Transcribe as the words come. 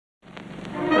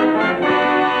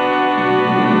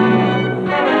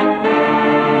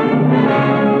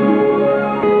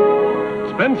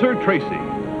Tracy,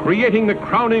 creating the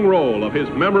crowning role of his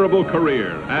memorable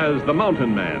career as the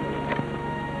Mountain Man.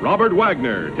 Robert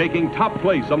Wagner taking top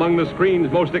place among the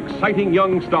screen's most exciting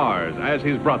young stars as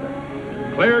his brother.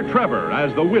 Claire Trevor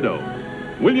as the widow.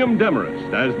 William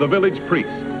Demarest as the village priest.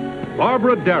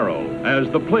 Barbara Darrow as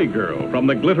the playgirl from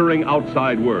the glittering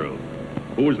outside world,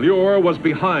 whose lure was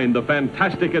behind the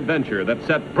fantastic adventure that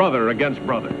set brother against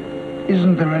brother.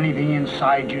 Isn't there anything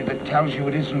inside you that tells you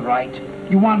it isn't right?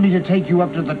 You want me to take you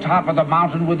up to the top of the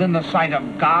mountain within the sight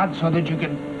of God so that you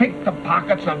can pick the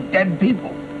pockets of dead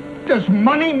people? Does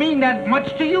money mean that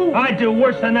much to you? I'd do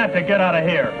worse than that to get out of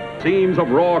here. Scenes of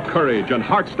raw courage and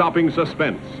heart-stopping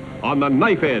suspense on the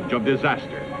knife edge of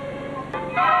disaster.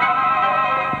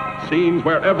 Scenes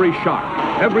where every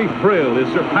shock, every thrill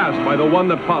is surpassed by the one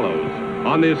that follows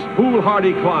on this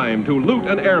foolhardy climb to loot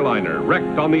an airliner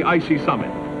wrecked on the icy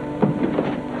summit.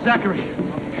 Zachary,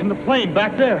 in the plane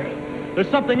back there. There's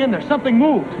something in there. Something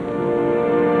moved.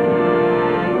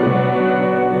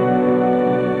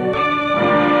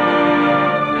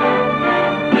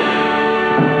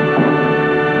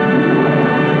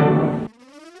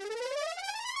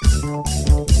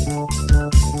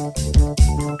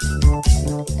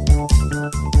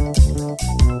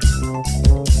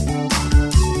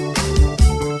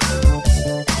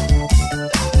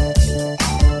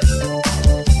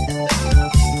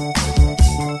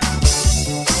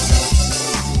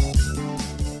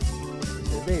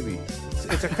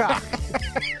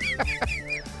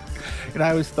 And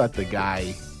I always thought the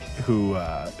guy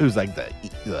who's like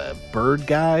the bird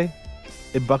guy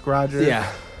in Buck Rogers, I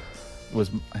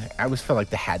always felt like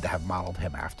they had to have modeled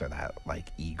him after that, like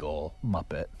eagle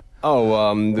Muppet.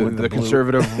 Oh, the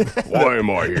conservative. Why am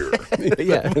I here?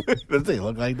 Yeah, does he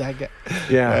look like that guy?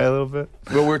 Yeah, a little bit.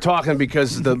 Well, we're talking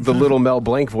because the little Mel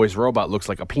Blanc voice robot looks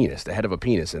like a penis, the head of a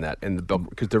penis in that,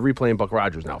 because they're replaying Buck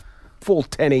Rogers now, full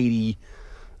 1080.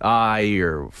 Not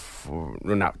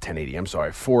 1080. I'm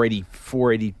sorry,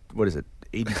 480. What is it?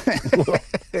 80.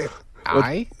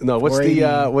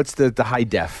 What's the high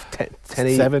def?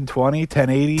 1080. 720,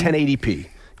 1080, 1080p.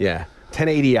 Yeah,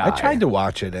 1080i. I tried to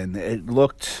watch it and it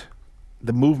looked.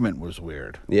 The movement was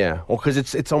weird. Yeah, well, because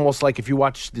it's almost like if you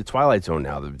watch the Twilight Zone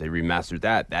now, they remastered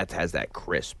that has that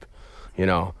crisp,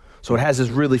 So it has this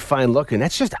really fine look, and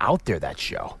that's just out there. That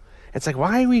show. It's like,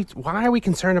 why are we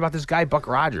concerned about this guy Buck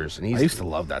Rogers? And I used to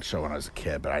love that show when I was a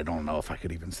kid, but I don't know if I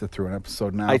could even sit through an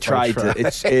episode now. I tried to.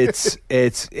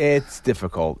 It's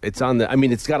difficult. It's on the. I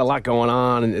mean, it's got a lot going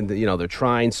on, and they're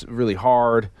trying really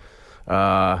hard.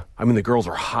 I mean, the girls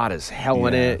are hot as hell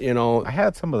in it. I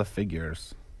had some of the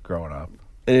figures growing up,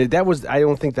 and I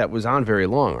don't think that was on very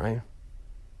long, right?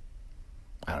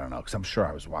 I don't know, because I'm sure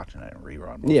I was watching it in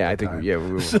rerun. Yeah, I think.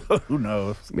 Yeah, so who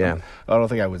knows? Yeah, I don't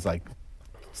think I was like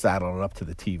saddled up to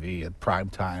the TV at prime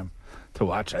time to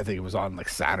watch. I think it was on like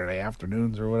Saturday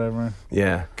afternoons or whatever.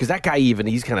 Yeah, because that guy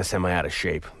he's kind of semi out of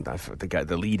shape. The guy,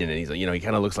 the lead in it, he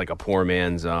kind of looks like a poor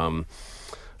man's. What's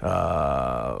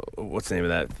the name of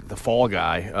that? The Fall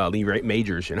guy, Lee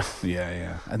Majors.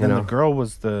 Yeah. And then the girl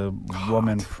was the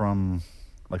woman from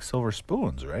like Silver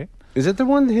Spoons, right? Is it the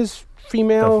one? His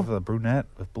female, the brunette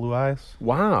with blue eyes.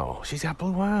 Wow, she's got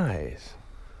blue eyes.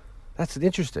 That's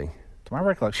interesting. To my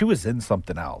recollection, she was in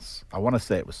something else. I want to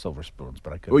say it was Silver Spoons,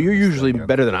 but I couldn't. Well, you're usually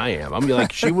better than I am. I'm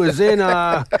like, she was in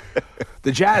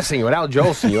the Jazz Singer with Al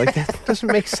Jolson. You're like, that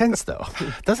doesn't make sense, though.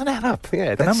 It doesn't add up.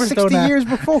 Yeah, the numbers 60 years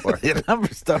before. The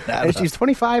numbers don't add up. And she's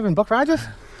 25 in Buck Rogers?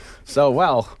 So,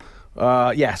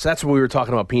 so that's when we were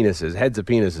talking about penises, heads of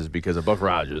penises because of Buck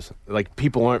Rogers. Like,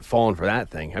 people aren't falling for that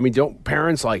thing. I mean, don't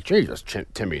parents like, Jesus,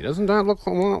 Timmy, doesn't that look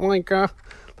like a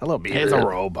little beard? It's a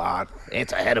robot.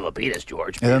 It's a head of a penis,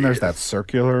 George. And then there's that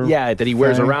circular that he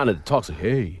wears around and it talks like,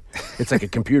 hey. It's like a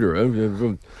computer.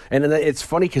 And then it's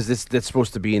funny because that's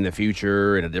supposed to be in the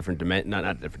future in a different dimension, not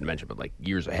a different dimension, but like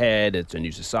years ahead. It's a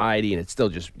new society, and it's still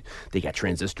just, they got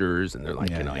transistors, and they're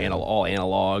like, all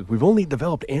analog. We've only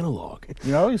developed analog.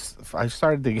 I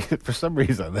started to get, for some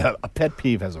reason, that a pet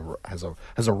peeve has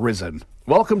arisen.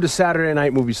 Welcome to Saturday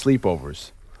Night Movie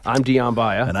Sleepovers. I'm Dion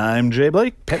Baya. And I'm Jay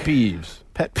Blake. Pet peeves.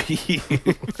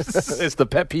 It's the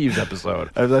pet peeves episode.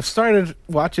 I've started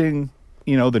watching,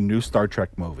 the new Star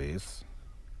Trek movies.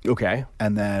 Okay.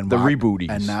 And then the rebooties.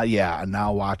 And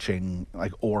now watching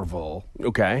like Orville.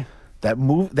 Okay.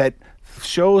 That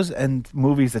shows and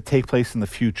movies that take place in the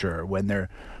future when they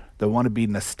want to be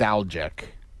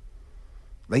nostalgic.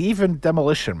 Like even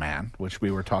Demolition Man, which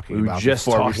we were talking about. We were just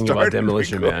talking about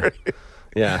Demolition Man.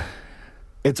 Yeah.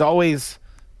 They're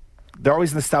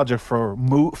always nostalgic for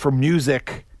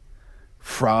music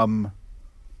from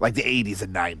like the 80s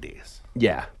and 90s.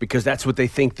 Yeah, because that's what they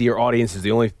think their audience is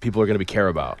the only people are going to care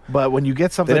about. But when you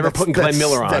get something They never putting Glenn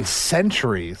Miller on. that's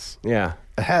centuries Yeah.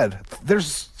 ahead,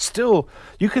 there's still,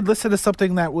 you could listen to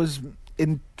something that was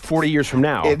in 40 years from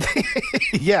now.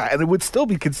 yeah, and it would still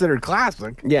be considered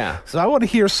classic. Yeah. So I want to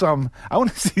hear some. I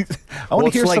want to hear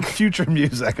it's some like- future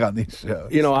music on these shows.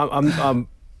 You know,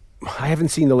 I haven't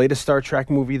seen the latest Star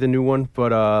Trek movie, the new one,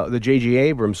 but the J.J.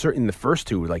 Abrams, certainly the first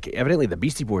two, like evidently the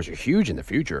Beastie Boys are huge in the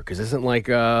future because isn't like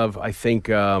I think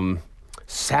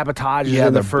Sabotage is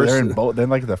in the first. They're in both. They're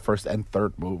like the first and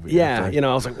third movie. Yeah, you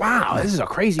know, I was like, wow, this is a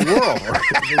crazy world.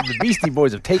 The Beastie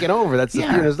Boys have taken over. That's the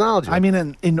pure nostalgia. I mean,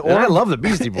 in And I love the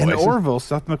Beastie Boys. In Orville,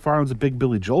 Seth MacFarlane's a big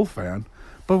Billy Joel fan,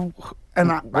 but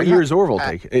What year is Orville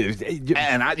take?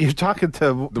 You're talking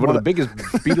to one of the biggest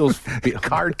Beatles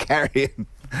card carrying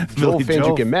Joel fans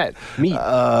you can meet.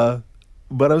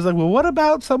 But I was like, well, what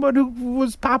about someone who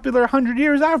was popular 100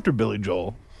 years after Billy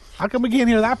Joel? How come we can't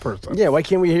hear that person? Yeah, why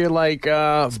can't we hear like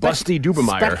Busty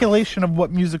Dubermeyer? Speculation of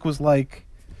what music was like.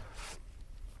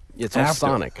 It's all after.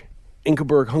 Sonic.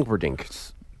 Ingeborg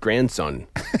Humperdinck's grandson,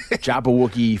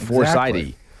 Jabberwocky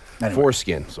Forsythe, Anyway.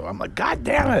 Foreskin. So I'm like, God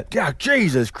damn it. Yeah,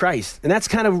 Jesus Christ. And that's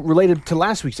kind of related to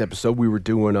last week's episode. We were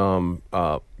doing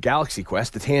Galaxy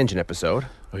Quest, the Tangent episode.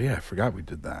 Oh, yeah, I forgot we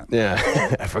did that.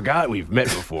 Yeah, I forgot we've met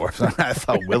before. I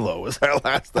thought Willow was our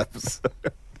last episode.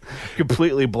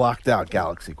 Completely blocked out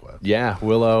Galaxy Quest. Yeah,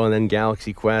 Willow and then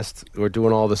Galaxy Quest. We're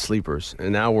doing all the sleepers.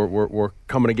 And now we're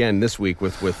coming again this week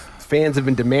with fans have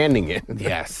been demanding it.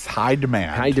 Yes, high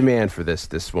demand. High demand for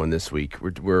this one this week.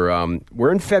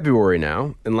 We're in February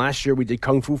now, and last year we did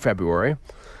Kung Fu February.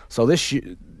 So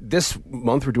this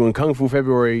month we're doing Kung Fu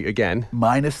February again.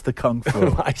 Minus the Kung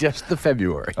Fu. Just the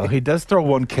February. Oh, he does throw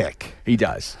one kick. He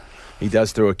does. He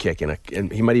does throw a kick, and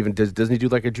he might even doesn't he do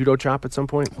like a judo chop at some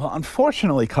point? Well,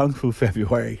 unfortunately, Kung Fu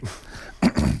February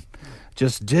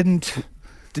just didn't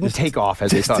take off as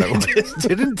they thought it would. Just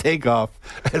didn't take off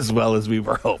as well as we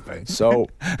were hoping. So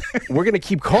we're going to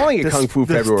keep calling it Kung Fu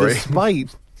February.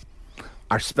 Despite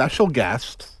our special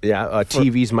guest. Yeah,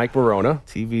 TV's Mike Morona.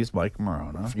 TV's Mike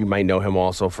Morona. You might know him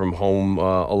also from Home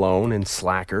Alone and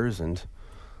Slackers and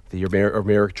the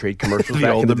Ameritrade commercials. The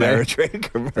back old in the day. Ameritrade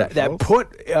commercials. That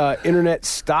put internet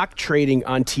stock trading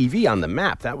on TV on the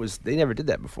map. They never did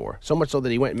that before. So much so that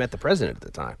he went and met the president at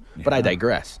the time. Yeah. But I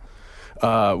digress.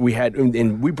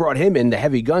 We brought him in the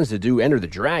Heavy Guns to do Enter the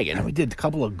Dragon. And we did a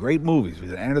couple of great movies. We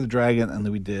did Enter the Dragon, and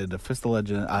then we did Fist of the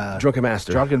Legend. Drunken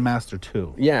Master. Drunken Master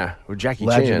 2. Yeah, with Jackie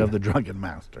Legend Chan. of the Drunken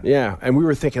Master. Yeah, and we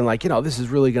were thinking like, this is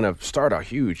really going to start a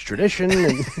huge tradition,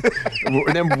 and,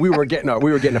 and then we were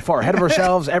getting far ahead of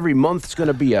ourselves. Every month it's going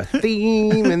to be a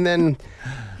theme, and then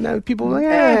people were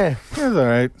like, it's all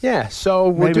right. Yeah,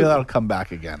 so maybe that'll come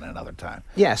back again another time.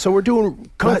 Yeah, so we're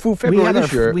doing Kung Fu February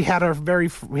this year. We had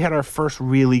our first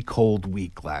really cold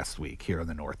week last week here in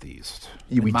the Northeast.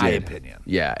 In my opinion.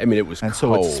 Yeah, I mean it was and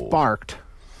cold. So it sparked,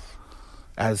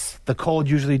 as the cold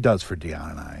usually does for Dion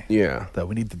and I. Yeah, that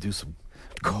we need to do some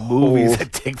movies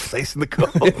that take place in the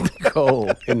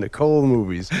cold. in the cold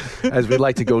movies, as we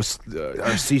like to go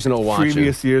our seasonal watching.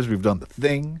 Previous years we've done The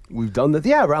Thing.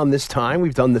 Around this time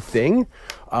we've done The Thing.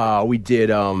 We did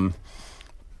The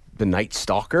Night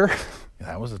Stalker.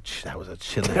 That was a chilly.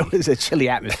 That was a chilly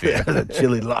atmosphere. A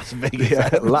chilly Las Vegas. Yeah,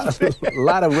 a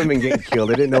lot of women getting killed.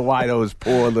 I didn't know why those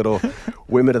poor little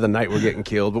women of the night were getting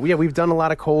killed. But we've done a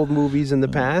lot of cold movies in the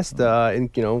past.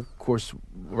 And of course,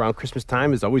 around Christmas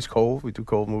time is always cold. We do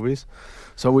cold movies,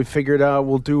 so we figured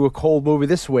we'll do a cold movie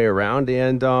this way around.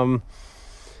 And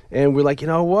we're like, you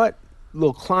know what, a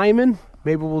little climbing.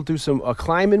 Maybe we'll do a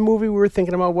climbing movie. We were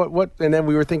thinking about what, and then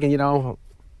we were thinking,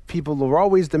 people were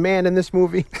always demanding this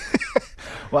movie.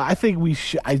 Well, I think we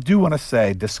should. I do want to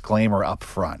say disclaimer up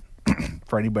front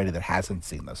for anybody that hasn't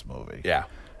seen this movie. Yeah,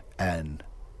 and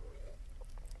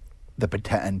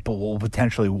will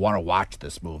potentially want to watch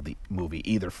this movie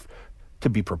either to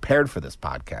be prepared for this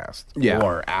podcast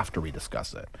or after we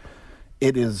discuss it.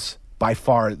 It is by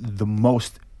far the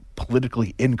most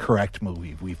politically incorrect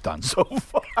movie we've done so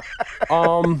far.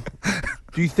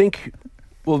 Do you think?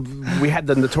 Well, we had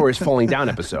the Notorious Falling Down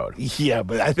episode. Yeah,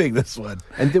 but I think this one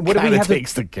and then what did we have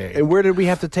takes the cake. And where did we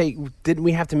have to take? Didn't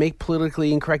we have to make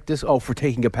politically incorrect this? Oh, for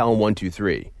taking a Pelham 1, 2,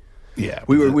 3. Yeah,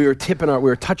 we were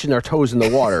touching our toes in the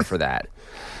water for that.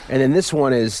 And then this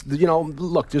one is,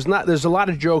 look, there's a lot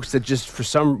of jokes that just for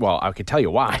some, well, I could tell you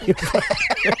why.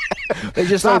 They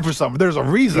just not for some. There's a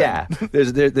reason. Yeah,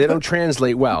 they don't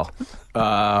translate well.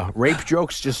 Rape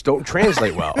jokes just don't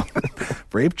translate well.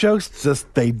 Rape jokes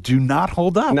they do not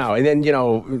hold up. No, and then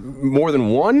more than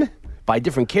one by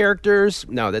different characters.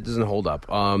 No, that doesn't hold up.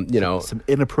 Some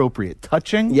inappropriate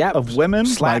touching Yep. of women,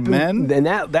 slapping by men. And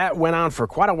that went on for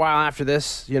quite a while after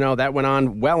this. That went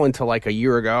on well until like a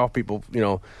year ago. People,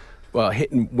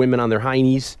 hitting women on their high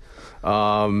knees.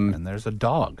 And there's a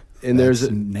dog. And there's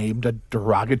named a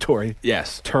derogatory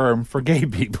term for gay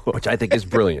people, which I think is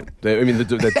brilliant. I mean,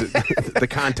 the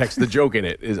context, the joke in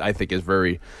it I think is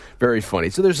very, very funny.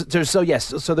 So there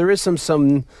is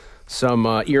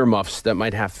some earmuffs that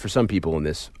might have for some people in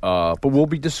this, but we'll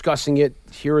be discussing it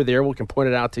here or there. We can point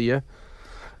it out to you,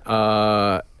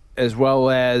 as well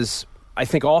as. I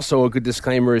think also a good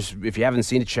disclaimer is if you haven't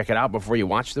seen it, check it out before you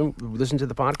listen to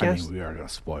the podcast. I mean, we are going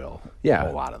to spoil a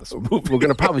whole lot of this movie. We're going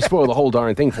to probably spoil the whole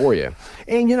darn thing for you.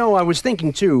 And, I was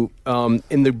thinking, too,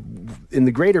 in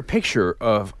the greater picture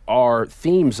of our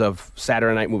themes of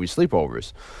Saturday Night Movie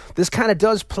Sleepovers, this kind of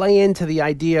does play into the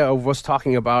idea of us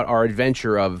talking about our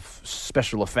adventure of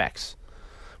special effects,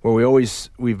 where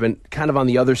we've been kind of on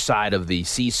the other side of the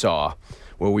seesaw,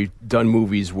 where we've done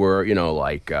movies where,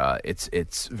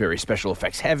 it's very special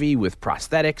effects heavy with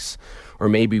prosthetics, or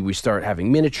maybe we start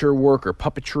having miniature work or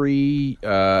puppetry,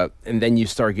 and then you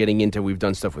start getting into, we've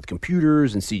done stuff with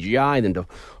computers and CGI, and then to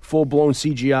full-blown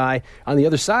CGI. On the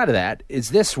other side of that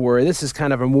is this, where this is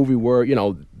kind of a movie where,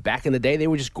 back in the day, they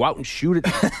would just go out and shoot it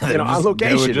on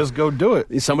location. They would just go do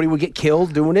it. Somebody would get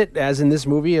killed doing it, as in this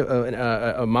movie.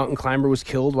 A mountain climber was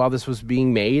killed while this was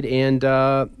being made. And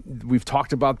we've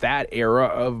talked about that era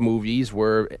of movies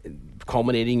where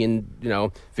culminating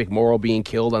in, Vic Morrow being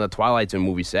killed on the Twilight Zone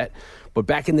movie set. But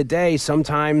back in the day,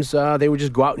 sometimes they would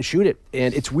just go out and shoot it.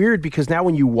 And it's weird because now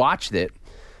when you watch it,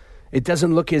 it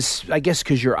doesn't look as, I guess,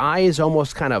 because your eye is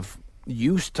almost kind of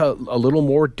used to a little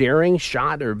more daring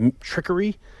shot or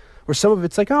trickery, where some of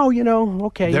it's like,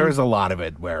 okay. There is a lot of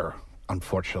it where,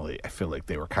 unfortunately, I feel like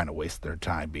they were kind of wasting their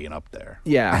time being up there.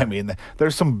 Yeah. I mean,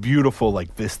 there's some beautiful,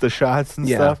 vista shots and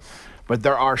stuff, but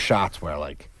there are shots where,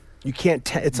 you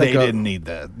can't it's they didn't need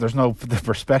that. There's no, the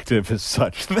perspective is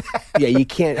such that. Yeah, you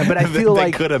can't, but I feel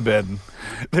they could have been.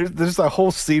 There's a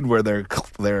whole scene where they're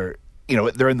they're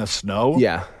in the snow.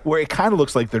 Yeah. Where it kind of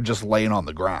looks like they're just laying on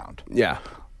the ground. Yeah.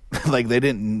 They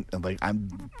didn't, they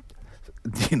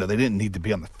didn't need to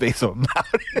be on the face of a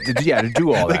mountain. To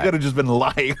do all that. They could have just been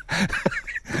lying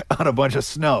on a bunch of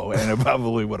snow, and it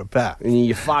probably would have passed. And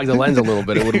you fog the lens a little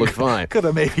bit, it would look fine. Could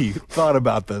have maybe thought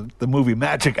about the movie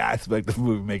magic aspect of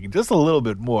movie making just a little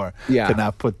bit more to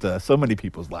not put so many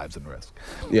people's lives in risk.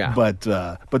 Yeah. But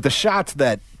the shots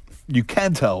that you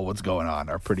can tell what's going on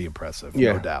are pretty impressive,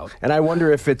 no doubt. And I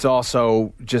wonder if it's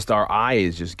also just our eye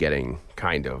is just getting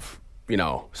kind of,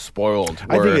 spoiled.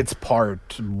 I think it's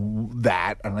part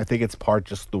that, and I think it's part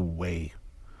just the way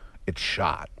it's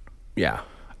shot. Yeah.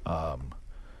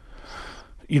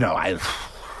 We try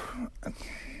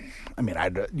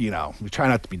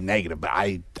not to be negative, but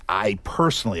I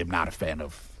personally am not a fan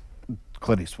of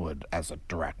Clint Eastwood as a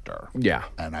director. Yeah.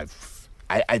 And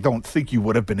I don't think you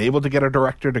would have been able to get a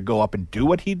director to go up and do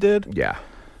what he did. Yeah.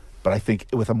 But I think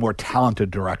with a more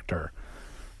talented director,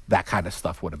 that kind of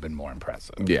stuff would have been more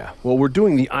impressive. Yeah. Well, we're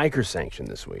doing the Eicher sanction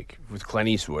this week with Clint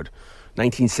Eastwood,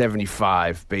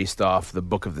 1975, based off the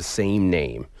book of the same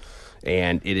name.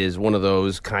 And it is one of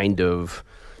those kind of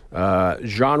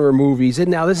genre movies.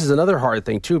 And now this is another hard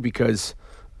thing, too, because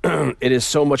it is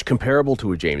so much comparable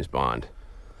to a James Bond.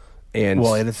 And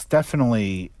well, it is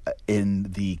definitely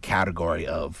in the category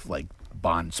of,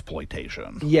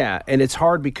 Bondsploitation. Yeah, and it's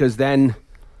hard because then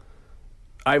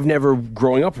I've never,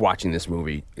 growing up watching this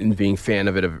movie and being a fan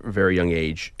of it at a very young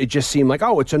age, it just seemed like,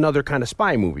 it's another kind of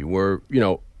spy movie where,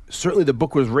 certainly the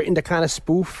book was written to kind of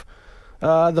spoof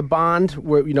the Bond,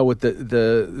 where, with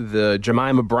the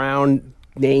Jemima Brown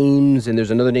names, and there's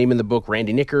another name in the book,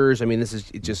 Randy Knickers. I mean, this is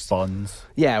just Buns.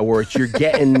 Yeah, where you're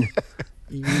getting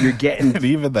and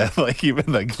even that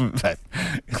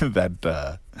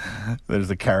there's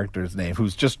a character's name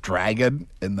who's just Dragon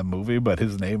in the movie, but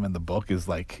his name in the book is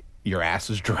your ass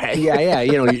is dragging. Yeah,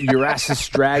 your ass is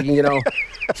dragging,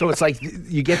 So it's like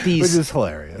you get these... Which is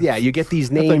hilarious. Yeah, you get these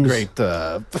names... That's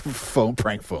a great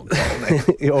prank phone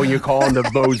call. You're calling the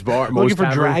Moe's Bar... Looking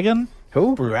for Dragon?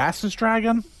 Who? Your ass is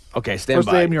Dragon? Okay, stand First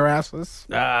by. name your asses?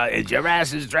 It's your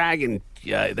ass is Dragon.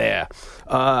 Yeah, there.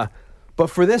 But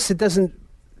for this, it doesn't...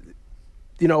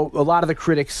 A lot of the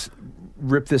critics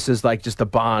rip this as just a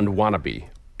Bond wannabe.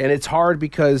 And it's hard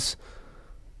because...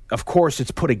 Of course,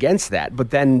 it's put against that, but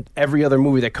then every other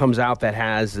movie that comes out that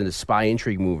has a spy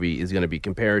intrigue movie is going to be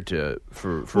compared to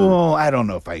for. Well, I don't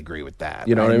know if I agree with that.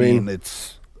 You know what I mean?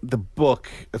 It's the book,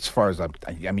 as far as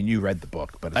you read the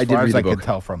book, but as I far as I can can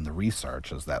tell from the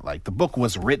research, is that the book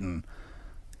was written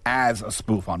as a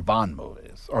spoof on Bond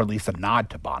movies, or at least a nod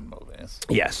to Bond movies.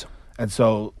 Yes. And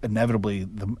so inevitably,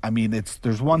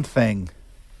 there's one thing.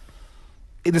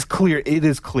 It is clearly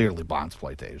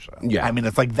Blonsploitation. Yeah. I mean,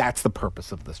 it's like that's the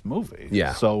purpose of this movie.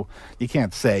 Yeah. So you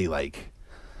can't say like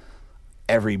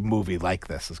every movie like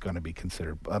this is going to be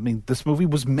considered. I mean, this movie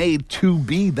was made to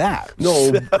be that.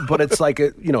 No, but it's like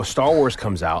Star Wars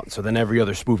comes out, so then every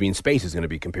other movie in space is going to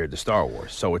be compared to Star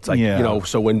Wars. So it's like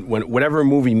so when whatever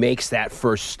movie makes that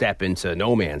first step into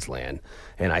no man's land,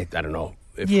 and I don't know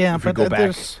if we go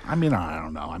back. I mean, I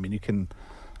don't know. I mean, you can.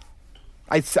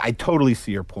 I totally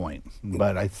see your point,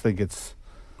 but I think it's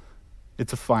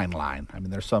a fine line. I mean,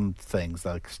 there's some things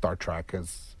like Star Trek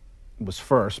was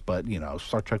first, but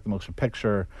Star Trek: The Motion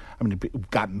Picture. I mean,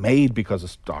 it got made because of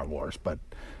Star Wars, but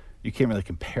you can't really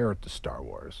compare it to Star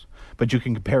Wars. But you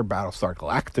can compare Battlestar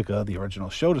Galactica, the original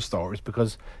show, to Star Wars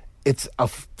because it's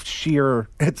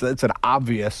it's an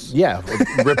obvious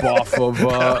rip off of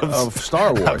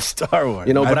Star Wars. Of Star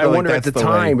Wars. But I wonder at the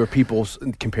time way. were people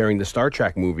comparing the Star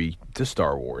Trek movie to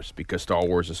Star Wars because Star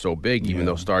Wars is so big. Even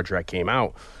though Star Trek came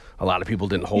out, a lot of people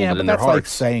didn't hold it in their hearts. Like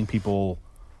saying people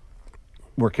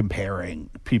were comparing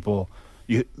people.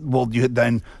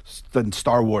 Then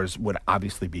Star Wars would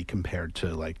obviously be compared to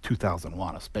like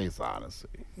 2001: A Space Odyssey.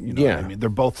 What I mean, they're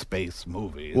both space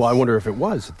movies. Well, I wonder if it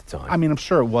was at the time. I mean, I'm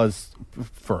sure it was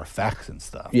for effects and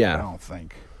stuff. Yeah, I don't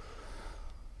think.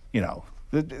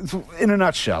 In a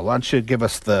nutshell, why don't you give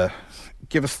us the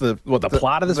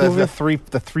plot of this movie?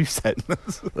 The three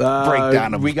sentence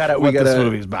breakdown of what this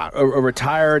movie's about. A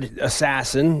retired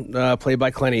assassin played by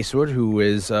Clint Eastwood who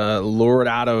is lured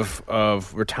out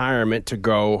of retirement to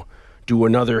go do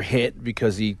another hit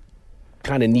because he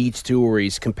kind of needs to or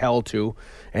he's compelled to,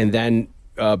 and then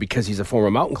because he's a former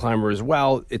mountain climber as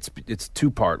well, it's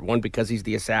two-part. One, because he's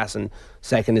the assassin.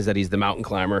 Second is that he's the mountain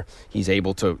climber. He's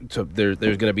able to there's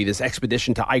going to be this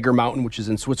expedition to Eiger Mountain, which is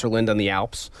in Switzerland on the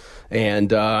Alps,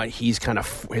 and he's kind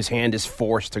of his hand is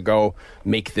forced to go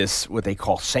make this what they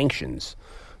call sanctions,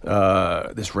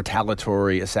 this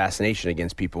retaliatory assassination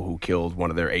against people who killed one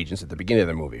of their agents at the beginning of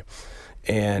the movie,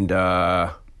 and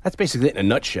that's basically it in a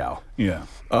nutshell. Yeah.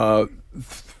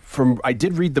 I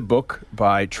did read the book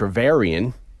by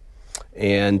Trevelyan,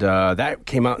 and that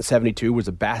came out in '72. Was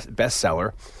a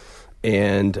bestseller,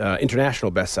 and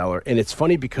international bestseller. And it's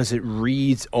funny because it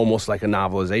reads almost like a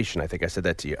novelization. I think I said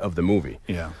that to you of the movie.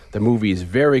 Yeah, the movie is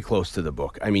very close to the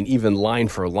book. I mean, even line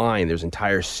for line, there's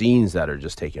entire scenes that are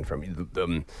just taken from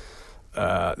it.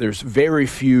 There's very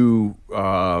few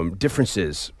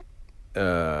differences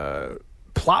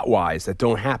plot-wise that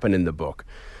don't happen in the book.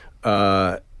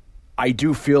 I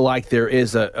do feel like there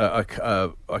is a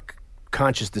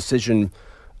conscious decision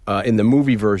in the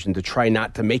movie version to try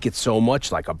not to make it so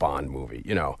much like a Bond movie.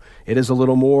 It is a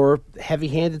little more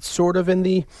heavy-handed, sort of in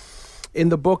the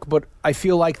book. But I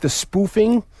feel like the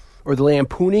spoofing or the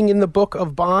lampooning in the book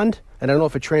of Bond, and I don't know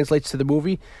if it translates to the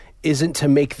movie, isn't to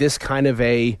make this kind of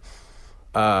a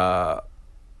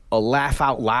laugh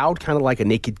out loud, kind of like a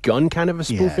Naked Gun kind of a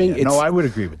spoofing. Yeah. No, I would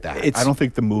agree with that. I don't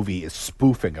think the movie is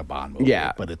spoofing a Bond movie,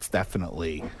 but it's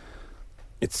definitely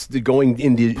going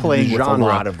in the playing genre. With a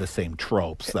lot of the same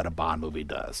tropes that a Bond movie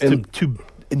does to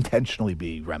intentionally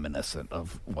be reminiscent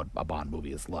of what a Bond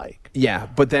movie is like. Yeah,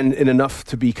 but then in enough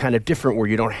to be kind of different where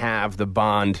you don't have the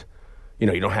Bond, you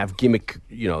don't have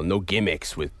no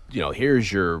gimmicks with,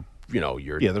 here's your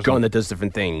gun that does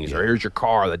different things, or here's your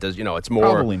car that does, it's more...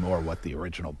 Probably more what the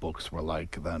original books were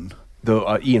like than...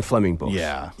 The Ian Fleming books.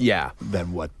 Yeah.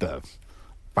 Than what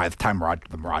by the time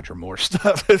the Roger Moore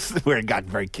stuff is where it got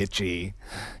very kitschy.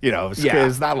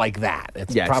 It's not like that.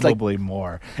 It's probably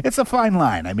more... It's a fine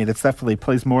line. I mean, it's definitely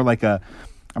plays more like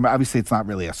obviously it's not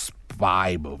really a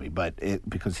spy movie, but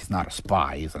because he's not a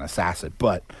spy, he's an assassin,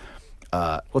 but...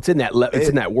 it's in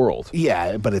that world.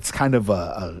 Yeah, but it's kind of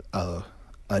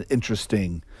an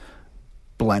interesting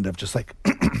blend of just like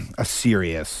a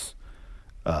serious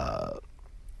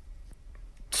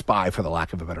spy, for the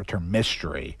lack of a better term,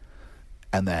 mystery,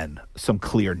 and then some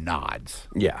clear nods.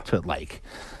 To like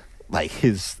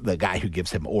the guy who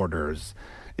gives him orders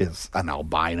is an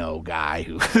albino guy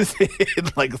who is in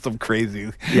like some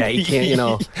crazy. Yeah, he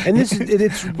can't, and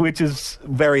it's which is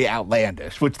very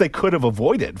outlandish, which they could have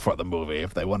avoided for the movie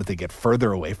if they wanted to get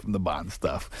further away from the Bond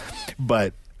stuff,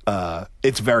 but.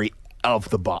 It's very of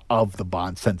the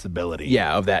Bond sensibility.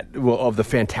 Yeah, of the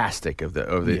fantastic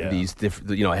these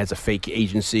different. It has a fake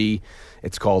agency.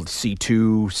 It's called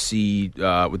C2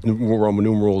 with Roman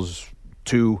numerals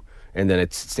 2, and then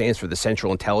it stands for the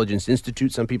Central Intelligence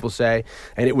Institute. Some people say,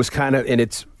 and it was kind of, and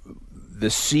it's the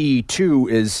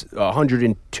C2 is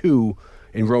 102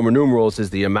 in Roman numerals is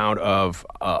the amount of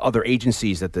other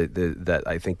agencies that that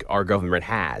I think our government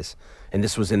has, and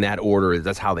this was in that order.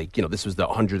 That's how they, this was the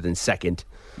 102nd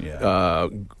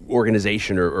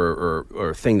organization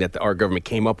or thing that our government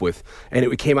came up with, and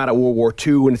it came out of World War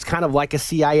II, and it's kind of like a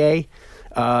CIA.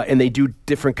 And they do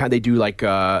different kind. They do like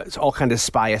it's all kind of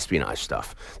spy espionage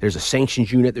stuff. There's a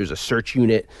sanctions unit. There's a search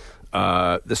unit.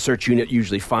 The search unit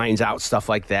usually finds out stuff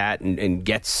like that and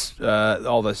gets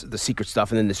all the secret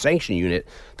stuff. And then the sanction unit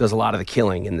does a lot of the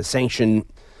killing. And the sanction,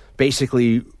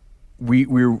 basically,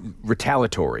 we're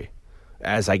retaliatory.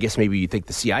 As I guess maybe you think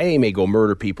the CIA may go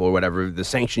murder people or whatever. The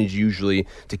sanctions usually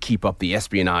to keep up the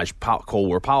espionage, Cold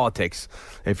War politics.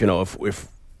 If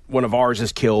one of ours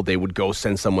is killed, they would go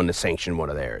send someone to sanction one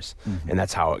of theirs. And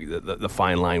that's how the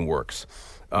fine line works.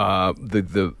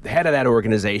 The head of that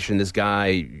organization, this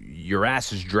guy,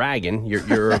 Uras's Dragon,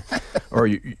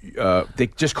 they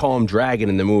just call him Dragon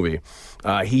in the movie.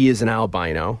 He is an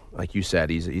albino, like you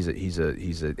said. He's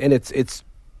a, and it's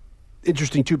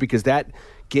interesting too because that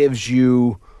gives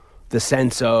you the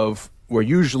sense of where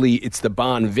usually it's the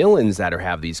Bond villains that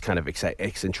have these kind of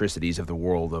eccentricities of the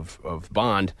world of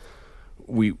Bond.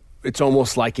 It's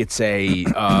almost like it's a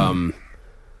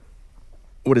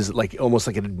what is it, like almost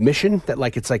like an admission that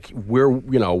like it's like we're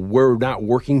not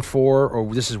working for,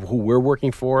 or this is who we're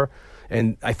working for.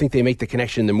 And I think they make the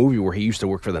connection in the movie where he used to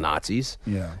work for the Nazis.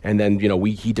 Yeah. And then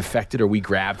he defected, or we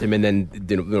grabbed him, and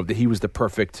then he was the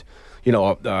perfect he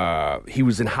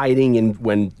was in hiding, and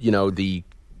when the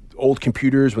old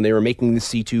computers, when they were making the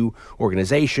C2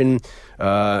 organization,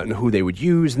 and who they would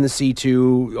use in the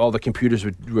C2, all the computers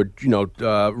would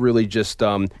really just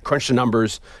crunch the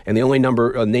numbers, and the only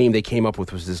name they came up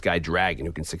with was this guy Dragon,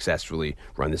 who can successfully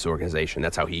run this organization.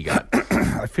 That's how he got.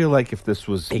 I feel like if this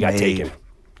was got taken.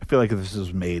 I feel like if this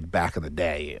was made back in the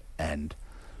day, and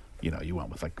you went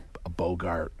with like a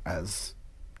Bogart as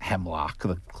Hemlock,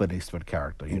 the Clint Eastwood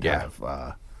character, you'd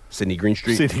have. Sidney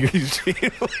Greenstreet.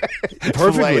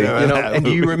 Perfectly. And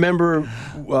do you remember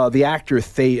the actor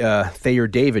Thayer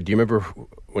David? Do you remember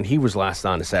when he was last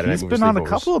on the Saturday Night Movie? He's been on a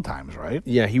couple of times, right?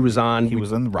 Yeah, he was on. He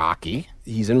was in Rocky.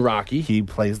 He's in Rocky. He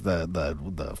plays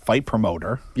the fight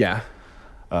promoter. Yeah.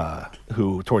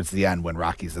 Who towards the end when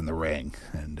Rocky's in the ring,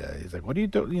 and he's like, "What do you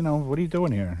do? What are you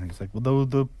doing here?" And he's like, "Well,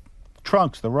 the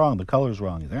trunks, they're wrong. The color's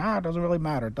wrong." He's like, it doesn't really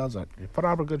matter, does it? You put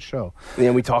out a good show.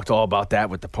 And we talked all about that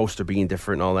with the poster being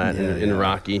different and all that in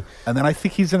Rocky. And then I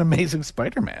think he's an amazing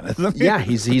Spider-Man, isn't he? Yeah,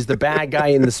 he's the bad guy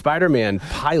in the Spider-Man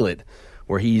pilot,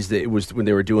 where it was when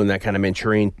they were doing that kind of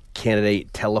Manchurian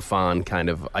Candidate telethon kind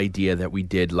of idea that we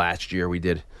did last year. We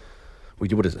did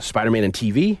what is it, Spider-Man and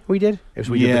TV? We did a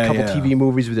couple TV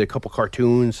movies. We did a couple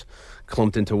cartoons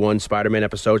clumped into one Spider-Man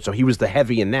episode. So he was the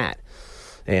heavy in that.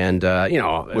 And,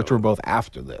 which were both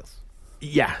after this.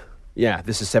 Yeah. Yeah.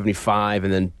 This is 75,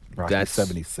 and then that's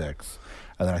 76.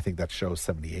 And then I think that show's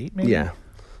 78, maybe? Yeah.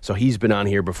 So he's been on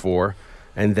here before.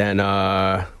 And then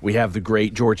we have the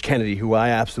great George Kennedy, who I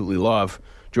absolutely love.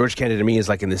 George Kennedy to me is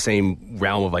like in the same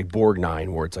realm of like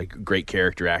Borgnine, where it's like a great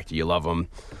character actor. You love him.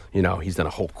 He's done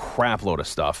a whole crap load of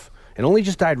stuff. And only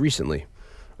just died recently.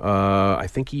 I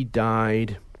think he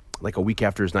died like a week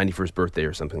after his 91st birthday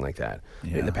or something like that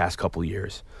in the past couple of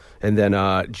years. And then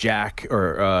Jack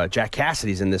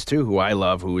Cassidy's in this too, who I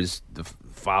love, who is the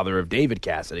father of David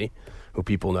Cassidy, who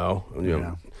people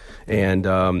know. And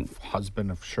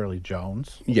husband of Shirley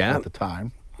Jones at the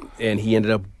time. And he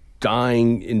ended up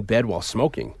dying in bed while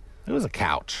smoking. It was a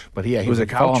couch, but he was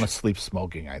falling asleep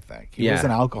smoking, I think. He was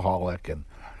an alcoholic. And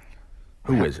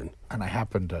who isn't? And I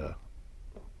happened to,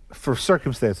 for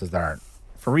circumstances that aren't,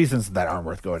 for reasons that aren't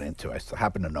worth going into, I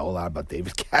happen to know a lot about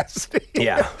David Cassidy.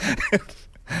 Yeah.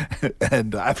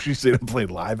 And I've actually seen him play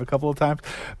live a couple of times.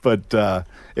 But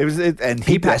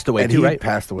he passed away too, right? He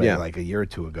passed away like a year or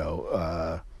two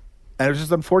ago. And it was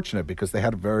just unfortunate because they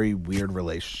had a very weird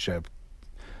relationship.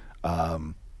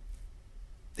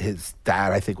 His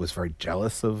dad, I think, was very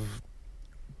jealous of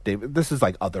David. This is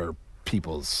like other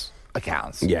people's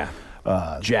accounts. Yeah.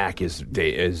 Jack was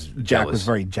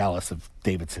very jealous of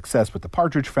David's success with the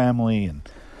Partridge Family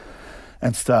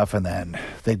and stuff, and then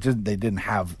they didn't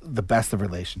have the best of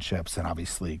relationships, and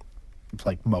obviously,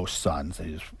 like most sons,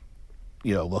 they just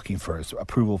looking for his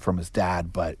approval from his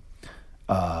dad, but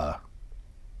and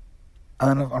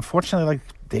unfortunately, like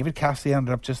David Cassidy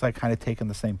ended up just like kind of taking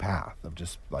the same path of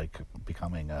just like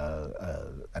becoming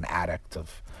an addict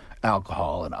of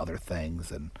alcohol and other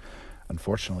things, and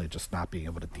unfortunately just not being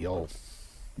able to deal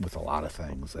with a lot of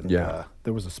things. And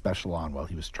there was a special on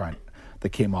that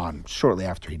came on shortly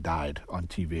after he died on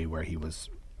TV, where he was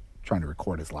trying to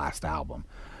record his last album,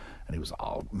 and he was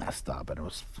all messed up, and it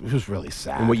was really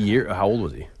sad. And what year? How old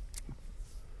was he?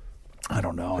 I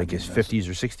don't know. Like his 50s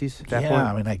or 60s at that yeah, point?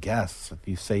 I mean, I guess if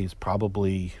you say he's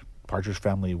probably Partridge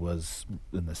Family was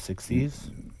in the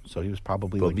 60s, so he was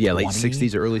probably Well, like yeah, 20. late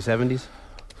 60s or early 70s?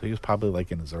 So he was probably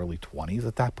like in his early 20s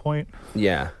at that point.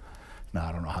 Yeah. Now,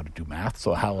 I don't know how to do math,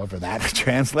 so however that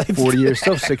translates. 40 years,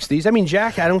 still 60s. I mean,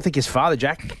 Jack, I don't think his father,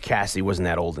 Jack Cassidy, wasn't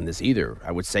that old in this either.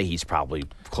 I would say he's probably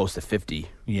close to 50.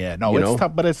 Yeah, no, You it's know?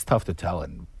 tough, but it's tough to tell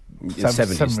in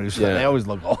 70s, They yeah. always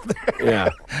look older. Yeah.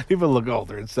 People look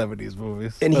older in 70s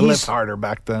movies. And They he's- lived harder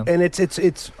back then. And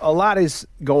it's a lot is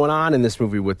going on in this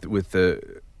movie with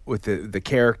the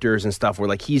characters and stuff where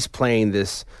like he's playing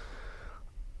this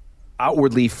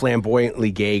outwardly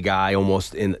flamboyantly gay guy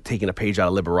almost in taking a page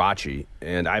out of Liberace,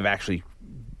 and I've actually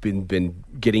been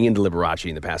getting into Liberace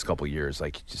in the past couple of years,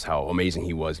 like just how amazing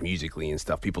he was musically and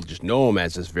stuff. People just know him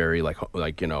as this very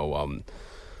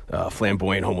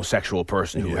flamboyant homosexual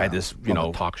person who had this, on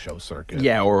the talk show circuit.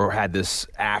 yeah, or had this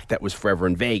act that was forever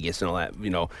in Vegas and all that,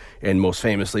 and most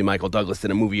famously, Michael Douglas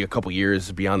did a movie a couple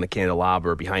years Behind the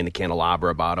Candelabra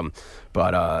about him,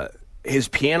 but his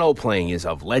piano playing is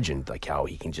of legend, like how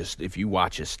he can just, if you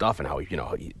watch his stuff and how,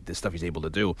 the stuff he's able to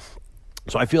do.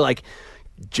 So I feel like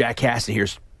Jack Cassidy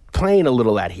here's playing a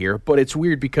little of that here, but it's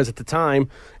weird because at the time,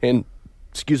 and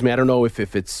excuse me, I don't know if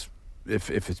it's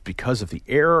because of the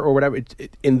era or whatever.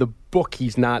 In the book,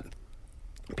 he's not.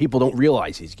 People don't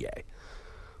realize he's gay.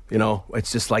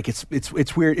 It's just like it's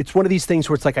weird. It's one of these things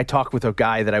where it's like I talk with a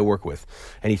guy that I work with,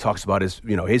 and he talks about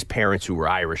his parents who were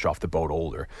Irish off the boat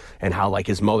older, and how like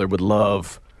his mother would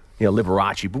love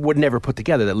Liberace, but would never put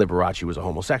together that Liberace was a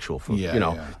homosexual.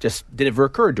 Just did never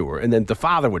occur to her, and then the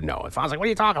father would know. And father's like, "What are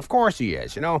you talking? Of course he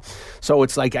is." So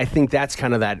it's like I think that's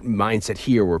kind of that mindset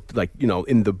here, where like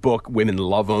in the book, women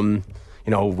love him.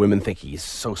 Women think he's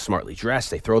so smartly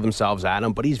dressed. They throw themselves at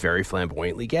him, but he's very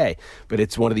flamboyantly gay. But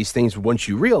it's one of these things once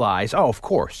you realize, oh, of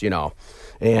course,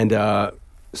 And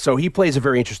so he plays a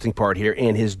very interesting part here.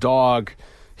 And his dog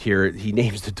here, he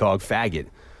names the dog Faggot,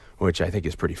 which I think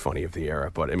is pretty funny of the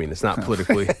era. But, I mean, it's not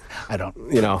politically. I don't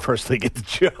personally get the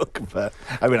joke, but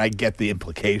I mean, I get the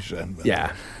implication. But,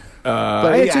 Yeah.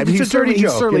 But it's a dirty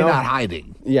joke. He's certainly not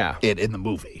hiding Yeah. it in the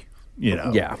movie.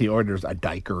 Yeah. He orders a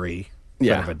daiquiri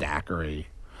instead of a daiquiri.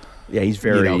 Yeah, he's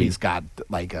very. He's got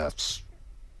like a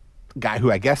guy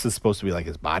who I guess is supposed to be like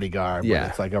his bodyguard. Yeah. But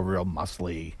it's like a real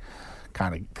muscly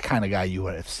kind of guy you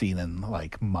would have seen in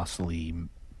like muscly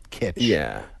kitsch.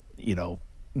 Yeah.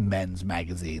 Men's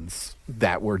magazines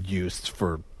that were used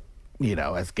for,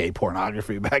 as gay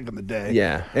pornography back in the day.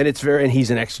 Yeah, and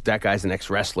that guy's an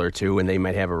ex-wrestler too, and they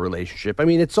might have a relationship. I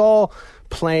mean, it's all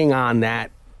playing on that.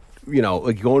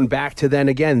 Like going back to then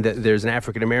again, there's an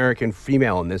African-American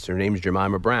female in this. Her name's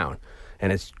Jemima Brown.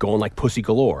 And it's going like Pussy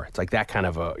Galore. It's like that kind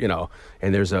of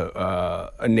and there's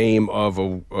a name of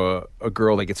a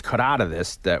girl that gets cut out of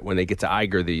this, that when they get to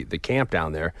Eiger, the camp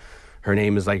down there, her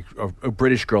name is like a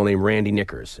British girl named Randy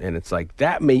Knickers. And it's like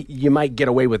you might get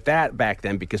away with that back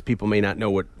then because people may not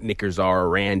know what Knickers are or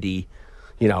Randy,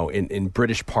 in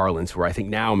British parlance, where I think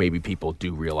now maybe people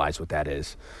do realize what that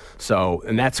is. So,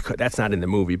 and that's not in the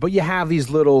movie. But you have these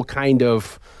little kind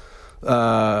of,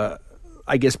 I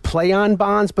guess, play on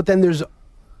bonds. But then there's,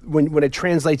 when it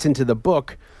translates into the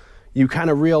book, you kind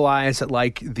of realize that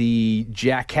like the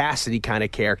Jack Cassidy kind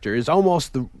of character is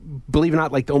almost, believe it or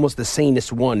not, like almost the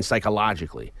sanest one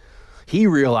psychologically. He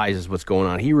realizes what's going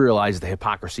on. He realizes the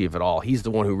hypocrisy of it all. He's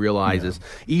the one who realizes.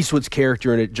 Eastwood's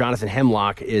character in it, Jonathan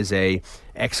Hemlock, is a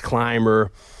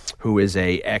ex-climber who is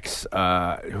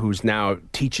who's now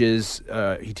teaches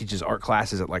art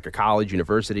classes at like a college,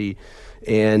 university,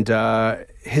 and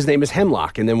his name is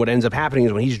Hemlock. And then what ends up happening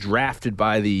is when he's drafted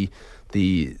by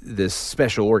this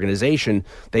special organization,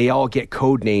 they all get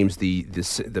code names. The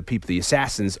people, the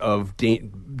assassins of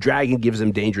Dragon gives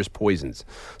them dangerous poisons.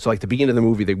 So like the beginning of the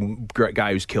movie, the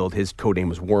guy who's killed, his code name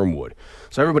was Wormwood.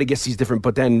 So everybody gets these different,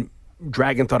 but then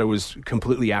Dragon thought it was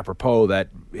completely apropos that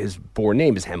his born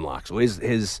name is Hemlock. So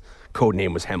his code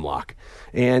name was Hemlock.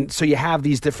 And so you have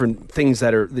these different things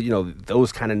that are,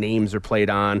 those kind of names are played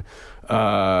on.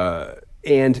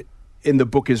 And in the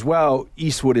book as well,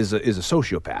 Eastwood is a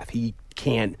sociopath.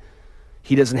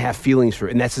 He doesn't have feelings for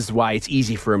it, and that's just why it's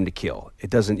easy for him to kill. It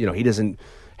doesn't, he doesn't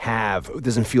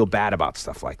feel bad about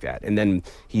stuff like that. And then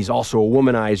he's also a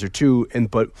womanizer too,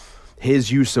 but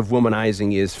his use of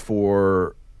womanizing is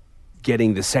for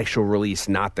getting the sexual release,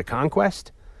 not the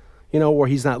conquest. Where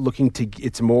he's not looking to,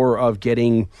 it's more of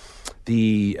getting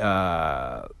the,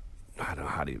 I don't know,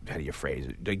 how do you phrase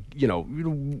it? The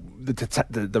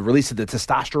release of the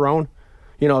testosterone.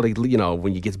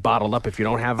 When you get bottled up if you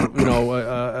don't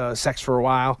have, sex for a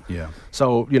while. Yeah.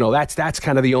 So, that's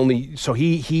kind of the only, so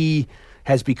he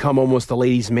has become almost a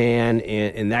ladies' man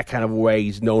in that kind of way.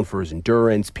 He's known for his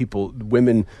endurance.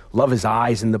 Women love his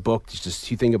eyes in the book. It's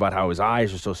just, you think about how his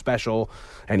eyes are so special,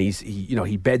 and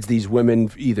he beds these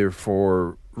women either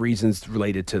for reasons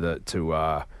related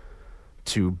to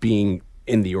being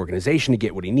in the organization to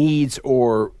get what he needs,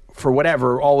 or for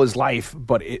whatever, all his life.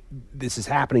 But this is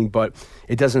happening, but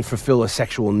it doesn't fulfill a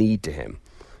sexual need to him,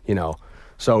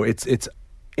 So it's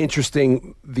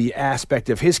interesting, the aspect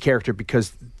of his character,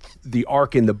 because the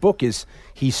arc in the book is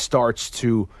he starts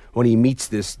to, when he meets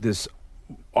this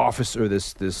officer,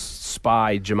 this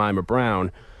spy, Jemima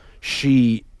Brown,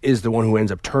 she is the one who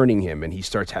ends up turning him, and he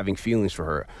starts having feelings for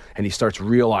her, and he starts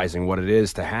realizing what it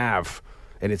is to have,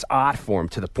 and it's odd for him,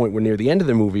 to the point where near the end of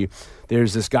the movie,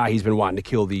 there's this guy he's been wanting to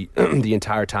kill the the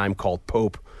entire time, called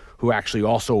Pope, who actually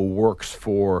also works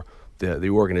for the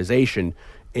organization.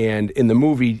 And in the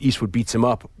movie, Eastwood beats him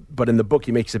up, but in the book,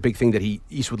 he makes a big thing that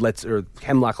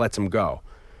Hemlock lets him go,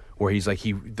 where he's like,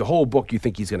 the whole book you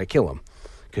think he's going to kill him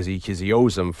because he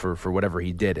owes him for whatever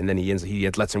he did, and then he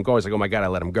lets him go. He's like, oh my God, I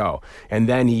let him go, and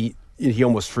then he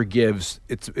almost forgives.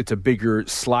 It's a bigger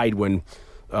slide when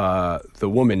the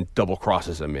woman double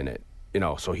crosses him in it,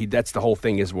 So that's the whole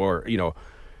thing, is where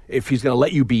if he's going to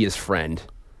let you be his friend,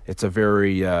 it's a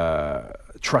very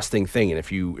trusting thing, and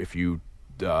if you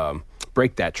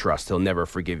break that trust, he'll never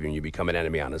forgive you, and you become an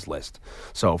enemy on his list.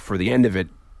 So for the end of it,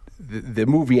 the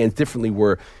movie ends differently,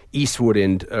 where Eastwood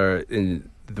and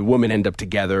the woman end up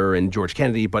together, and George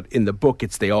Kennedy, but in the book,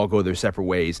 they all go their separate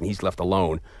ways, and he's left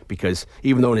alone, because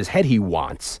even though in his head he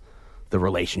wants the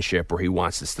relationship, or he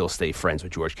wants to still stay friends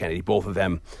with George Kennedy, both of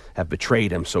them have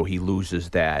betrayed him, so he loses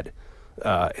that.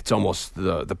 It's almost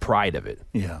the pride of it.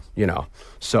 Yeah.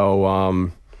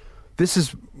 So this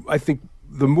is, I think,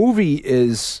 the movie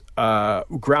is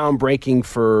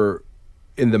groundbreaking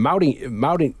in the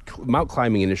mount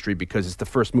climbing industry, because it's the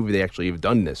first movie they actually have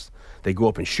done this. They go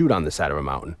up and shoot on the side of a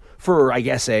mountain for, I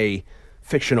guess, a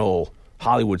fictional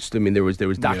Hollywood. I mean, there was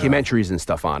documentaries and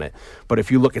stuff on it. But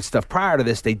if you look at stuff prior to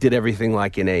this, they did everything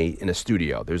like in a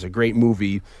studio. There's a great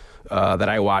movie that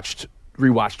I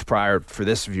rewatched prior for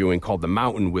this viewing, called The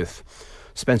Mountain, with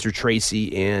Spencer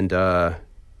Tracy and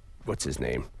what's his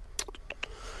name?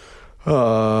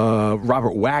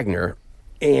 Robert Wagner,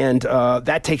 and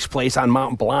that takes place on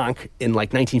Mont Blanc in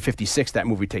like 1956. That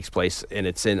movie takes place, and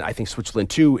it's in, I think,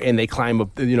 Switzerland too. And they climb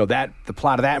up. The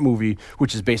plot of that movie,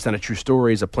 which is based on a true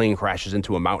story, is a plane crashes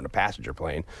into a mountain, a passenger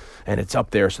plane, and it's up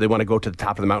there. So they want to go to the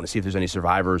top of the mountain and see if there's any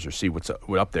survivors, or see what's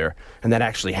up there. And that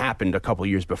actually happened a couple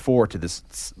of years before to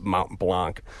this Mont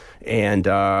Blanc, and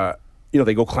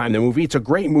they go climb the movie. It's a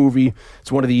great movie.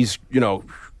 It's one of these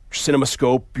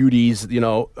CinemaScope beauties,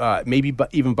 maybe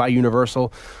even by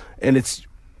Universal. And it's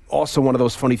also one of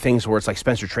those funny things where it's like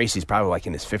Spencer Tracy's probably like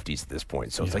in his 50s at this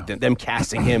point. So it's like them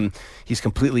casting him, he's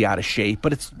completely out of shape.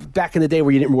 But it's back in the day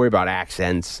where you didn't worry about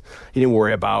accents. You didn't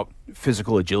worry about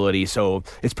physical agility. So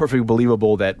it's perfectly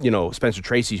believable that, Spencer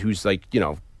Tracy, who's like,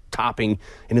 topping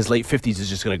in his late 50s, is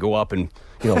just going to go up and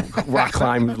rock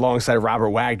climb alongside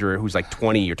Robert Wagner, who's like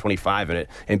 20 or 25 in it,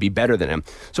 and be better than him.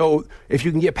 So if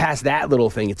you can get past that little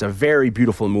thing, it's a very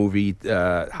beautiful movie.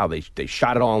 How they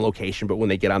shot it all on location, but when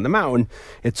they get on the mountain,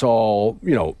 it's all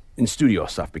in studio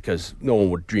stuff, because no one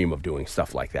would dream of doing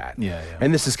stuff like that. Yeah.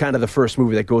 And this is kind of the first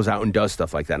movie that goes out and does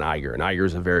stuff like that in Eiger. And Eiger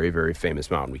is a very, very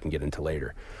famous mountain we can get into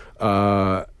later.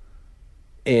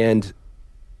 And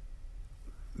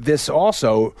this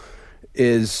also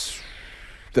is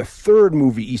the third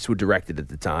movie Eastwood directed at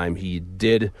the time. He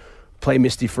did Play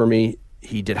Misty for Me.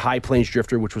 He did High Plains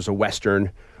Drifter, which was a Western.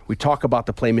 We talk about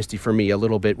the Play Misty for Me a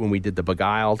little bit when we did The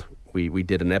Beguiled. We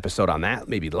did an episode on that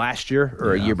maybe last year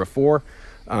or a year before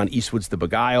on Eastwood's The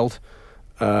Beguiled.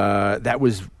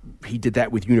 He did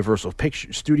that with Universal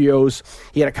Picture Studios.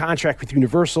 He had a contract with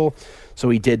Universal, so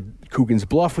he did Coogan's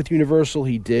Bluff with Universal.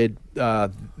 He did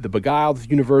The Beguiled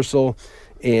with Universal.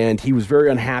 And he was very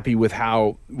unhappy with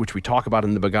which we talk about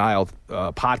in the Beguiled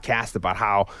podcast, about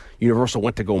how Universal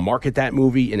went to go market that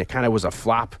movie, and it kind of was a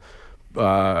flop,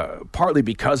 partly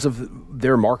because of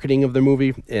their marketing of the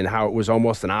movie and how it was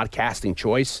almost an odd casting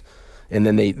choice. And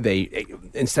then they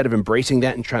instead of embracing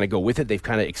that and trying to go with it, they've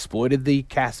kind of exploited the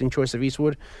casting choice of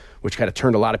Eastwood, which kind of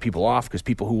turned a lot of people off, because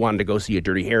people who wanted to go see a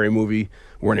Dirty Harry movie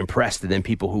weren't impressed, and then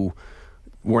people who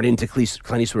weren't into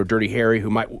Clint Eastwood or Dirty Harry,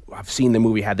 who might have seen the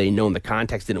movie had they known the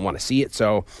context, didn't want to see it.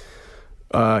 So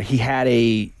he had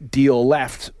a deal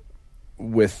left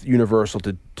with Universal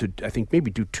to I think maybe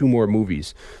do 2 more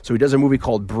movies. So he does a movie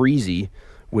called Breezy,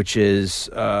 which is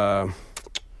the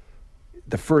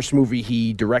first movie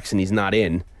he directs and he's not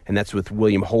in, and that's with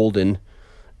William Holden,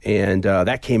 and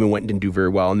that came and went and didn't do very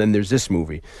well. And then there's this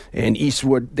movie, and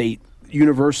Eastwood,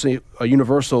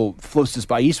 Universal floats this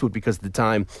by Eastwood because at the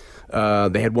time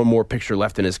they had one more picture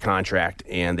left in his contract,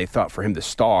 and they thought for him to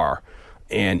star,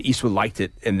 and Eastwood liked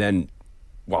it. And then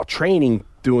while training,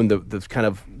 doing the kind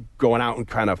of going out and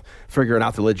kind of figuring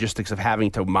out the logistics of having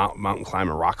to mountain climb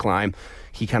and rock climb,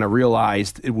 he kind of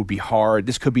realized it would be hard.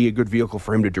 This could be a good vehicle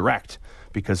for him to direct,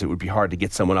 because it would be hard to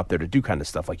get someone up there to do kind of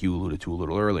stuff like you alluded to a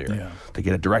little earlier, to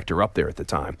get a director up there at the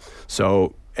time.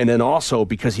 So, and then also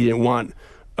because he didn't want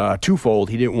twofold,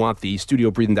 he didn't want the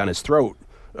studio breathing down his throat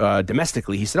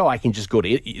domestically. He said, I can just go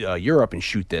to Europe and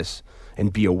shoot this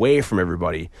and be away from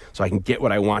everybody so I can get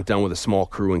what I want done with a small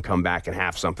crew and come back and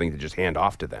have something to just hand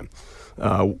off to them.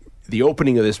 The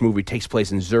opening of this movie takes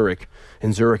place in Zurich,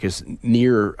 and Zurich is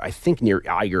near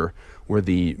Eiger, where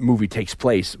the movie takes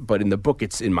place, but in the book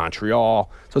it's in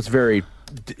Montreal, so it's very,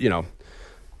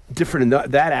 different in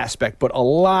that aspect. But a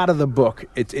lot of the book,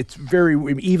 it's very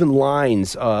even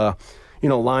lines,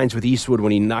 lines with Eastwood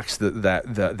when he knocks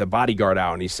the bodyguard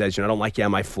out, and he says, I don't like you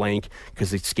on my flank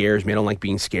because it scares me. I don't like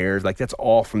being scared. Like, that's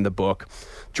all from the book.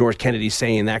 George Kennedy's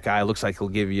saying that guy looks like he'll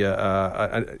give you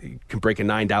can break a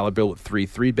 $9 bill with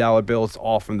 $3 bill. It's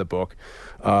all from the book.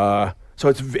 So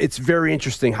it's very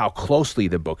interesting how closely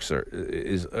the books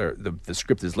the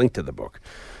script is linked to the book.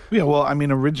 Yeah, well, I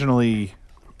mean, originally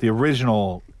the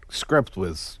original script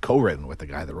was co-written with the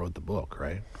guy that wrote the book,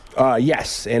 right?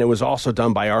 Yes, and it was also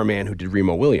done by our man who did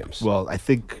Remo Williams. Well, I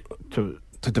think to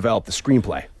develop the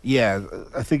screenplay. Yeah,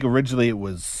 I think originally it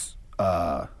was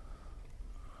the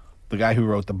guy who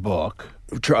wrote the book.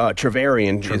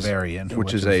 Trevelyan,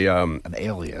 which is an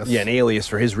alias. Yeah, an alias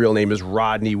for his real name is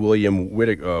Rodney William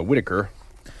Whitaker.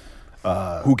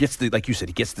 Who gets like you said,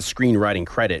 he gets the screenwriting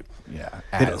credit. Yeah,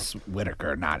 as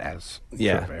Whitaker, not as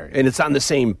Trevelyan. And it's on the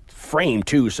same frame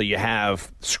too. So you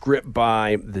have script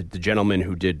by the gentleman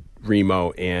who did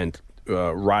Remo and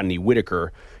Rodney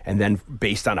Whitaker, and then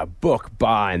based on a book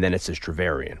by, and then it says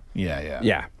Trevelyan.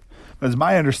 Yeah. It's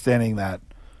my understanding that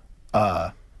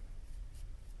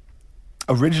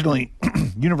originally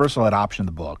Universal had optioned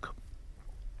the book,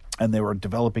 and they were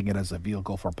developing it as a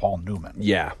vehicle for Paul Newman.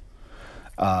 Yeah.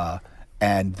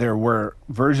 And there were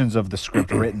versions of the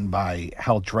script written by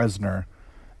Hal Dresner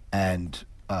and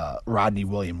Rodney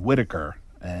William Whitaker,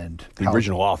 and the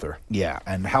original author. Yeah,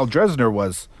 and Hal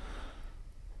Dresner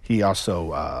he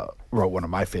also wrote one of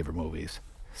my favorite movies.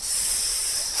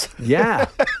 Yeah.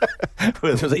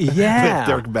 with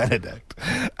Dirk Benedict.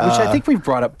 Which I think we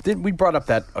brought up. Didn't we brought up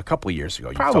that a couple of years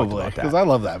ago? Probably, because I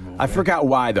love that movie. I forgot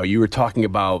why, though. You were talking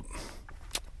about...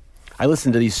 I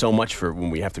listen to these so much for when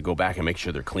we have to go back and make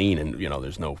sure they're clean and,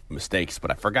 there's no mistakes.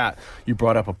 But I forgot you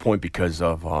brought up a point because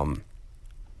of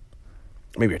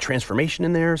maybe a transformation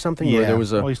in there or something. Yeah, or there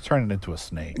was he's turning into a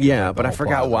snake. Yeah, but I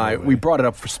forgot why. We brought it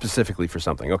up specifically for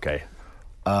something. Okay.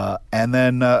 And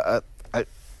then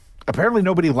apparently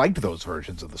nobody liked those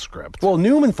versions of the script. Well,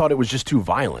 Newman thought it was just too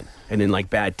violent and in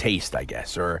bad taste, I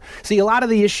guess. Or see, a lot of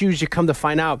the issues you come to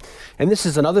find out, and this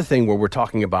is another thing where we're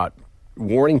talking about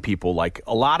warning people, like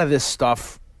a lot of this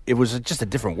stuff, it was just a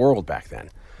different world back then.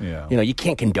 Yeah. You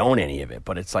can't condone any of it,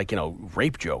 but it's like,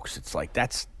 rape jokes. It's like,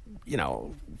 that's,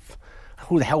 who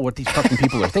the hell, what these fucking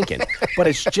people are thinking. But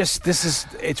it's just,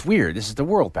 it's weird. This is the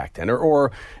world back then.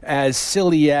 Or as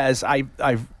silly as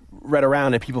I've read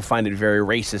around, and people find it very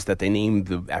racist that they named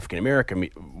the African-American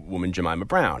woman Jemima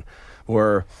Brown.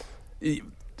 Or,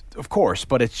 of course,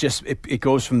 but it's just, it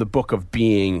goes from the book of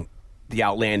being the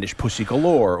outlandish Pussy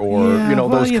Galore, or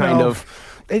those kind of.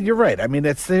 And you're right. I mean,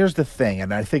 there's the thing,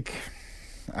 and I think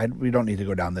we don't need to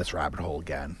go down this rabbit hole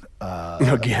again,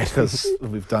 because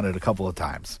we've done it a couple of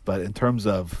times. But in terms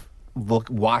of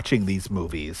watching these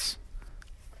movies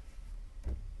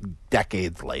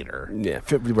decades later,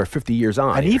 we're 50 years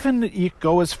on, and even you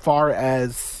go as far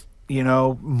as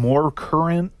more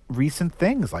current, recent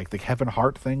things like the Kevin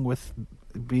Hart thing with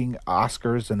being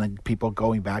Oscars, and then people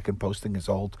going back and posting his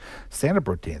old stand-up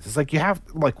routines. It's like you have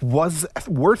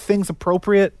were things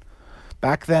appropriate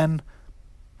back then?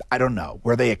 I don't know.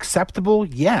 Were they acceptable?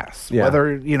 Yes. Yeah.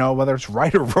 Whether it's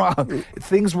right or wrong,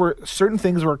 certain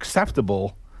things were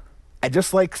acceptable. And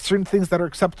just like certain things that are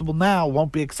acceptable now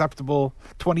won't be acceptable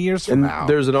 20 years from now.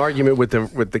 There's an argument with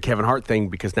the Kevin Hart thing,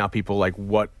 because now people like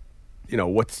what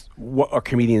are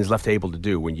comedians left able to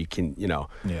do when you can,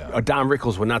 a Don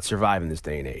Rickles would not survive in this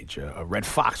day and age. A Red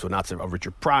Fox would not survive. A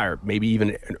Richard Pryor, maybe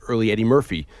even an early Eddie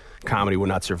Murphy comedy would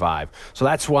not survive. So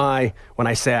that's why when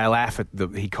I say I laugh at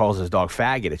he calls his dog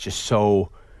faggot, it's just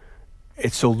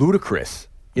it's so ludicrous,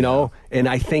 And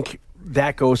I think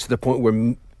that goes to the point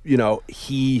where,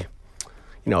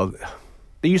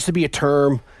 there used to be a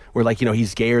term where like,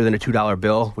 he's gayer than a $2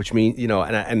 bill, which means,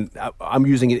 I'm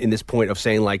using it in this point of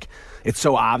saying like, it's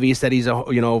so obvious that he's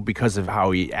because of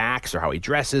how he acts or how he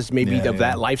dresses, maybe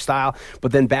that lifestyle.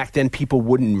 But then back then people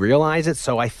wouldn't realize it.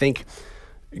 So I think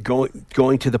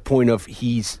going to the point of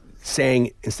he's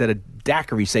saying, instead of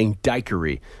daiquiri, saying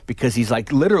daiquiri, because he's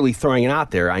like literally throwing it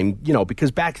out there.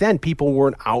 Because back then people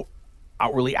weren't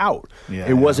outwardly out.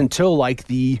 It wasn't until like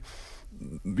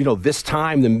this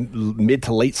time, the mid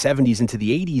to late 70s into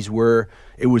the 80s, where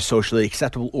it was socially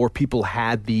acceptable, or people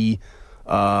had the,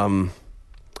 I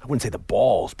wouldn't say the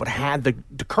balls, but had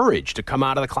the courage to come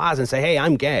out of the closet and say, "Hey,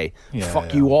 I'm gay.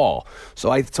 Fuck you all." So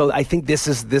I think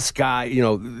this guy,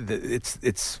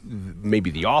 it's maybe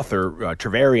the author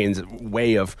Trevelyan's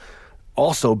way of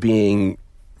also being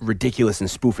ridiculous and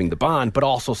spoofing the Bond, but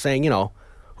also saying,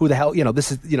 who the hell,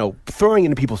 this is, throwing it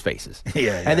in people's faces.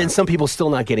 And then some people still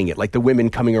not getting it, like the women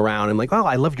coming around and like, "Oh,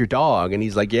 I love your dog," and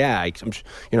he's like, "Yeah,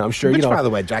 I'm sure." Which, by the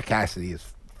way, Jack Cassidy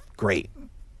is great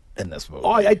in this movie.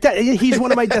 Oh, he's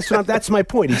one of my. That's my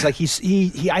point. He's like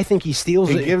I think he steals.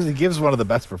 He gives one of the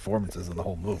best performances in the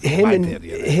whole movie.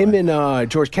 Him and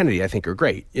George Kennedy, I think, are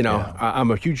great. I'm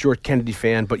a huge George Kennedy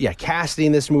fan, but yeah, Cassidy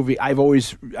in this movie,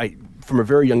 from a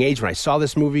very young age when I saw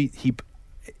this movie,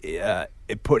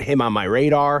 it put him on my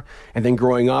radar. And then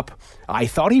growing up, I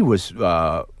thought he was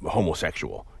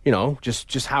homosexual.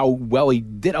 Just how well he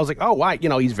did. I was like, oh, why?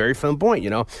 He's very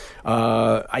flamboyant.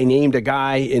 I named a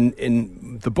guy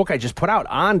in the book I just put out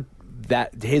on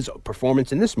his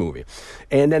performance in this movie.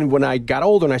 And then when I got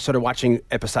older and I started watching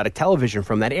episodic television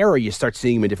from that era, you start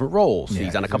seeing him in different roles.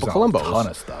 He's on a couple Columbos. A ton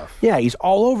of stuff. Yeah, he's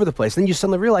all over the place. Then you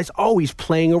suddenly realize, oh, he's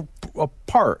playing a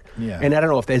part. Yeah. And I don't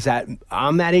know if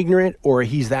I'm that ignorant or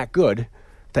he's that good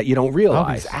that you don't realize.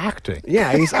 Oh, he's acting.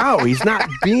 Yeah, he's not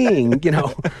being,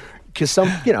 because so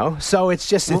it's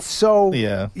so,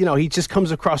 he just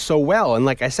comes across so well. And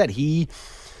like I said, he,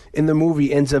 in the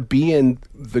movie, ends up being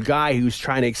the guy who's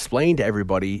trying to explain to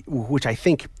everybody, which I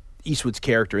think Eastwood's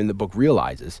character in the book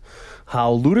realizes,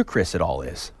 how ludicrous it all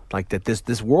is. Like that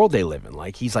this world they live in.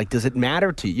 Like, he's like, does it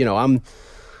matter to you?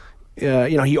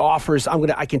 He offers,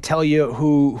 I can tell you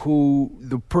who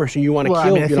the person you want to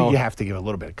kill. I think you have to give a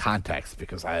little bit of context,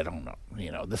 because I don't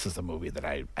know, this is a movie that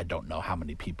I don't know how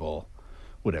many people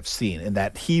would have seen, and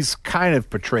that he's kind of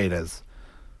portrayed as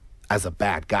a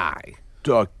bad guy.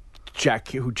 Jack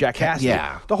Cassidy.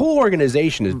 Yeah, the whole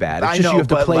organization is bad. It's I just know, you have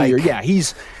to but play like,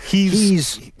 he's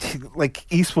like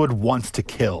Eastwood wants to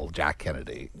kill Jack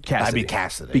Kennedy. Cassidy,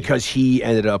 because he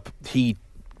ended up he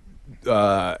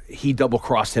double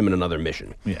crossed him in another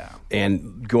mission. Yeah,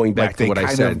 and going back to what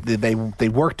I said, they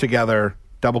worked together,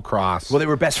 double cross. Well, they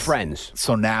were best friends.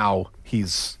 So now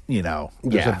he's there's a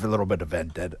little bit of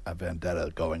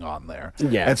vendetta going on there.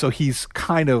 Yeah, and so he's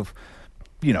kind of.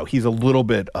 He's a little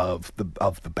bit of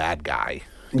the bad guy.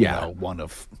 One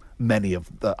of many of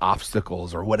the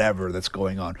obstacles or whatever that's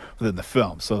going on within the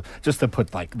film. So just to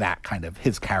put like that kind of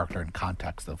his character in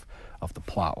context of the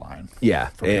plot line. Yeah,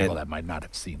 for people that might not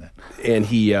have seen it. And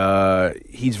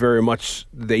he's very much.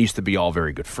 They used to be all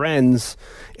very good friends.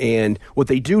 And what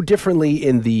they do differently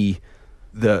in the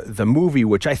movie,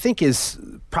 which I think is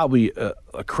probably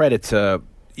a credit to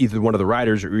either one of the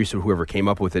writers or Eastwood, whoever came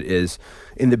up with it, is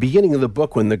in the beginning of the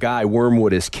book when the guy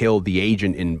Wormwood is killed, the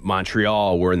agent in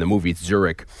Montreal, where in the movie it's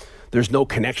Zurich, there's no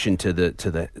connection to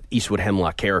the Eastwood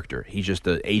Hemlock character. He's just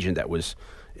the agent that was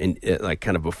in like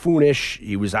kind of buffoonish.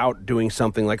 He was out doing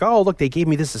something like, oh, look, they gave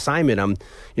me this assignment.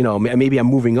 Maybe I'm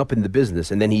moving up in the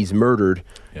business. And then he's murdered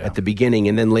at the beginning.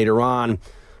 And then later on,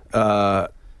 the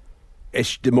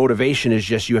motivation is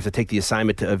just you have to take the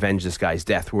assignment to avenge this guy's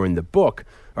death. Where in the book,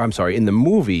 in the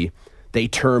movie, they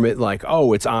term it like,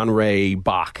 oh, it's Henri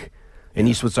Bach. And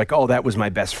Eastwood's like, oh, that was my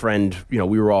best friend. We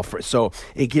were all friends. So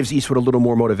it gives Eastwood a little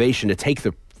more motivation to take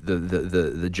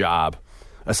the job,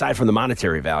 aside from the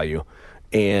monetary value.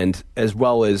 And as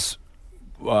well as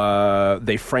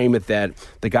they frame it that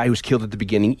the guy who's killed at the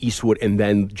beginning, Eastwood, and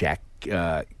then Jack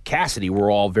Cassidy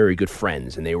were all very good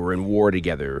friends, and they were in war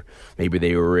together. Maybe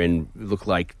they were it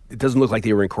doesn't look like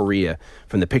they were in Korea.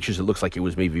 From the pictures, it looks like it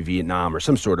was maybe Vietnam or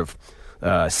some sort of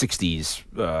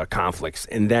 60s conflicts.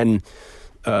 And then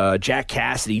Jack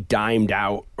Cassidy dimed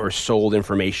out or sold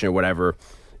information or whatever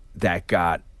that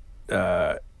got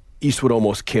Eastwood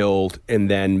almost killed, and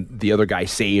then the other guy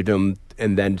saved him.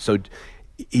 And then so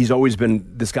he's always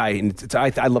been this guy, and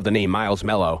I love the name Miles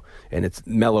Mellow, and it's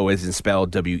Mellow isn't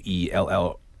spelled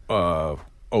Wellow.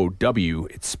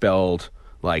 It's spelled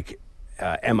like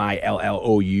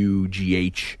Millough.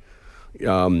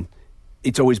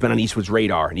 It's always been on Eastwood's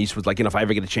radar, and Eastwood's like, if I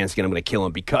ever get a chance again, I'm going to kill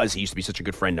him because he used to be such a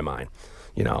good friend of mine.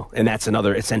 You know, and that's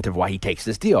another incentive why he takes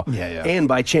this deal. Yeah. And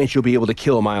by chance, you'll be able to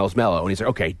kill Miles Mello. And he's like,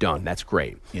 okay, done. That's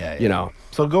great. Yeah. You know.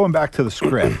 So going back to the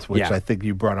script, which Yeah. I think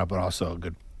you brought up, and also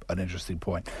an interesting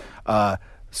point.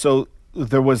 So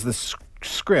there was this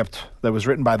script that was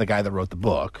written by the guy that wrote the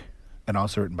book, and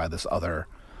also written by this other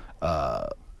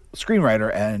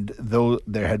screenwriter. And though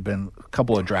there had been a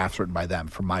couple of drafts written by them,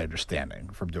 from my understanding,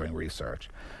 from doing research,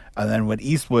 and then when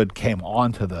Eastwood came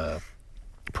onto the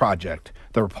project,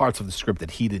 there were parts of the script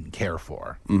that he didn't care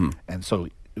for. And so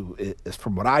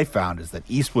from what I found is that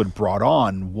Eastwood brought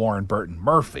on Warren Burton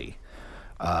Murphy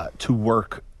to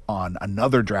work on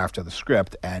another draft of the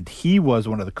script, and he was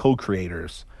one of the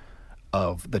co-creators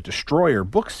of the Destroyer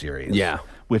book series,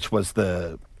 which was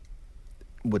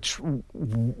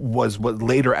what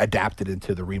later adapted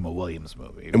into the Remo Williams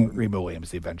movie, Remo Williams: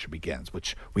 The Adventure Begins,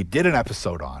 which we did an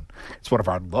episode on. It's one of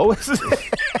our lowest,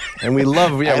 and we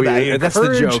love. Yeah, that's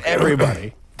the joke.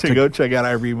 Everybody to go check out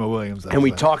our Remo Williams episode. And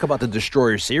we talk about the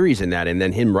Destroyer series in that, and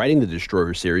then him writing the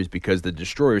Destroyer series, because the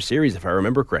Destroyer series, if I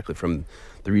remember correctly from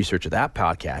the research of that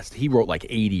podcast, he wrote like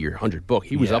 80 or 100 books.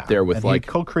 He was up there with he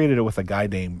co-created it with a guy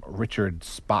named Richard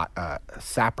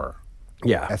Sapir.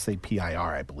 Yeah. Sapir,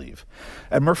 I believe.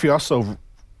 And Murphy also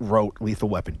wrote Lethal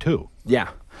Weapon 2. Yeah.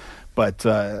 But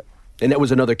and that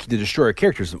was the Destroyer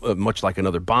character is much like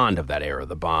another Bond of that era,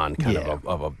 the Bond kind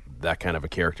of that kind of a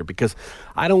character. Because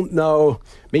I don't know,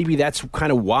 maybe that's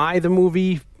kind of why the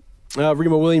movie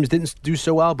Remo Williams didn't do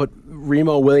so well, but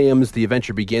Remo Williams, The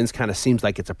Adventure Begins, kind of seems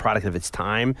like it's a product of its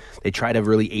time. They try to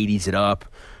really 80s it up,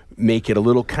 make it a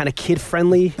little kind of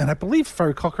kid-friendly. And I believe, if I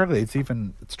recall correctly,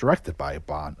 it's directed by a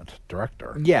Bond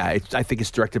director. Yeah, I think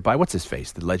it's directed by, what's his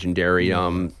face? The legendary,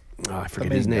 I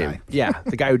forget his name. Guy. Yeah,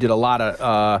 the guy who did a lot of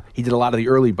the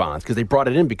early Bonds, because they brought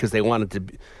it in because they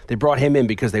brought him in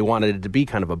because they wanted it to be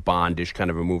kind of a Bondish kind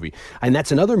of a movie. And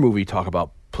that's another movie, talk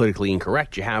about politically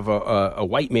incorrect. You have a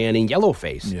white man in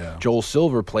yellowface. Yeah. Joel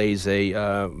Silver plays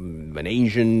an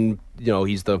Asian,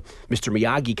 he's the Mr.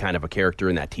 Miyagi kind of a character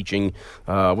in that, teaching,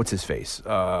 what's his face?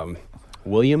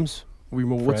 Williams?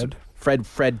 Fred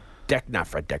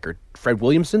Decker. Fred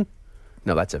Williamson?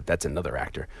 No, that's another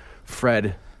actor.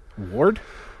 Fred Ward?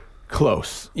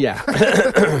 Close, yeah.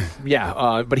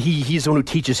 Yeah, but he's the one who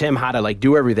teaches him how to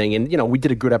do everything. And, we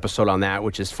did a good episode on that,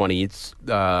 which is funny. It's...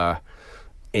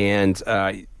 And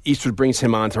Eastwood brings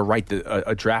him on to write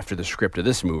a draft of the script of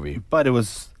this movie. But it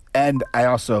was, and I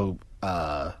also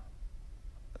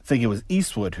think it was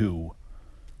Eastwood who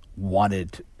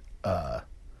wanted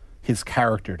his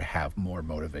character to have more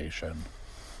motivation.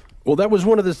 Well, that was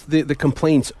one of the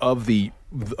complaints of the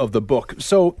book.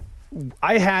 So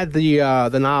I had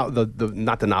not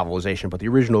the novelization, but the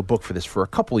original book for this for a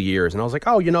couple of years, and I was like,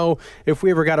 if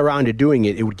we ever got around to doing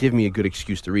it, it would give me a good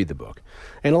excuse to read the book.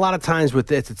 And a lot of times with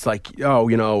this, it's like,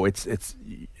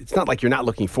 it's not like you're not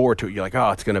looking forward to it. You're like,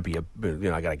 it's going to be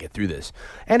I got to get through this.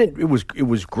 And it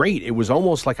was great. It was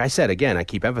almost like I said, again, I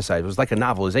keep emphasizing, it was like a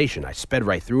novelization. I sped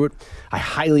right through it. I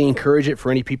highly encourage it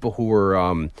for any people who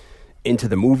are into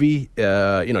the movie.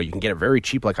 You can get it very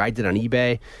cheap, like I did on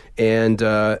eBay,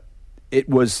 and it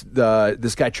was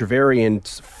this guy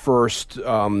Trevelyan's first,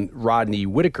 Rodney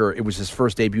Whitaker. It was his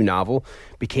first debut novel.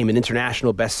 Became an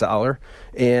international bestseller,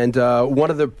 and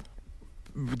one of the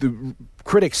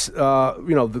critics,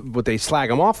 what they slag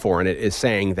him off for in it is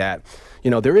saying that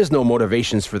there is no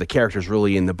motivations for the characters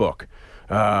really in the book.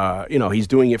 He's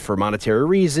doing it for monetary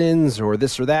reasons or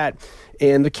this or that,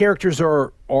 and the characters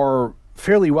are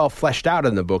fairly well fleshed out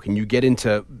in the book, and you get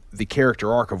into the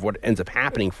character arc of what ends up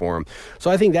happening for him.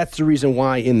 So I think that's the reason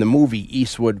why in the movie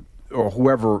Eastwood, or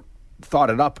whoever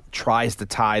thought it up, tries to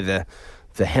tie the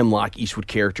Hemlock Eastwood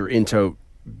character into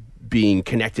being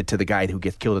connected to the guy who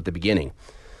gets killed at the beginning.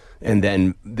 And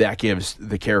then that gives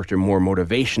the character more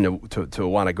motivation to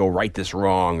want to go right this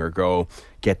wrong or go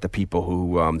get the people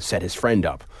who set his friend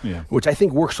up, which I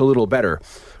think works a little better.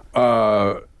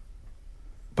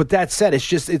 But that said,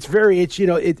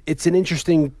 it's an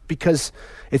interesting, because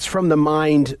it's from the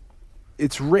mind.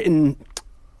 It's written.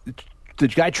 The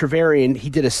guy Trevelyan, he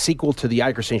did a sequel to the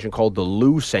Iker Sanction called the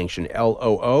Loo Sanction,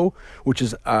 Loo, which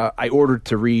is I ordered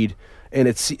to read, and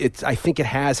it's I think it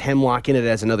has Hemlock in it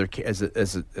as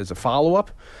a follow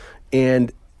up,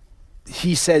 and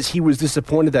he says he was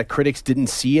disappointed that critics didn't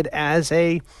see it as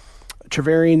a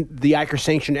Trevelyan, the Iker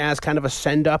Sanction, as kind of a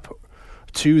send up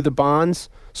to the Bonds.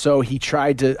 So he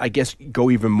tried to, I guess, go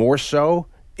even more so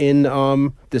in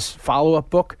this follow-up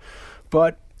book.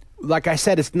 But like I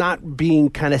said, it's not being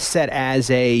kind of set as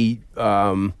an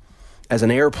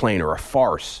airplane or a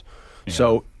farce. Yeah.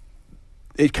 So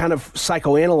it kind of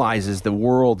psychoanalyzes the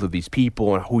world of these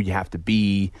people and who you have to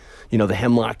be. You know, the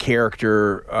Hemlock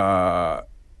character,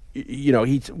 you know,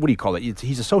 he's, what do you call it?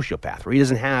 He's a sociopath, where he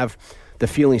doesn't have the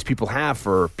feelings people have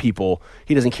for people.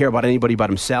 He doesn't care about anybody but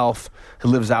himself. He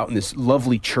lives out in this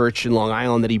lovely church in Long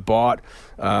Island that he bought,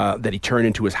 that he turned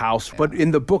into his house. Yeah. But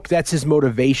in the book, that's his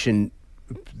motivation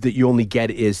that you only get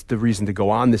is the reason to go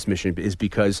on this mission is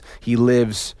because he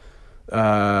lives,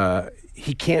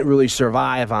 he can't really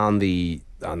survive on the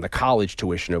college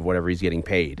tuition of whatever he's getting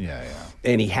paid. Yeah.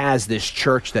 And he has this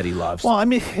church that he loves. Well, I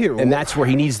mean, and that's where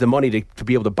he needs the money to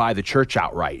be able to buy the church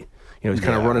outright. You know, he's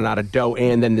kind of running out of dough,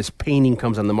 and then this painting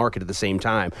comes on the market at the same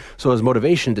time. So his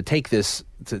motivation to take this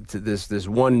this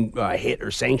one hit or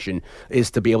sanction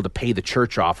is to be able to pay the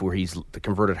church off where he's the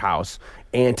converted house,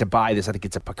 and to buy this. I think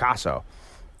it's a Picasso.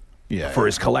 For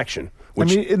his collection.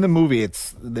 Which, I mean, in the movie,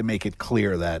 they make it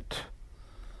clear that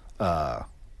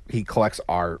he collects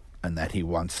art, and that he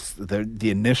wants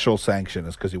the initial sanction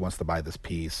is because he wants to buy this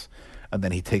piece, and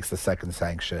then he takes the second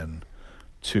sanction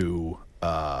to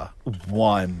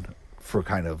one for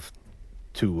kind of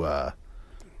to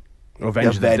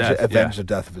avenge the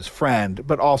death of his friend,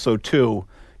 but also two,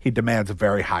 he demands a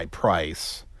very high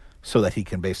price so that he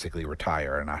can basically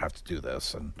retire and not have to do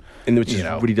this, and which is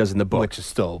what he does in the book, which is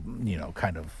still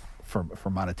kind of for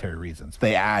monetary reasons.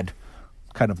 They add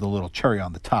kind of the little cherry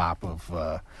on the top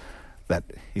of that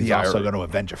he's also going to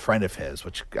avenge a friend of his,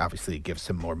 which obviously gives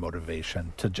him more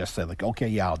motivation to just say like, okay,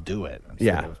 yeah, I'll do it.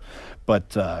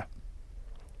 But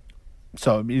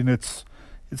so I mean, it's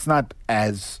not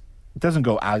as, it doesn't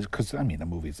go as, because I mean, a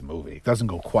movie's a movie. It doesn't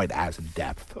go quite as in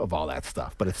depth of all that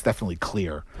stuff, but it's definitely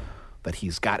clear that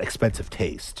he's got expensive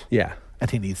taste. Yeah. And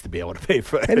he needs to be able to pay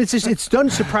for it. And it's done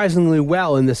surprisingly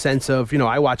well in the sense of,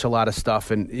 I watch a lot of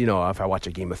stuff, and, if I watch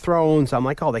a Game of Thrones, I'm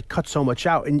like, oh, they cut so much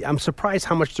out. And I'm surprised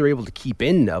how much they're able to keep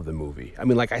in of the movie. I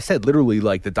mean, like I said, literally,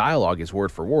 like, the dialogue is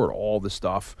word for word, all the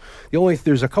stuff.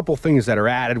 There's a couple things that are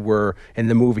added where in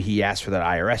the movie he asked for that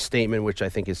IRS statement, which I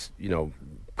think is,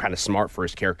 kind of smart for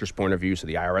his character's point of view, so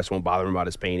the IRS won't bother him about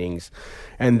his paintings.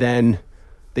 And then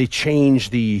they change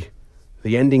the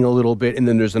ending a little bit, and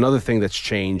then there's another thing that's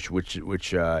changed, which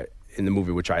in the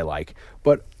movie, which I like.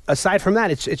 But aside from that,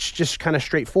 it's just kind of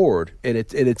straightforward, and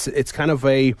it's kind of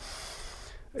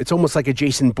it's almost like a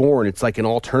Jason Bourne. It's like an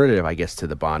alternative, I guess, to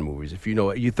the Bond movies. If you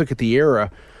look at the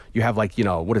era, you have like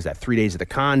what is that? 3 Days of the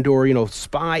Condor.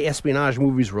 Spy espionage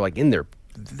movies were like in there.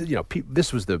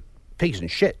 This was the pigs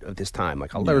and shit of this time.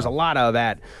 Like there was a lot of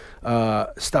that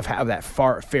stuff have that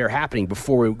fair happening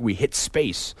before we hit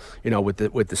space. With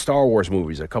the Star Wars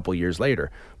movies a couple of years later,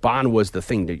 Bond was the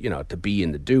thing to be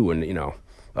and to do, and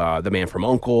The Man from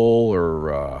U.N.C.L.E.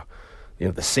 or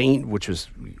The Saint, which was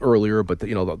earlier, but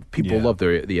the people loved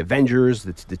the Avengers,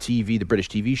 the TV, the British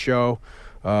TV show.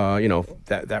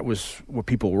 That was what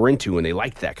people were into, and they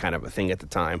liked that kind of a thing at the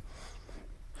time.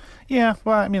 Yeah,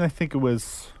 well, I mean, I think it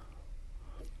was.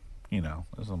 It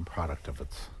was a product of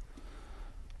its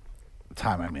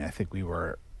time. I mean, I think we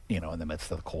were, in the midst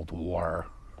of the Cold War,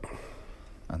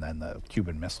 and then the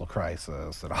Cuban Missile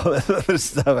Crisis and all that other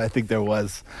stuff. I think there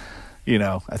was,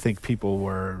 I think people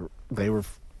were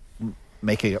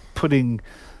putting,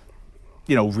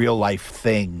 real life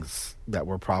things that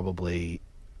were probably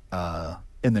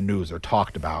in the news or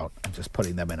talked about, and just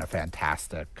putting them in a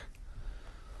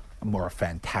more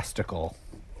fantastical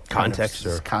context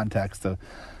of.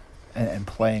 And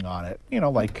playing on it,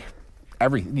 like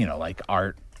like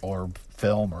art or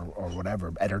film or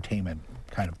whatever entertainment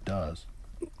kind of does.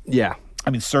 Yeah. I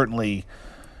mean, certainly,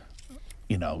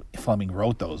 Fleming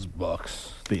wrote those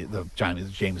books, the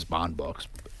James Bond books,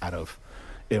 out of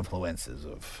influences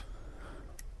of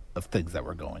things that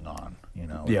were going on,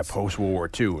 post World War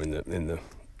II in the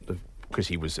because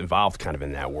he was involved kind of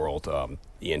in that world,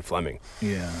 Ian Fleming.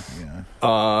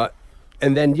 Yeah.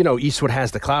 And then, Eastwood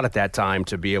has the clout at that time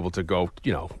to be able to go,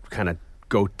 kind of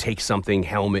go take something,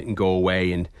 helmet, and go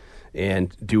away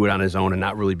and do it on his own and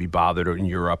not really be bothered in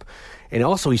Europe. And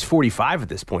also, he's 45 at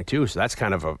this point, too. So that's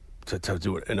kind of to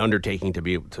do an undertaking to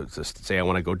be able to say, I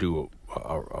want to go do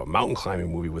a mountain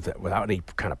climbing movie without any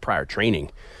kind of prior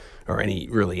training or any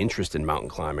really interest in mountain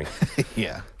climbing.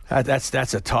 Yeah.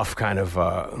 That's a tough kind of,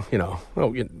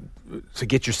 to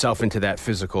get yourself into that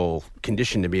physical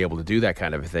condition to be able to do that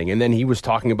kind of a thing. And then he was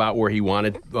talking about where he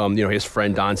wanted, his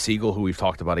friend Don Siegel, who we've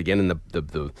talked about again in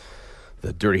the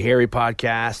Dirty Harry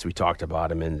podcast. We talked about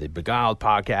him in the Beguiled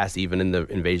podcast, even in the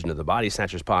Invasion of the Body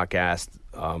Snatchers podcast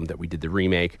that we did the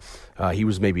remake. He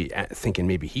was maybe thinking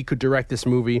maybe he could direct this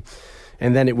movie.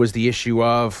 And then it was the issue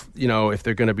of, if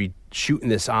they're going to be shooting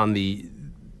this on the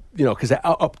because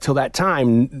up till that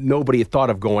time, nobody had thought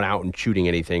of going out and shooting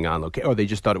anything on location, or they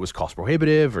just thought it was cost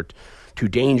prohibitive or too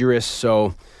dangerous.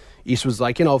 So Eastwood's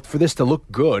like, for this to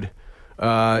look good,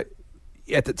 at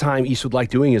the time, Eastwood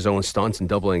liked doing his own stunts and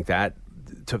doubling that.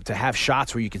 To have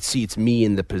shots where you could see it's me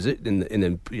in the position and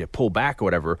then pull back or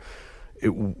whatever,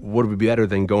 it would be better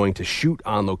than going to shoot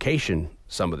on location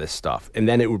some of this stuff. And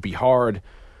then it would be hard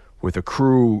with a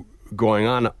crew going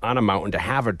on a mountain to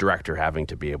have a director having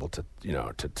to be able to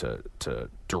to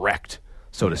direct,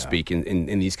 so to speak,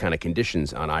 in these kind of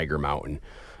conditions on Eiger Mountain.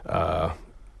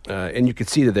 And you could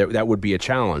see that would be a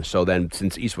challenge. So then,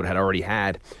 since Eastwood had already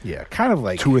had kind of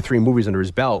like 2 or 3 movies under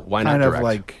his belt, why not direct? Kind of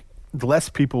like the less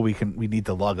people we need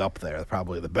to lug up there,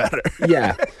 probably the better.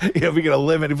 Yeah. If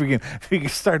we can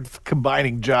start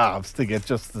combining jobs to get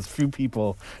just as few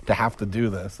people to have to do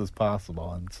this as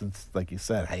possible. And since, like you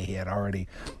said, he had already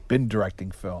been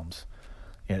directing films,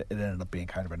 it ended up being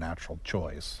kind of a natural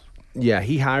choice. Yeah,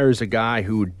 he hires a guy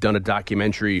who'd done a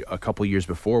documentary a couple years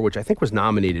before, which I think was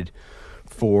nominated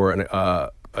for an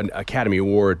Academy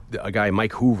Award. A guy,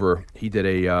 Mike Hoover, he did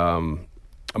a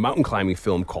mountain climbing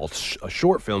film a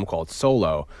short film called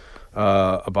Solo,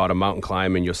 about a mountain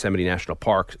climb in Yosemite National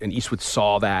Park. And Eastwood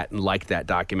saw that and liked that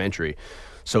documentary.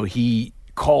 So he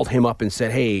called him up and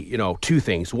said, hey, 2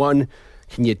 things. One,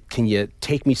 can you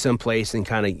take me someplace and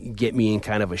kind of get me in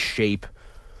kind of a shape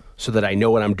so that I know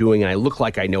what I'm doing and I look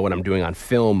like I know what I'm doing on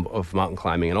film of mountain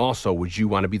climbing? And also, would you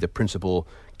want to be the principal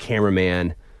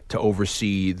cameraman to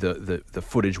oversee the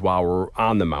footage while we're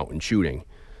on the mountain shooting?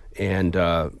 And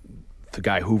the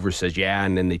guy Hoover says, yeah,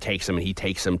 and then he takes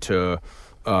him to,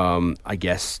 I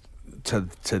guess,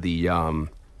 to the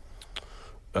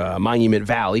Monument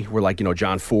Valley, where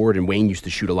John Ford and Wayne used to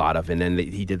shoot a lot of, and then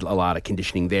he did a lot of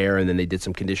conditioning there, and then they did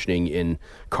some conditioning in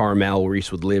Carmel, where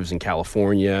Eastwood lives in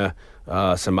California,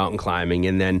 some mountain climbing,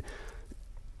 and then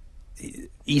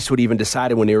Eastwood even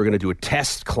decided when they were going to do a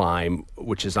test climb,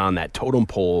 which is on that totem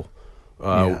pole,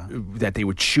 that they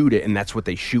would shoot it, and that's what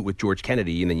they shoot with George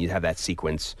Kennedy, and then you have that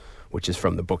sequence, which is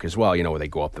from the book as well, where they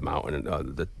go up the mountain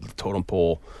and the totem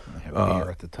pole. Have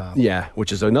beer at the top. Yeah,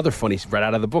 which is another funny, right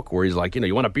out of the book, where he's like,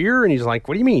 you want a beer? And he's like,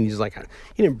 what do you mean? He's like,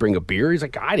 he didn't bring a beer. He's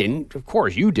like, I didn't. Of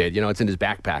course, you did. It's in his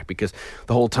backpack, because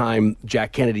the whole time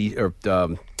Jack Kennedy, or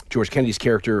George Kennedy's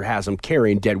character, has him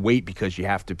carrying dead weight, because you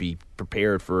have to be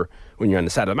prepared for when you're on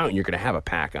the side of the mountain, you're going to have a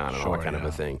pack on and all that kind of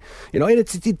a thing. And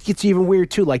it gets even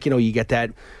weird, too. Like, you get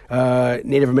that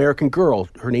Native American girl.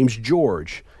 Her name's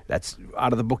George. That's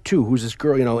out of the book, too. Who's this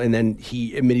girl, And then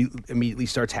he immediately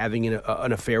starts having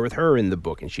an affair with her in the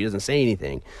book, and she doesn't say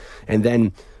anything. And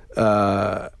then,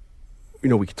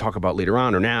 we could talk about later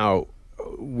on or now,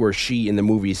 where she in the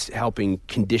movie's helping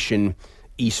condition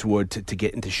Eastwood to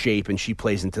get into shape, and she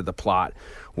plays into the plot,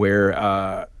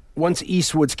 where once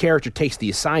Eastwood's character takes the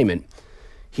assignment,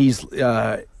 he's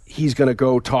going to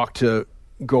go talk to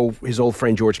his old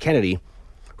friend George Kennedy,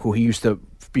 who he used to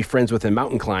be friends with and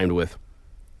mountain climbed with.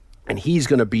 And he's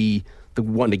going to be the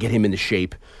one to get him into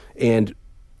shape. And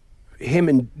him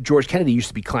and George Kennedy used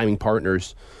to be climbing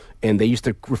partners, and they used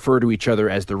to refer to each other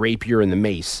as the rapier and the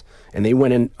mace. And they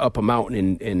went up a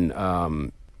mountain in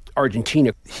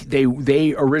Argentina.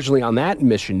 They originally on that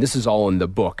mission, this is all in the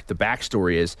book, the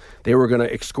backstory is they were going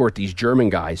to escort these German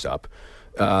guys up.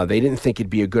 They didn't think it'd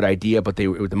be a good idea, but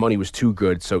the money was too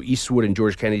good. So Eastwood and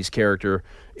George Kennedy's character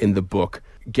in the book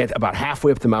get about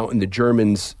halfway up the mountain. The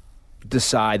Germans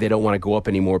decide they don't want to go up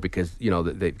anymore because,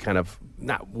 they kind of,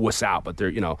 not wuss out, but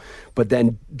they're, but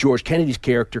then George Kennedy's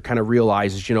character kind of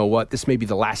realizes, this may be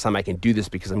the last time I can do this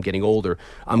because I'm getting older.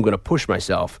 I'm going to push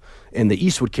myself. And the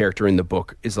Eastwood character in the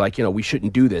book is like, we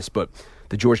shouldn't do this. But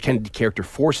the George Kennedy character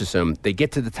forces him. They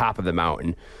get to the top of the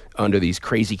mountain under these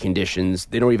crazy conditions.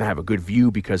 They don't even have a good view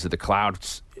because of the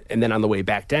clouds. And then on the way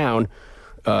back down,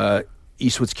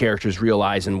 Eastwood's character is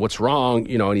realizing what's wrong,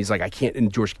 and he's like, I can't,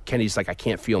 and George Kennedy's like, I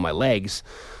can't feel my legs.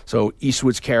 So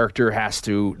Eastwood's character has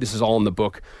to, this is all in the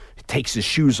book, takes his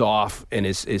shoes off, and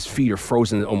his feet are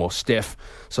frozen almost stiff.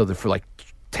 So that for like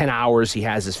 10 hours, he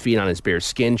has his feet on his bare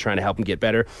skin, trying to help him get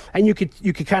better. And you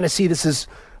could kind of see this is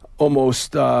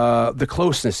almost the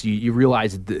closeness. You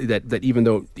realize that even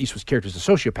though Eastwood's character is a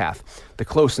sociopath, the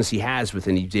closeness he has with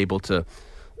him, he's able to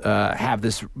have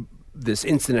this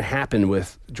incident happen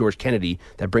with George Kennedy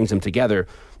that brings them together.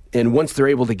 And once they're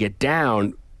able to get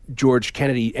down, George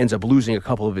Kennedy ends up losing a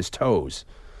couple of his toes.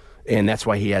 And that's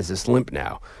why he has this limp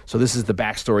now. So this is the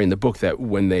backstory in the book, that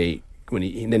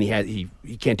he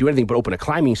can't do anything but open a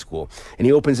climbing school. And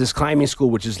he opens this climbing school,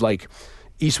 which is like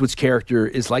Eastwood's character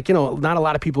is like, not a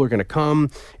lot of people are going to come,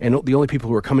 and the only people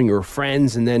who are coming are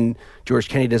friends, and then George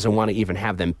Kennedy doesn't want to even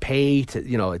have them pay to,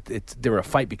 they're in a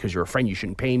fight because you're a friend, you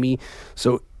shouldn't pay me.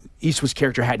 So Eastwood's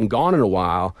character hadn't gone in a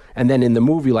while, and then in the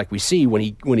movie, like we see, when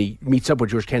he meets up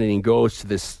with George Kennedy and goes to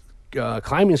this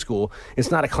climbing school, it's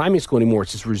not a climbing school anymore,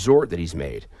 it's this resort that he's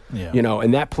made. Yeah.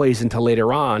 And that plays into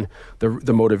later on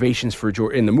the motivations for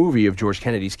in the movie of George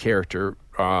Kennedy's character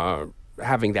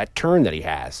having that turn that he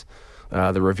has.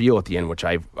 The reveal at the end, which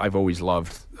I've always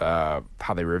loved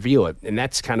how they reveal it. And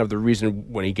that's kind of the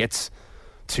reason when he gets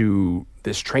to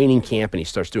this training camp and he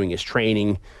starts doing his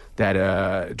training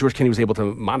that George Kennedy was able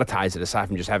to monetize it aside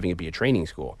from just having it be a training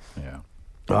school.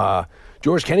 Yeah.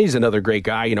 George Kennedy's another great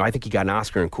guy. I think he got an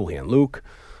Oscar in Cool Hand Luke.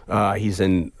 He's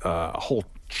in a whole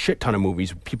shit ton of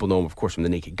movies. People know him, of course, from the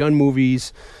Naked Gun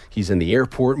movies. He's in the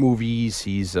Airport movies.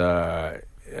 He's...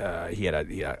 he had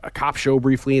a cop show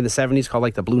briefly in the 70s called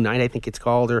like The Blue Knight, I think it's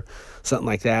called, or something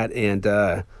like that. And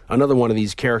another one of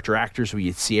these character actors who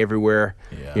you see everywhere,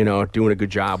 doing a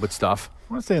good job with stuff.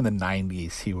 I want to say in the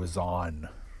 90s he was on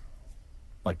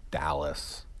like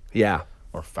Dallas. Yeah.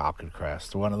 Or Falcon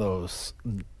Crest, one of those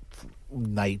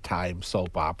nighttime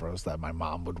soap operas that my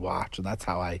mom would watch. And that's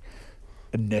how I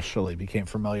initially became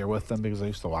familiar with them, because I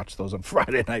used to watch those on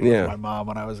Friday night with my mom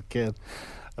when I was a kid.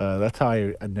 That's how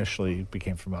I initially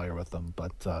became familiar with them.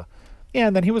 But,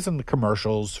 and then he was in the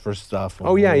commercials for stuff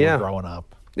when we were growing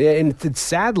up. Yeah, and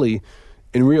sadly,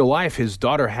 in real life, his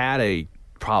daughter had a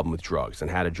problem with drugs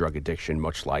and had a drug addiction,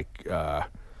 much like,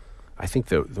 I think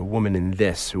the woman in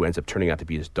this who ends up turning out to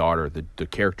be his daughter, the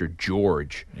character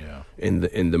George in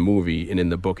the movie and in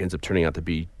the book ends up turning out to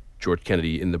be George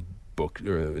Kennedy in the book,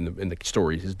 or in the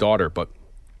story, his daughter. But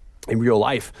in real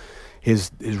life,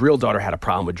 his real daughter had a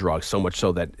problem with drugs, so much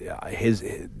so that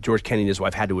George Kennedy and his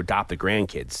wife had to adopt the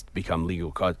grandkids to become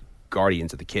legal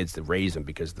guardians of the kids to raise them,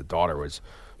 because the daughter was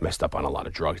messed up on a lot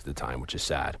of drugs at the time, which is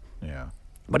sad. Yeah.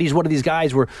 But he's one of these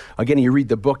guys where, again, you read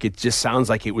the book, it just sounds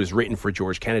like it was written for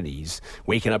George Kennedy. He's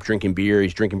waking up drinking beer.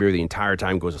 He's drinking beer the entire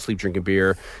time, goes to sleep drinking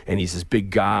beer, and he's this big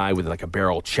guy with like a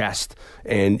barrel chest.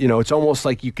 And, it's almost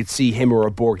like you could see him or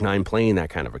a Borgnine playing that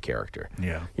kind of a character.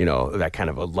 Yeah. That kind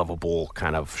of a lovable,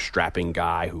 kind of strapping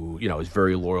guy who, is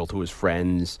very loyal to his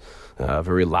friends,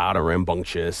 very loud and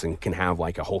rambunctious, and can have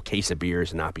like a whole case of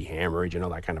beers and not be hammered,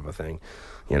 that kind of a thing,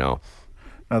 Now,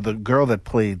 the girl that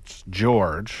played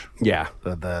George,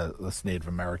 this Native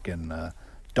American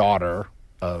daughter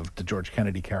of the George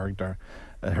Kennedy character,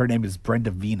 her name is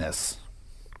Brenda Venus,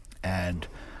 and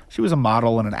she was a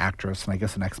model and an actress, and I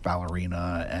guess an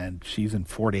ex-ballerina, and she's in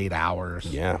 48 Hours.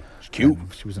 Yeah, she's cute.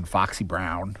 She was in Foxy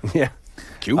Brown. Yeah,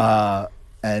 cute.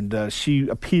 And she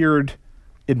appeared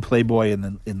in Playboy in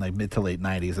the mid to late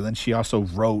 90s, and then she also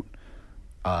wrote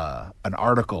an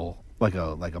article, like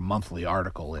a monthly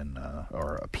article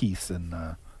or a piece in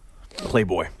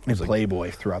Playboy. In Playboy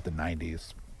throughout the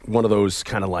 90s. One of those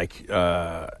kind of like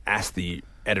ask the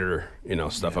editor,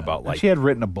 stuff about like. And she had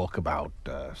written a book about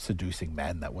seducing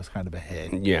men that was kind of a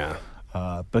hit. Yeah.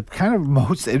 But kind of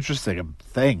most interesting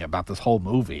thing about this whole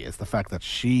movie is the fact that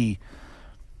she,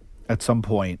 at some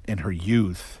point in her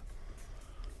youth,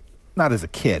 not as a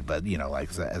kid, but like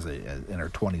in her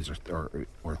 20s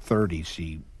or 30s,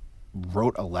 she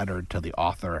wrote a letter to the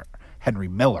author Henry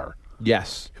Miller.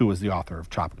 Yes. Who was the author of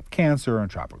Tropic of Cancer and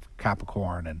Tropic of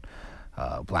Capricorn and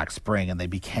Black Spring, and they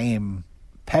became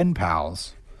pen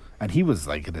pals, and he was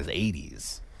like in his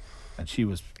 80s and she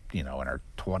was in her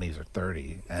 20s or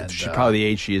 30, and she's probably the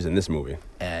age she is in this movie,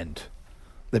 and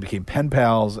they became pen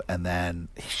pals, and then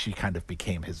she kind of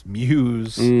became his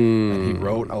muse, and he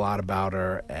wrote a lot about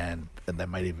her, and they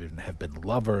might even have been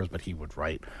lovers, but he would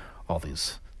write all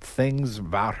these things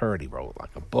about her, and he wrote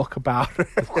like a book about her.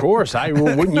 Of course,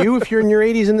 wouldn't you if you're in your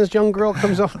 80s and this young girl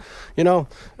comes up, and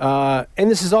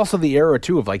this is also the era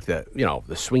too of like the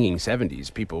the swinging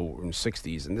 70s, people in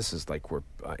 60s, and this is like where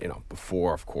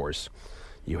before, of course,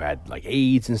 you had like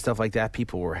AIDS and stuff like that.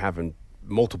 People were having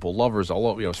multiple lovers all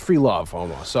over, it's free love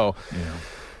almost. So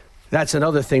that's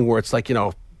another thing where it's like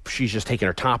she's just taking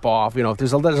her top off.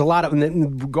 There's a lot of, and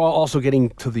then also getting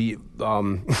to the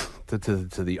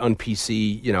to the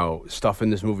un-PC stuff in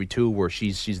this movie too, where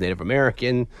she's Native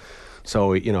American.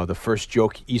 So the first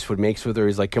joke Eastwood makes with her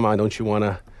is like, "Come on, don't you want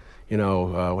to?"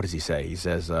 What does he say? He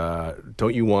says,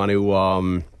 "Don't you want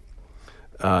to?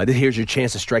 Here's your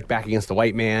chance to strike back against the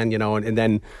white man." And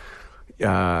then.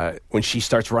 When she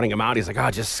starts running him out, he's like, "Oh,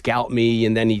 just scalp me."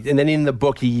 And then in the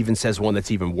book, he even says one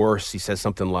that's even worse. He says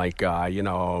something like,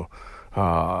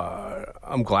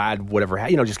 I'm glad whatever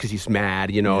just because he's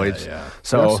mad,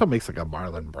 So it also makes like a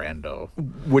Marlon Brando,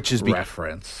 which is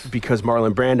reference because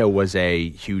Marlon Brando was a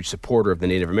huge supporter of the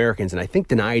Native Americans, and I think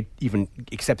denied even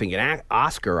accepting an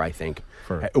Oscar. I think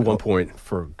at one point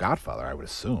for Godfather, I would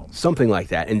assume something like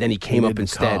that, and then he came up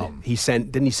instead. Come. He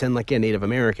sent like a Native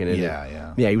American. And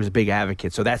yeah. He was a big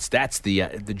advocate. So that's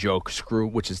the joke. Screw,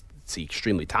 which is.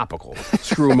 Extremely topical.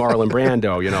 Screw Marlon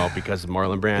Brando, because of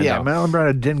Marlon Brando. Yeah, Marlon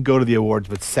Brando didn't go to the awards,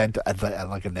 but sent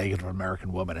like a Native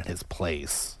American woman in his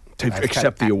place to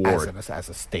accept the award as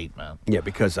a statement. Yeah,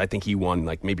 because I think he won.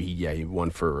 Like maybe he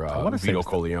won for Vito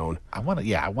Corleone. I want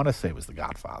to say it was The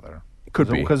Godfather. Could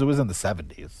be because it was in the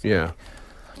 70s. Yeah.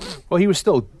 Well, he was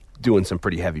still doing some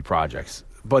pretty heavy projects,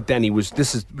 but then he was. I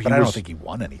don't think he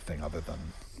won anything other than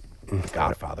The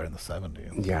Godfather in the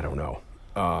 70s. Yeah, I don't know.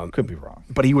 Could be wrong.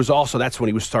 But he was also, that's when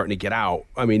he was starting to get out.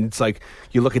 I mean, it's like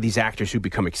you look at these actors who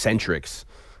become eccentrics,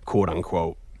 quote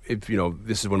unquote. If,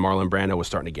 this is when Marlon Brando was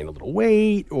starting to gain a little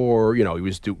weight, or, he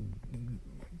was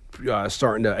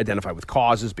starting to identify with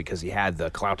causes because he had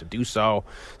the clout to do so.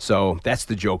 So that's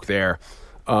the joke there.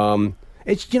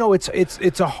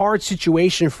 It's a hard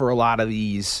situation for a lot of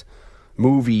these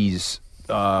movies,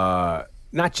 not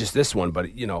just this one, but,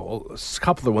 a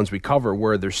couple of the ones we cover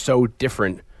where they're so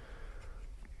different.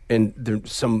 And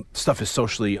some stuff is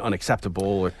socially unacceptable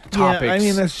or topics. Yeah, I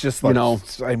mean, that's just like,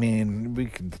 I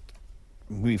mean,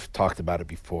 we've talked about it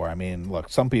before. I mean, look,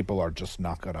 some people are just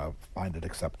not going to find it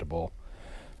acceptable.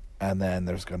 And then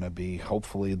there's going to be,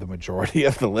 hopefully, the majority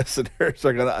of the listeners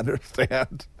are going to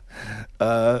understand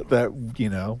that,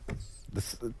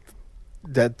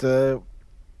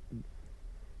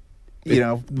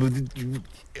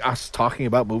 us talking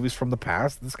about movies from the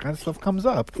past, this kind of stuff comes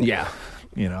up. Yeah.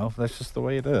 That's just the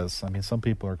way it is. I mean, some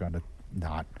people are going to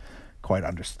not quite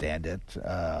understand it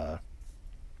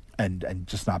and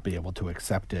just not be able to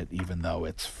accept it, even though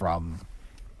it's from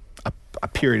a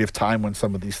period of time when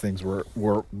some of these things were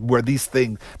these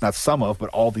things, not some of, but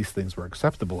all these things were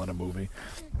acceptable in a movie.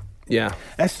 Yeah.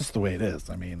 That's just the way it is.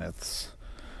 I mean, it's,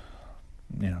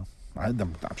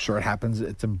 I'm sure it happens.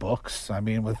 It's in books. I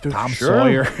mean, with Tom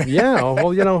Sawyer. Yeah.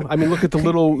 Well, I mean, look at the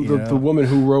woman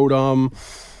who wrote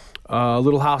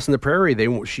Little House on the Prairie.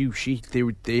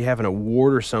 They have an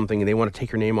award or something, and they want to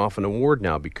take her name off an award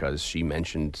now because she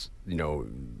mentioned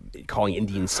calling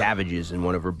Indians savages in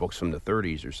one of her books from the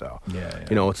 30s or so. Yeah.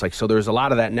 It's like, so there's a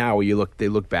lot of that now where they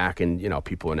look back and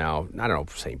people are now, I don't know,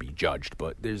 saying be judged,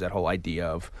 but there's that whole idea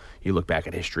of you look back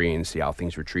at history and see how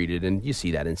things were treated, and you see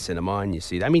that in cinema, and you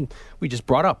see that. I mean, we just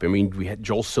brought up, we had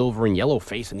Joel Silver in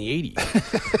Yellowface in the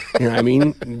 80s. You know what I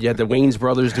mean? You had the Wayans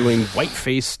brothers doing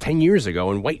Whiteface 10 years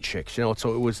ago and White Chicks, so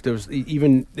there was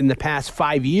even in the past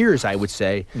 5 years, I would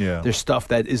say, there's stuff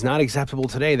that is not acceptable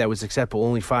today that was acceptable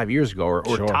only 5 years ago or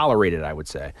Sure. tolerated, I would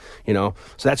say, So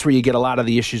that's where you get a lot of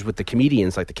the issues with the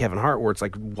comedians like the Kevin Hart, where it's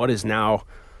like, what is now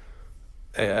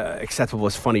acceptable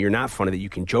as funny or not funny that you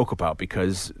can joke about,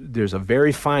 because there's a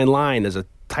very fine line, there's a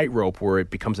tightrope where it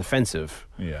becomes offensive.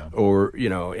 Yeah. Or,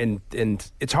 and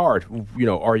it's hard,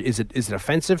 or is it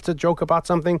offensive to joke about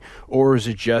something, or is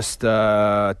it just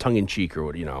tongue in cheek or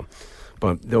what,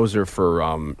 but those are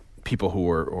for people who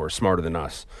are smarter than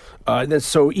us.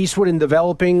 So Eastwood in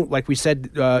developing, like we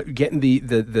said, getting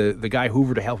the guy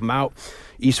Hoover to help him out.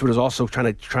 Eastwood is also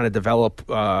trying to develop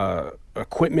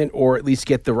equipment, or at least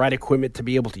get the right equipment to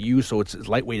be able to use, so it's as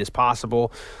lightweight as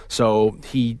possible. So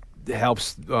he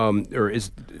helps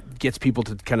gets people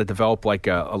to kind of develop like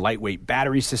a lightweight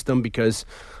battery system, because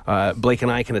Blake and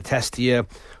I can attest to you,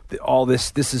 all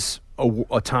this is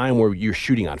a time where you're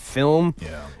shooting on film.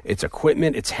 Yeah. It's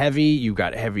equipment. It's heavy. You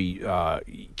got heavy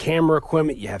camera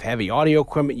equipment. You have heavy audio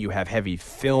equipment. You have heavy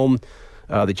film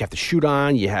that you have to shoot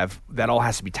on. That all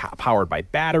has to be powered by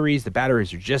batteries. The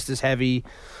batteries are just as heavy.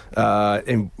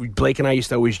 And Blake and I used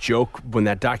to always joke when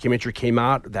that documentary came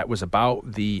out that was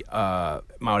about the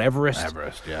Mount Everest.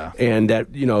 Everest, yeah. And that,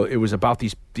 it was about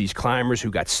these climbers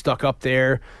who got stuck up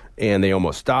there and they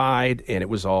almost died, and it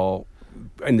was all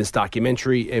in this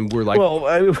documentary, and we're like,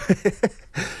 well,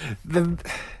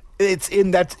 it's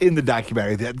in the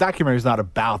documentary. The documentary is not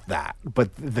about that,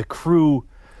 but the crew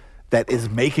that is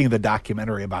making the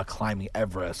documentary about climbing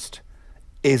Everest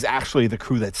is actually the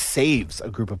crew that saves a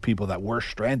group of people that were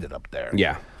stranded up there.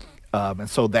 Yeah. And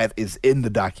so that is in the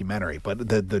documentary, but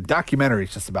the documentary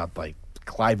is just about like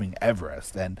climbing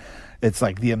Everest, and it's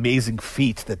like the amazing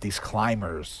feat that these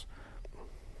climbers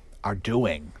are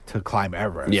doing to climb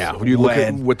Everest. Yeah, when you look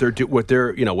at what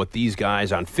they're what these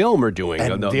guys on film are doing,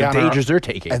 the dangers they're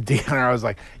taking. And DNR was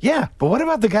like, yeah, but what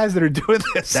about the guys that are doing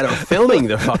this? That are filming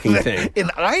the fucking thing in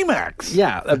IMAX.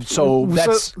 Yeah, so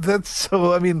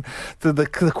I mean, the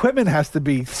equipment has to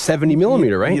be 70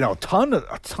 millimeter, right? A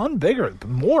ton bigger,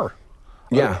 more.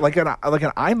 Yeah, like an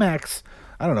IMAX.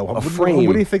 I don't know. A frame.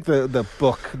 What do you think the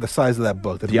size of that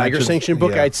book? The Iger sanctioned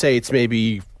book, I'd say it's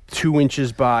maybe 2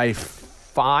 inches by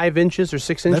 5 inches or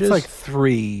 6 inches. That's like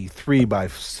three by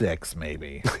 6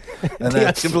 maybe. And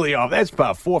that's completely off. That's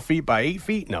about 4 feet by 8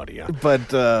 feet. No, do you? But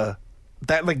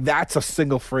that's a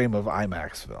single frame of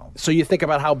IMAX film. So you think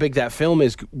about how big that film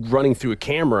is running through a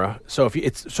camera. So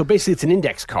basically it's an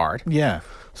index card. Yeah.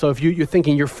 So if you're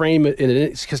thinking your frame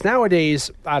because nowadays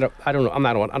I don't know.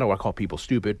 I don't want to call people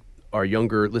stupid. Our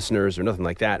younger listeners or nothing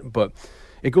like that, but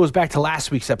it goes back to last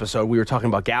week's episode. We were talking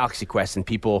about Galaxy Quest and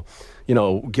people,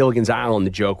 Gilligan's Island, the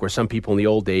joke where some people in the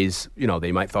old days,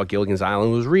 they might thought Gilligan's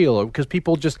Island was real because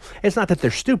people it's not that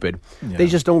they're stupid. Yeah. They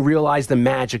just don't realize the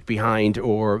magic behind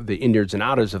or the innards and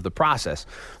outers of the process.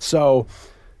 So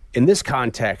in this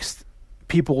context,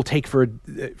 people will take for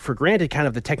granted kind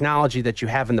of the technology that you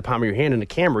have in the palm of your hand in a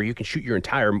camera. You can shoot your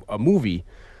entire movie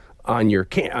on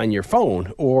your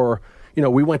phone or,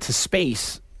 we went to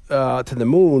space to the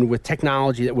moon with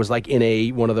technology that was like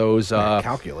in one of those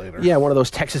calculator. Yeah, one of those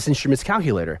Texas Instruments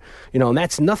calculator. And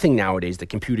that's nothing nowadays, the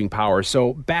computing power.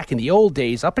 So back in the old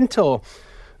days, up until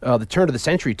the turn of the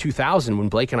century, 2000, when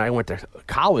Blake and I went to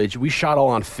college, we shot all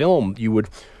on film. You'd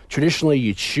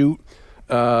shoot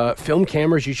film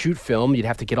cameras, you'd shoot film. You'd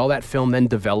have to get all that film then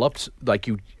developed, like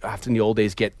you have to in the old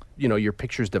days get your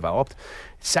pictures developed.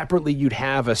 Separately, you'd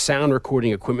have a sound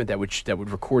recording equipment that would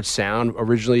record sound.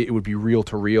 Originally, it would be reel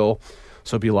to reel,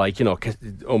 so it'd be like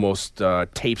almost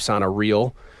tapes on a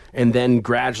reel, and then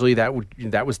gradually that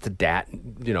was to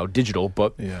digital.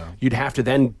 But you'd have to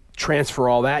then transfer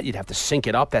all that. You'd have to sync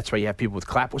it up. That's why you have people with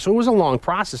clap. So it was a long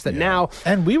process that now.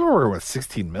 And we were with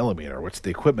 16 millimeter, which the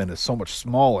equipment is so much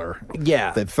smaller.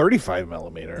 than 35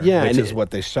 millimeter. Which is what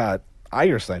they shot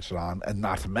Iger Sanction on, and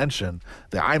not to mention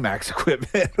the IMAX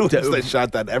equipment, which they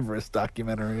shot that Everest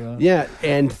documentary on. Yeah,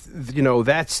 and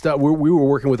that stuff. We were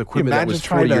working with equipment that was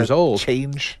 40 years old.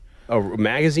 Change.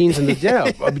 Magazines and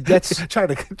that's trying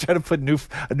to put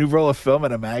a new roll of film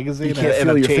in a magazine. You can't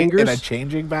feel your fingers in a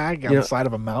changing bag on the side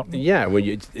of a mountain. Yeah, when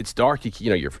it's dark,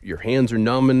 your hands are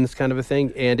numb and this kind of a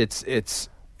thing, and it's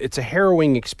a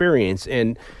harrowing experience,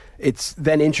 and it's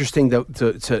then interesting to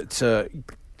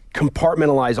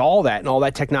compartmentalize all that, and all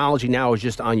that technology now is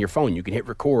just on your phone. You can hit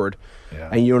record,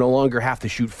 and you no longer have to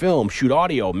shoot film, shoot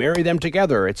audio, marry them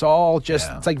together. It's all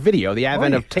just it's like video. The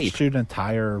advent of tape. Shoot an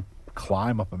entire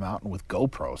climb up a mountain with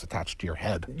GoPros attached to your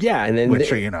head. Yeah, and then which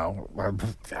are,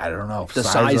 I don't know, the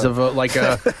size of like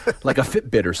a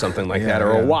Fitbit or something like that,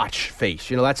 or a watch face.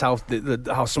 That's how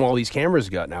how small these cameras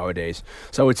got nowadays.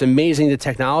 So it's amazing the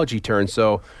technology turns.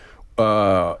 So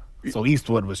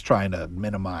Eastwood was trying to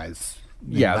minimize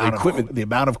the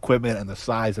amount of equipment and the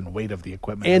size and weight of the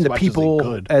equipment, and the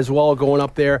people as well going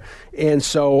up there, and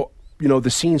so.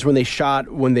 The scenes when they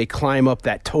climb up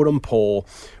that totem pole,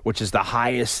 which is the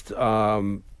highest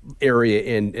area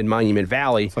in Monument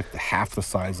Valley. It's like half the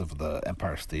size of the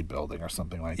Empire State Building or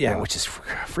something like that. Yeah, which is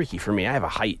freaky for me. I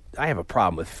have a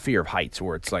problem with fear of heights,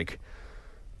 where it's like,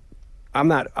 I'm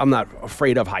not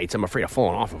afraid of heights. I'm afraid of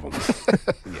falling off of them.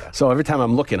 So every time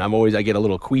I'm looking, I get a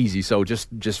little queasy. So just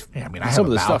I have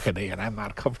a balcony, and I'm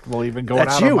not comfortable even going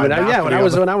That's out you. on my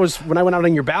balcony. When I went out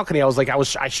on your balcony,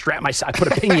 I strapped myself. I put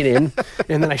a pinion in,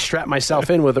 and then I strapped myself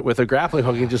in with a grappling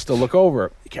hook just to look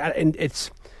over.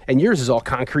 And yours is all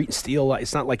concrete and steel.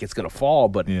 It's not like it's going to fall,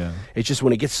 but it's just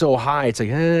when it gets so high, it's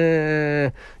like,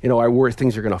 I worry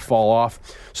things are going to fall off.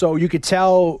 So you could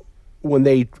tell when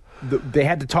they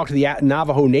had to talk to the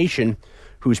Navajo Nation,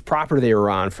 whose property they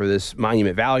were on for this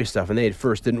Monument Valley stuff, and they at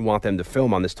first didn't want them to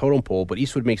film on this totem pole, but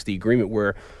Eastwood makes the agreement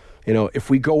where,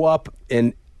 if we go up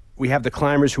and we have the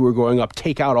climbers who are going up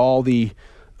take out all the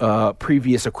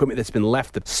previous equipment that's been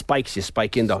left, the spikes you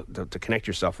spike in to connect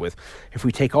yourself with, if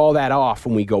we take all that off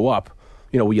when we go up,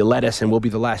 will you let us, and we'll be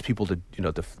the last people to,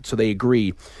 so they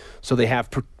agree. So they have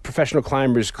professional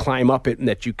climbers climb up it, and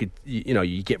that you could,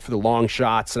 you get for the long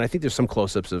shots. And I think there's some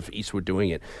close-ups of Eastwood doing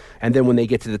it. And then when they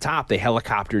get to the top, they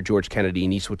helicopter George Kennedy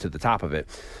and Eastwood to the top of it.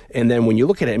 And then when you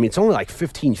look at it, it's only like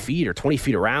 15 feet or 20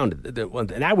 feet around. And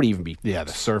that would even be... Yeah,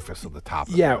 the surface of the top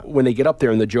of it. When they get up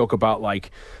there, and the joke about, like,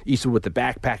 Eastwood with the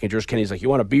backpack, and George Kennedy's like, you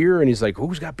want a beer? And he's like,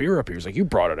 who's got beer up here? He's like, you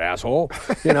brought it, asshole.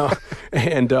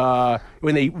 And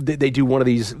when they do one of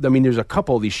these... there's a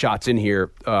couple of these shots in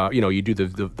here. You do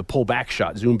the pull back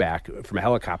shot, zoom platoon back from a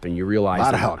helicopter, and you realize A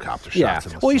lot of helicopter shots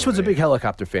in this well, Eastwood's a movie. big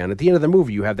helicopter fan. At the end of the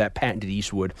movie, you have that patented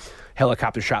Eastwood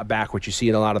helicopter shot back, which you see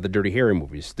in a lot of the Dirty Harry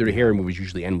movies. Dirty Harry movies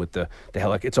usually end with the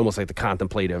helicopter. It's almost like the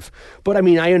contemplative. But I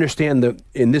mean, I understand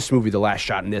in this movie, the last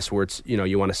shot in this, where it's,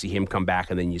 you want to see him come back,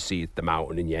 and then you see the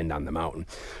mountain, and you end on the mountain.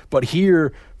 But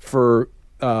here, for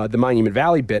the Monument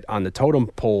Valley bit on the totem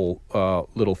pole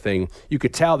little thing, you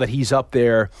could tell that he's up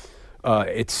there.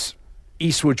 It's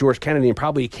Eastwood, George Kennedy, and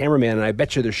probably a cameraman, and I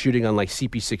bet you they're shooting on like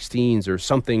CP16s or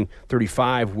something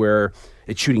 35 where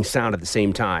it's shooting sound at the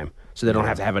same time, so they don't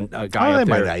have to have a guy up they there.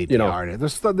 might ADR it.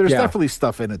 There's Yeah. definitely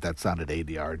stuff in it that sounded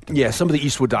ADR. Yeah, some of the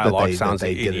Eastwood dialogue sounds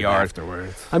like did it ADR.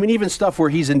 afterwards. I mean, even stuff where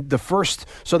he's in the first.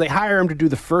 So they hire him to do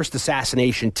the first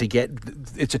assassination to get.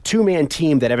 It's a two-man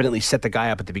team that evidently set the guy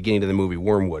up at the beginning of the movie,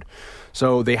 Wormwood.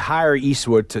 So they hire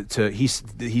Eastwood to.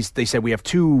 They said, we have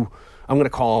two. I'm going to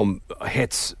call them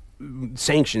hits,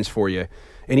 sanctions for you,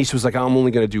 and Eastwood's like, I'm only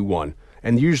going to do one.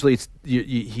 And usually it's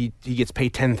he gets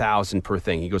paid $10,000 per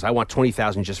thing. He goes, I want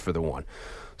 $20,000 just for the one.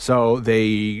 So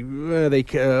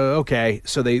okay.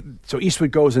 So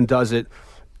Eastwood goes and does it,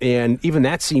 and even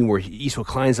that scene where Eastwood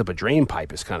climbs up a drain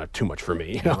pipe is kind of too much for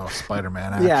me. A little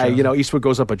Spider-Man action. Yeah, Eastwood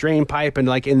goes up a drain pipe, and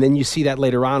then you see that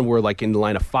later on where, like, in the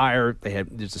Line of Fire,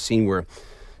 there's a scene where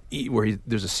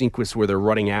there's a sequence where they're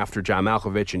running after John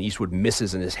Malkovich, and Eastwood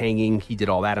misses and is hanging. He did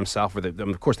all that himself.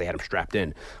 Of course, they had him strapped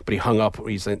in, but he hung up.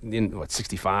 He's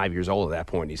 65 years old at that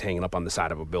point. He's hanging up on the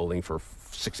side of a building for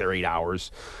 6 or 8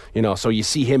 hours. So you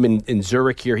see him in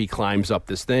Zurich here. He climbs up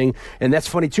this thing, and that's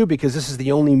funny too, because this is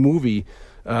the only movie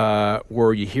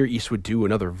where you hear Eastwood do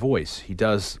another voice. He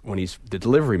does when he's the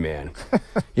delivery man.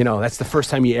 That's the first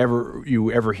time you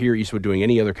ever hear Eastwood doing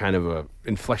any other kind of a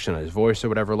inflection on his voice or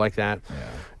whatever like that. Yeah.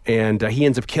 And he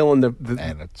ends up killing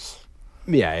and it's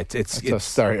a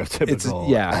stereotypical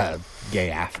gay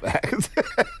aspect.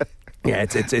 Yeah,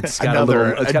 it's got a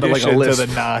little. It's got like a lisp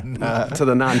to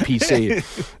the non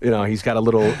PC. He's got a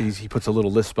little. He puts a little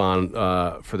lisp on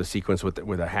for the sequence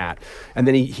with a hat, and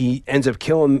then he ends up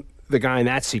killing the guy in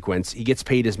that sequence. He gets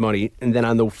paid his money, and then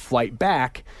on the flight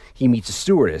back, he meets a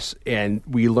stewardess, and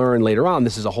we learn later on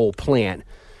this is a whole plant.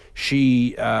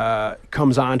 She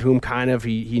comes on to him, kind of.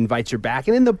 He invites her back,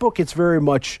 and in the book, it's very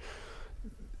much.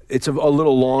 It's a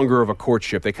little longer of a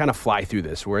courtship. They kind of fly through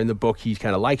this, where in the book he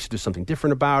kind of likes to do something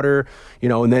different about her,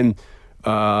 and then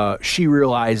she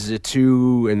realizes it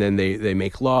too, and then they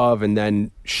make love, and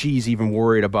then she's even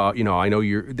worried about, I know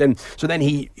you're, then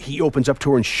he opens up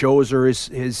to her and shows her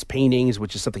his paintings,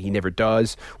 which is something he never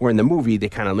does, where in the movie they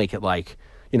kind of make it like,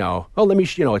 let me,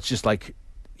 it's just like,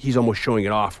 he's almost showing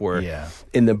it off, where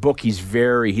in the book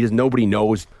nobody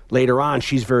knows. Later on,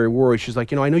 she's very worried. She's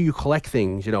like, I know you collect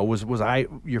things. Was I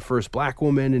your first black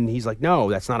woman? And he's like, no,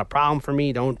 that's not a problem for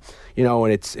me. Don't,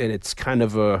 and it's kind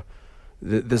of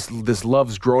this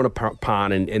love's grown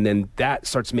upon, and then that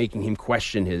starts making him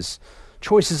question his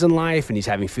choices in life, and he's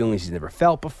having feelings he's never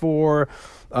felt before.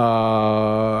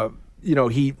 So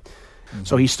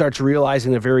he starts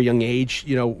realizing at a very young age,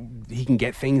 he can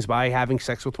get things by having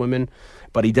sex with women,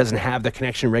 but he doesn't have the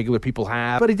connection regular people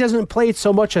have. But he doesn't play it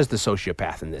so much as the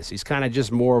sociopath in this. He's kind of just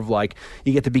more of like,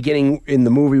 you get the beginning in the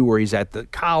movie where he's at the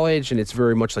college, and it's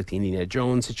very much like the Indiana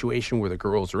Jones situation where the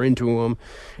girls are into him.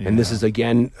 Yeah. And this is,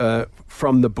 again,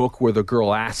 from the book where the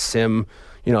girl asks him,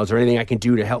 is there anything I can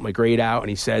do to help my grade out? And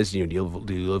he says, do you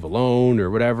live alone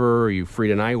or whatever? Are you free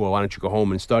tonight? Well, why don't you go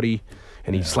home and study?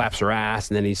 And he slaps her ass,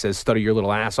 and then he says, study your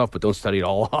little ass off, but don't study it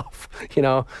all off.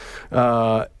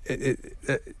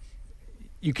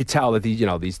 You could tell that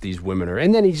these women are,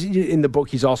 and then he's in the book.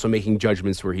 He's also making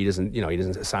judgments where he doesn't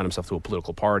assign himself to a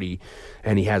political party,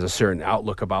 and he has a certain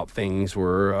outlook about things.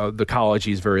 Where the college,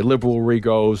 he's very liberal where he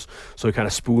goes, so he kind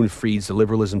of spoon feeds the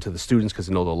liberalism to the students because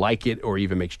they know they'll like it, or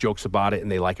even makes jokes about it,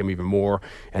 and they like him even more.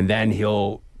 And then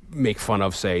he'll make fun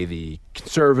of, say, the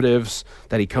conservatives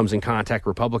that he comes in contact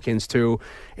with, Republicans too,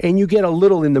 and you get a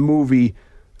little in the movie,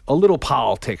 a little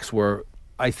politics where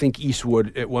I think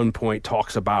Eastwood at one point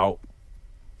talks about.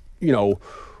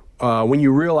 When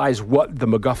you realize what the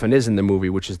MacGuffin is in the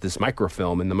movie, which is this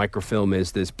microfilm, and the microfilm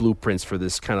is this blueprints for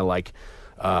this kind of like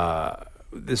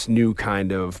this new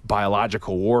kind of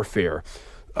biological warfare.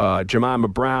 Jemima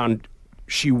Brown,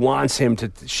 she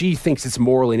thinks it's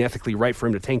morally and ethically right for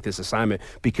him to take this assignment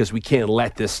because we can't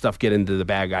let this stuff get into the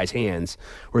bad guy's hands.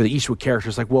 Where the Eastwood character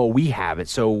is like, well, we have it,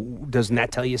 so doesn't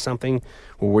that tell you something?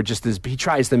 Or we're just he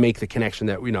tries to make the connection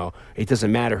that, it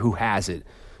doesn't matter who has it.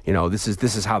 This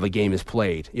is how the game is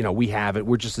played. We have it.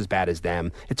 We're just as bad as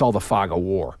them. It's all the fog of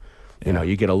war.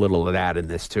 You get a little of that in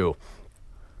this too.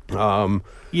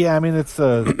 Yeah, I mean, it's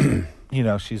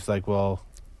she's like, well,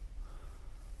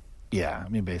 Yeah, I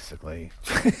mean, basically.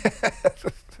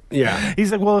 Yeah.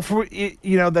 He's like, well, if we,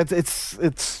 that's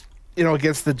it's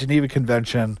against the Geneva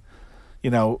Convention. We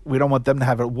don't want them to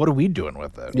have it. What are we doing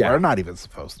with it? Yeah. We're not even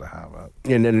supposed to have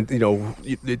it. And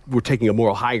then, we're taking a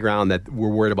moral high ground that we're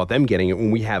worried about them getting it when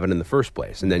we have it in the first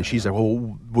place. And then she's like,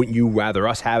 well, wouldn't you rather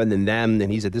us have it than them?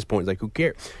 And he's at this point, he's like, who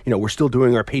cares? We're still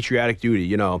doing our patriotic duty.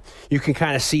 You can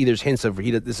kind of see there's hints of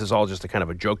this is all just a kind of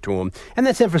a joke to him. And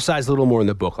that's emphasized a little more in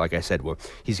the book, like I said, where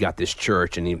he's got this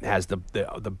church and he has the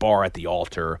bar at the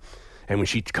altar. And when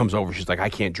she comes over, she's like, I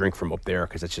can't drink from up there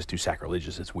because it's just too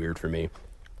sacrilegious. It's weird for me.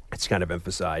 It's kind of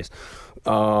emphasized.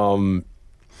 So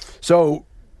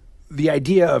the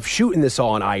idea of shooting this all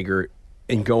on Eiger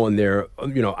and going there,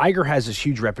 Eiger has this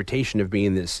huge reputation of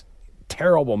being this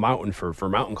terrible mountain for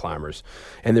mountain climbers.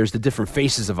 And there's the different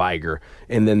faces of Eiger,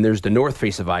 and then there's the north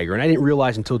face of Eiger. And I didn't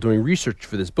realize until doing research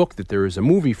for this book that there was a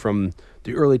movie from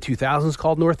the early 2000s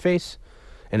called North Face.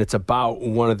 And it's about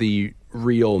one of the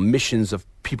real missions of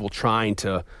people trying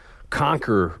to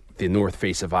conquer the north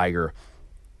face of Eiger.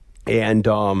 And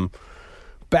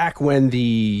back when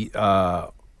the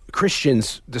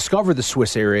Christians discovered the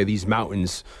Swiss area, these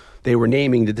mountains, they were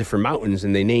naming the different mountains,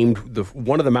 and they named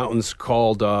one of the mountains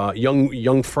called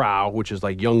Young Frau, which is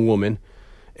like young woman,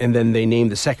 and then they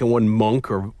named the second one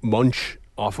Monk or Munch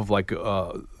off of like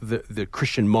the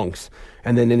Christian monks,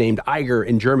 and then they named Eiger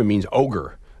in German means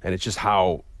ogre, and it's just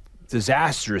how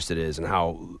disastrous it is and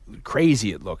how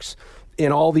crazy it looks.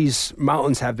 And all these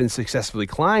mountains have been successfully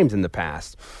climbed in the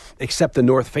past, except the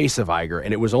north face of Eiger.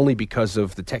 And it was only because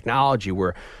of the technology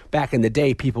where back in the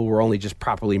day, people were only just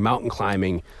properly mountain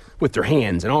climbing with their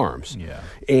hands and arms. Yeah.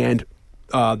 And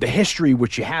the history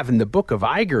which you have in the book of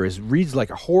Eiger reads like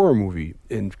a horror movie.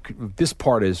 And this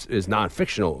part is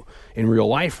non-fictional in real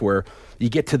life, where you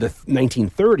get to the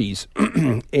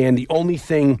 1930s and the only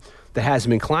thing that hasn't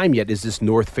been climbed yet is this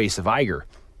north face of Eiger.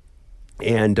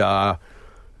 And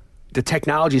the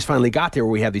technology's finally got there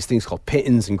where we have these things called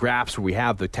pittons and graps, where we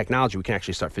have the technology, we can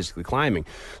actually start physically climbing.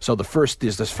 So there's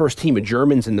this first team of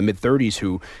Germans in the mid-30s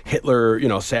who Hitler,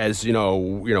 says,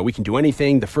 we can do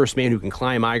anything. The first man who can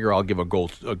climb Eiger, I'll give a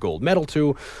gold medal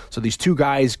to. So these two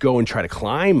guys go and try to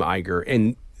climb Eiger,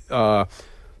 and the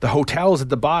hotels at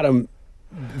the bottom,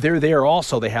 they're there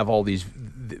also. They have all these,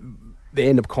 they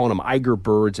end up calling them Eiger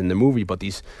birds in the movie, but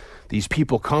these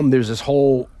people come, there's this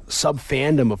whole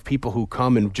sub-fandom of people who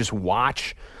come and just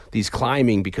watch these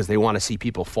climbing because they want to see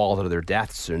people fall to their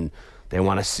deaths, and they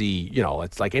want to see,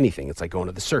 it's like anything. It's like going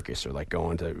to the circus or like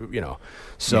going to,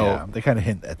 so. Yeah, they kind of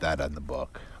hint at that in the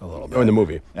book a little bit. Or in the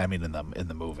movie. I mean, in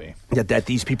the movie. That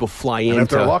these people fly in. And if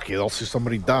they're lucky, they'll see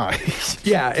somebody die.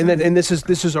 Yeah, and this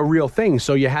is a real thing.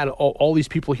 So you had all these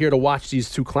people here to watch these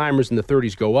two climbers in the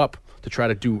 30s go up to try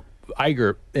to do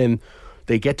Eiger, and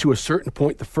they get to a certain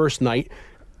point the first night,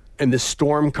 and this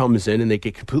storm comes in, and they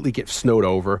completely get snowed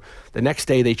over. The next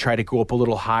day, they try to go up a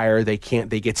little higher. They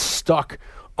can't. They get stuck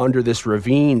under this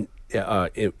ravine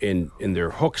in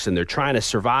their hooks, and they're trying to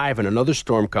survive. And another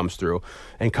storm comes through,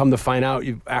 and come to find out,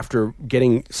 after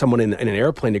getting someone in an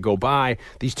airplane to go by,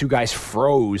 these two guys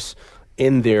froze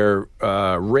in their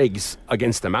rigs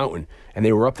against the mountain. And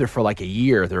they were up there for like a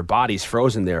year. Their bodies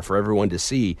frozen there for everyone to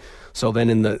see. So then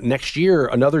in the next year,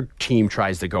 another team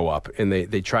tries to go up, and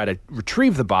they try to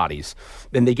retrieve the bodies.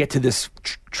 Then they get to this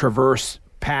Traverse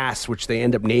Pass, which they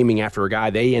end up naming after a guy.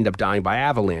 They end up dying by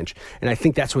avalanche. And I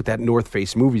think that's what that North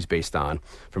Face movie's based on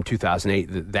from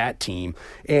 2008, that team.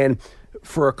 And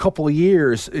for a couple of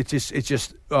years, it's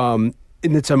just and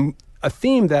it's a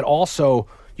theme that also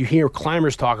you hear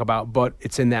climbers talk about, but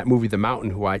it's in that movie, The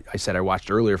Mountain, who I said I watched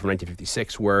earlier from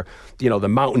 1956, where, the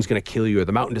mountain's going to kill you, or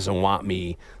the mountain doesn't want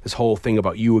me. This whole thing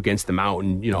about you against the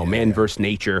mountain, man versus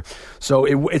nature. So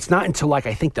it's not until like,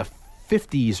 I think the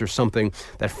 50s or something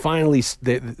that finally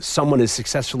someone is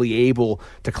successfully able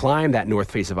to climb that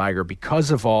north face of Eiger because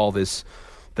of all this,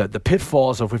 the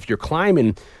pitfalls of if you're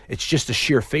climbing, it's just a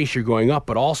sheer face you're going up,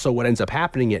 but also what ends up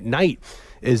happening at night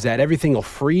is that everything will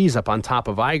freeze up on top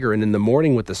of Eiger, and in the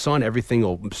morning with the sun, everything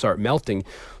will start melting.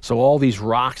 So all these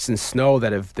rocks and snow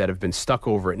that have been stuck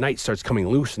over at night starts coming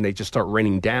loose, and they just start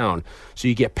raining down. So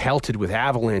you get pelted with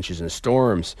avalanches and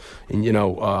storms, and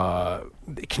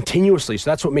continuously.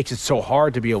 So that's what makes it so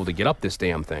hard to be able to get up this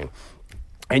damn thing.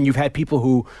 And you've had people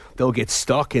who they'll get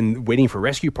stuck and waiting for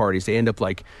rescue parties. They end up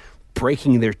like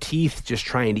breaking their teeth just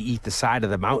trying to eat the side of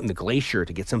the mountain, the glacier,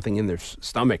 to get something in their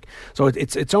stomach. So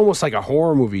it's almost like a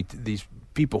horror movie, these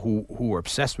people who are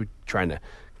obsessed with trying to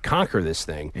conquer this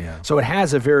thing. Yeah. So it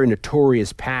has a very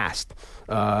notorious past,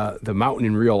 the mountain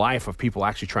in real life, of people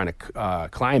actually trying to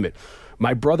climb it.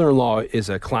 My brother-in-law is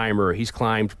a climber. He's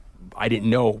climbed I didn't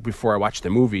know before I watched the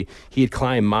movie. He had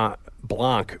climbed Mont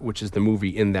Blanc, which is the movie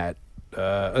in that,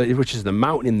 which is the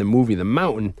mountain in the movie The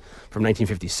Mountain from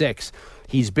 1956.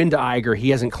 He's been to Eiger. He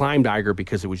hasn't climbed Eiger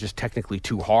because it was just technically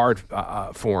too hard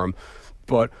for him.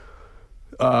 But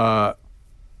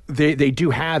they do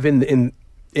have in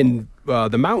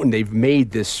the mountain, they've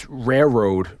made this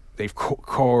railroad. They've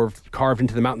carved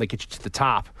into the mountain that gets you to the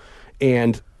top.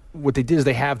 And what they did is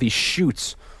they have these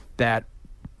chutes that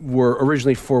were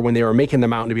originally for when they were making the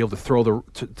mountain to be able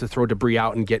to throw debris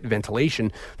out and get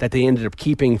ventilation, that they ended up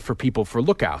keeping for people for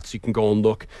lookouts. You can go and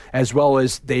look, as well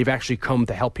as they've actually come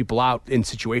to help people out in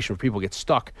situations where people get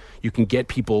stuck. You can get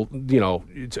people,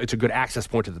 it's a good access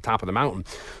point to the top of the mountain.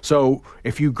 So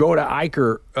if you go to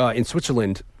Eiger in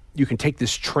Switzerland, you can take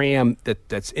this tram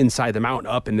that's inside the mountain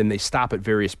up, and then they stop at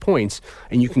various points,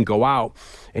 and you can go out.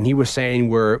 And he was saying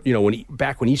where,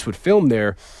 back when Eastwood filmed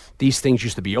there, these things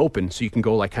used to be open, so you can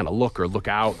go like kind of look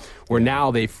out. Where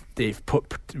now they've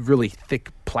put really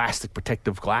thick plastic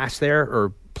protective glass there,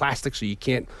 or plastic, so you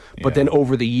can't. But then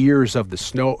over the years of the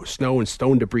snow and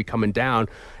stone debris coming down,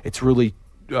 it's really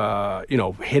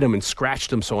hit them and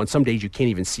scratched them. So on some days you can't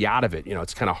even see out of it.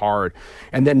 It's kind of hard.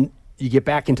 And then you get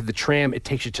back into the tram, it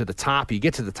takes you to the top. You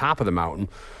get to the top of the mountain,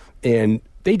 and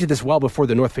they did this well before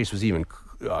the North Face was even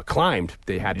climbed.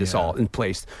 They had this all in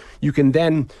place. You can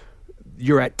then,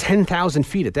 you're at 10,000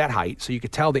 feet at that height, so you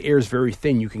could tell the air is very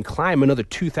thin. You can climb another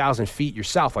 2,000 feet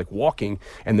yourself, like walking,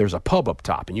 and there's a pub up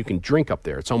top, and you can drink up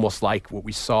there. It's almost like what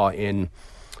we saw in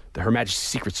the Her Majesty's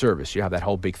Secret Service. You have that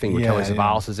whole big thing where Telly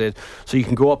Savalas is in. So you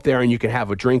can go up there, and you can have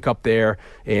a drink up there,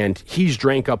 and he's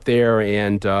drank up there,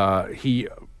 and he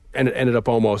ended up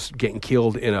almost getting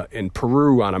killed in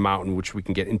Peru on a mountain, which we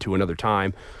can get into another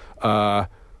time. But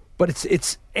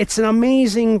it's an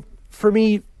amazing, for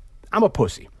me, I'm a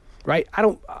pussy, right? I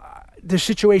don't, there's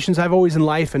situations I've always in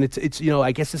life, and it's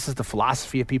I guess this is the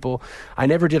philosophy of people. I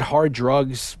never did hard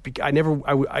drugs. I never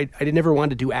wanted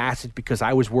to do acid because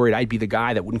I was worried I'd be the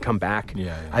guy that wouldn't come back.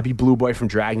 I'd be Blue Boy from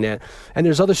Dragnet. And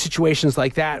there's other situations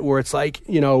like that where it's like,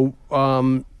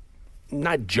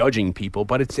 not judging people,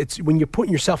 but it's when you're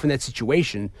putting yourself in that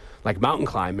situation, like mountain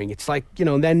climbing, it's like,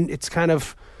 then it's kind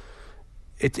of,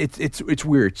 it's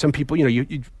weird. Some people,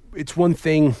 it's one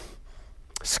thing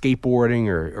skateboarding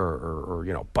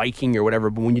or biking or whatever,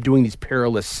 but when you're doing these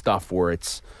perilous stuff where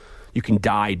you can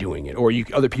die doing it, or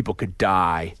other people could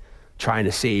die trying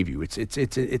to save you. It's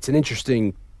an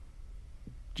interesting,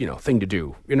 thing to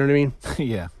do. You know what I mean?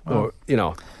 Yeah. Well,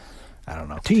 or, I don't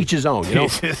know. To each his own, and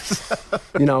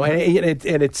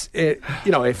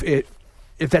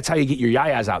if that's how you get your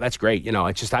yayas out, that's great.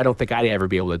 It's just, I don't think I'd ever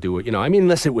be able to do it.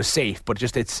 Unless it was safe, but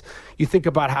just you think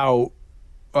about how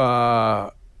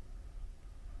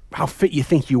fit you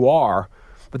think you are,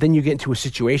 but then you get into a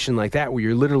situation like that where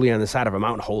you're literally on the side of a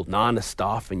mountain holding on to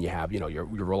stuff, and you have, you're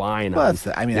relying on.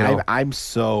 I'm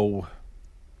so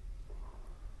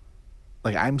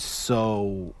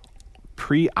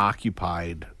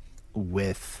preoccupied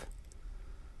with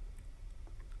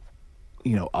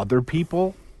other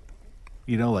people,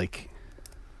 like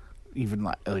even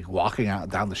like walking out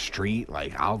down the street,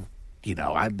 like I'm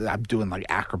doing like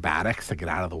acrobatics to get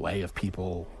out of the way of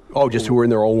people. Oh, just who are in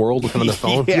their own world looking on the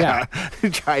phone? Yeah.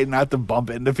 Trying not to bump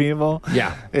into people.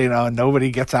 Yeah. Nobody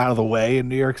gets out of the way in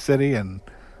New York City, and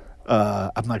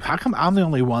I'm like, how come I'm the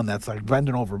only one that's like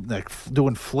bending over, like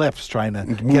doing flips, trying to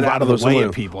get out of the way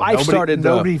of people?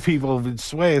 Nobody people have been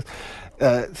sways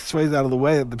out of the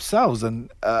way themselves, and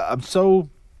I'm so,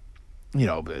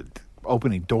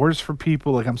 opening doors for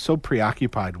people. Like I'm so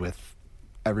preoccupied with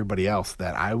everybody else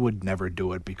that I would never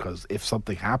do it, because if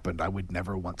something happened, I would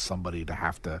never want somebody to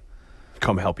have to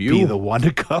come help you, be the one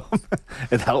to come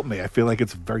and help me. I feel like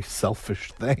it's a very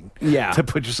selfish thing. Yeah, to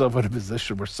put yourself in a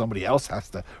position where somebody else has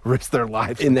to risk their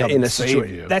lives in a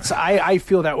situation. That's I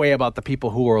feel that way about the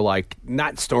people who are like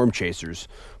not storm chasers,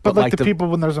 but like the people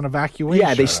when there's an evacuation.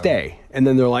 Yeah, they stay, and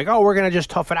then they're like, "Oh, we're gonna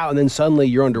just tough it out," and then suddenly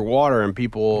you're underwater, and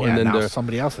people, and then now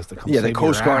somebody else has to come. Yeah, the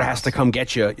Coast Guard has to come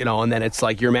get you, and then it's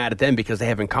like you're mad at them because they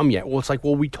haven't come yet. Well, it's like,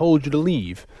 well, we told you to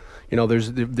leave.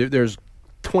 There's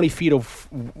 20 feet of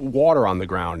water on the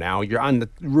ground now. You're on the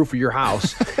roof of your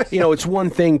house. It's one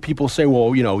thing people say, well,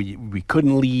 we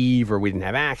couldn't leave or we didn't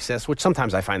have access, which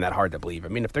sometimes I find that hard to believe. I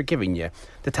mean, if they're telling you,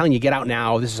 get out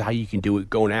now, this is how you can do it,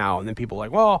 go now. And then people are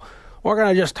like, well, we're going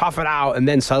to just tough it out. And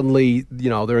then suddenly,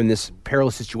 they're in this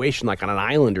perilous situation, like on an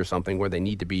island or something where they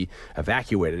need to be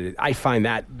evacuated. I find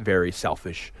that very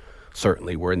selfish,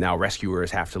 certainly, where now rescuers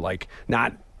have to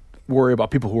not worry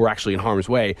about people who are actually in harm's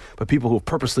way, but people who have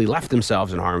purposely left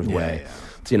themselves in harm's way.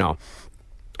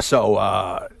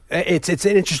 So It's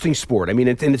an interesting sport. I mean,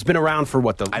 and it's been around for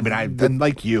what and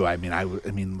like you, I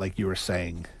mean, like you were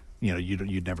saying, you know,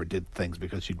 you never did things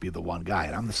because you'd be the one guy,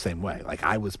 and I'm the same way. Like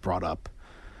I was brought up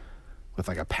with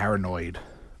like a paranoid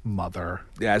mother,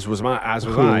 as was I.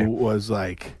 Who was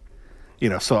like, you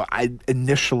know, so I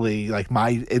initially, like,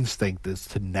 my instinct is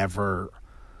to never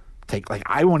take, like,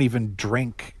 I won't even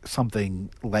drink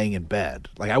something laying in bed.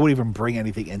 Like, I wouldn't even bring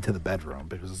anything into the bedroom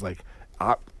because it's like,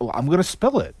 I'm going to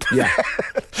spill it. Yeah.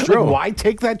 True. Like, why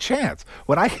take that chance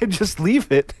when I could just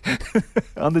leave it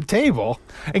on the table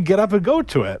and get up and go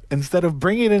to it instead of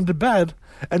bringing it into bed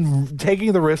and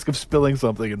taking the risk of spilling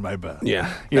something in my bed?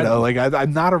 Yeah. You know, like,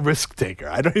 I'm not a risk taker.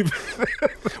 I don't even...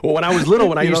 Well, when I was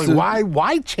little, I used to...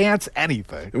 Why chance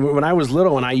anything? When I was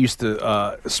little and I used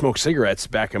to smoke cigarettes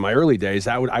back in my early days,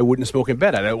 I wouldn't smoke in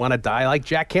bed. I didn't want to die like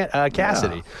Jack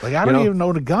Cassidy. Yeah. Like, I don't even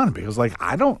own a gun because, like,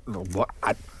 I don't...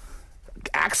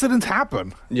 accidents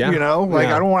happen. Yeah. You know, like,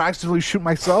 Yeah. I don't want to accidentally shoot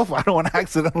myself. I don't want to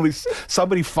accidentally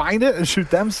somebody find it and shoot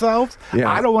themselves. Yeah.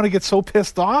 I don't want to get so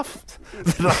pissed off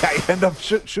that I end up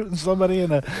shooting somebody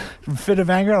in a fit of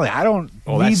anger. Like, I don't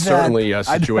Well, need that's that. certainly a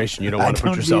situation you don't want to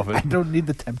put yourself in. I don't need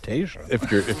the temptation.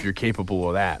 If you're capable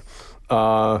of that.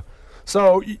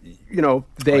 So, you know,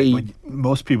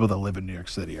 Most people that live in New York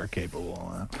City are capable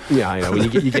of that. Yeah, I know.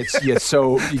 When you get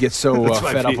so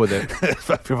fed up with it.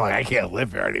 People are like, I can't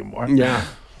live here anymore. Yeah.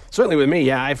 Certainly with me,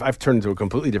 yeah, I've turned into a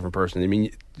completely different person. I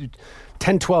mean,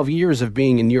 10, 12 years of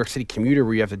being a New York City commuter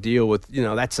where you have to deal with, you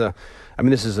know,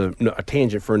 this is a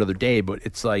tangent for another day, but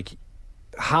it's like,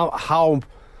 how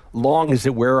long does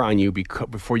it wear on you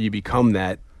before you become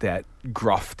that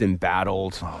gruffed,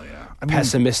 embattled,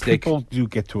 pessimistic? People do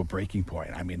get to a breaking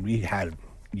point. I mean, we had,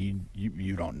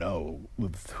 you don't know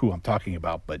with who I'm talking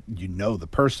about, but you know the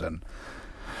person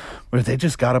where they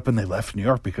just got up and they left New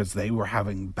York because they were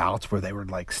having bouts where they were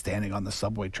like standing on the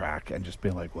subway track and just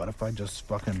being like, what if I just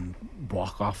fucking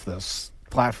walk off this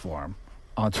platform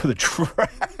onto the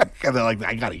track? And they're like,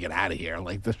 I gotta get out of here.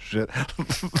 Like, this shit,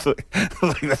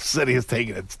 like the city is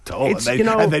taking its toll.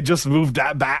 And they just moved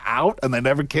that back out and they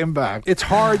never came back. It's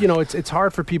hard, you know, it's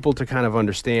hard for people to kind of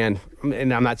understand.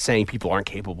 And I'm not saying people aren't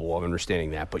capable of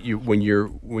understanding that, but when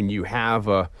you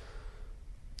have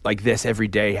like this every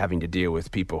day, having to deal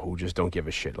with people who just don't give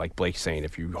a shit. Like Blake's saying,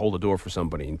 if you hold the door for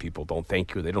somebody and people don't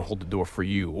thank you, they don't hold the door for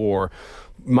you. Or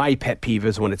my pet peeve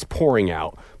is when it's pouring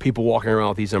out, people walking around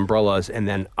with these umbrellas, and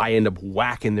then I end up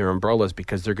whacking their umbrellas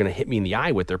because they're going to hit me in the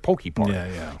eye with their pokey part.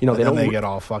 Yeah. You know, they get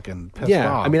all fucking pissed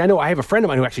off. I mean, I have a friend of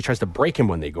mine who actually tries to break him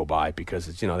when they go by because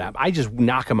it's, you know, that I just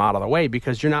knock them out of the way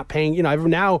because you're not paying. You know,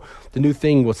 now the new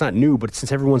thing, well, it's not new, but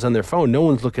since everyone's on their phone, no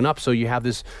one's looking up, so you have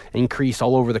this increase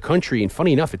all over the country. And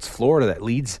funny enough, it's Florida that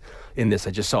leads in this.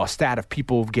 I just saw a stat of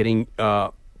people getting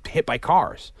hit by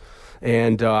cars,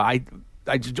 and I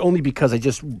only because I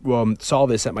just saw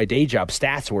this at my day job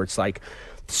stats where it's like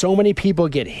so many people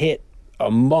get hit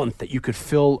a month that you could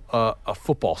fill a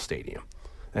football stadium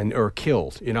or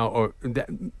killed, you know, or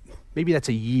maybe that's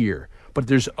a year. But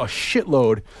there's a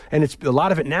shitload, and it's a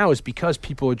lot of it now is because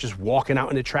people are just walking out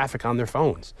into traffic on their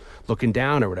phones, looking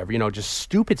down or whatever, you know, just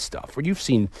stupid stuff. Where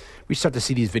we start to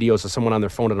see these videos of someone on their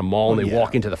phone at a mall and they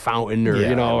walk into the fountain or,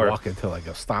 you know, or walk into like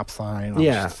a stop sign on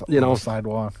the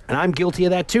sidewalk. And I'm guilty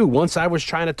of that too. Once I was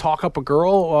trying to talk up a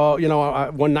girl, you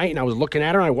know, one night, and I was looking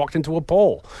at her and I walked into a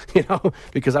pole, you know,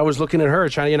 because I was looking at her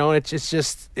trying, you know, and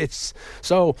it's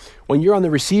so when you're on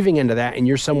the receiving end of that and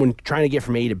you're someone trying to get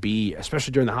from A to B,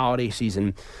 especially during the holiday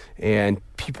season, and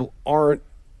people aren't,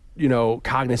 you know,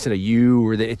 cognizant of you,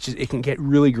 or that it can get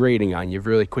really grating on you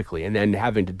really quickly. And then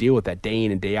having to deal with that day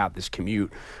in and day out, this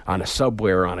commute on a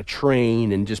subway or on a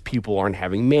train, and just people aren't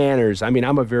having manners. I mean,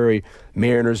 I'm a very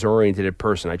manners-oriented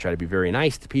person. I try to be very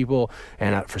nice to people,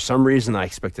 and for some reason I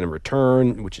expect it in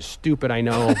return, which is stupid, I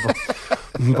know.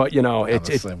 But you know, it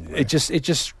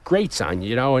just grates on you,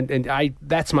 you know, and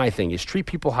that's my thing, is treat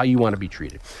people how you want to be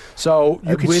treated. So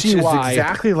you can see why. Which is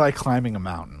exactly like climbing a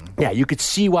mountain. Yeah, you could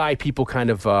see why people kind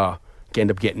of end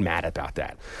up getting mad about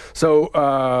that. So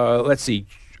let's see.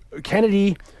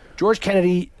 George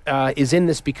Kennedy is in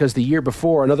this because the year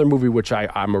before, another movie which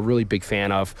I'm a really big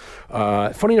fan of.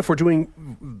 Funny enough, we're doing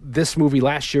this movie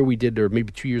last year we did, or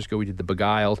maybe 2 years ago, we did The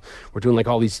Beguiled. We're doing like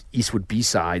all these Eastwood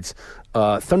B-sides.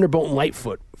 Thunderbolt and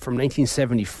Lightfoot from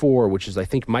 1974, which is, I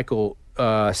think, Michael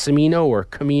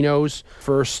Cimino's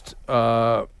first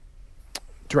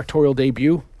directorial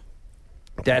debut.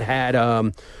 That had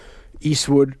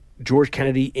Eastwood, George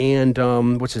Kennedy, and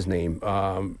what's his name?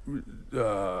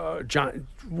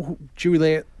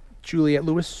 Juliette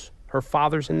Lewis. Her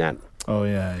father's in that. Oh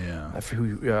yeah. I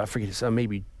forget his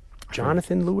maybe.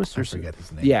 Jonathan Lewis, or I forget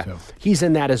his name. yeah, too. he's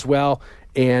in that as well.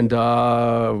 And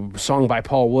song by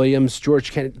Paul Williams.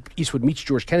 Eastwood meets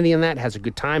George Kennedy in that, has a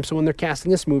good time. So when they're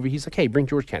casting this movie, he's like, hey, bring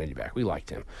George Kennedy back. We liked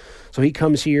him. So he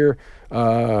comes here.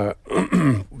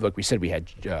 Like we said, we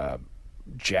had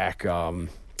Jack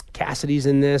Cassidy's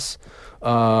in this.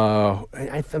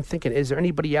 I'm thinking, is there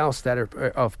anybody else that are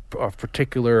of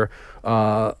particular?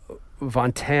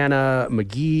 Fontana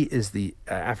McGee is the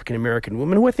African-American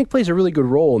woman who I think plays a really good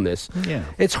role in this. Yeah.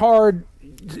 It's hard...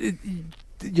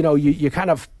 you kind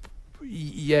of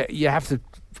you have to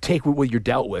take what you're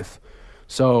dealt with.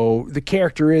 So the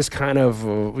character is kind of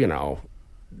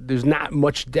there's not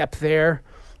much depth there,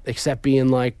 except being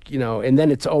like and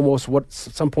then it's almost at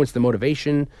some points the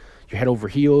motivation, you're head over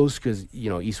heels because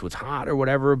Eastwood's hot or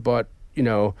whatever. But she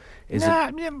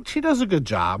does a good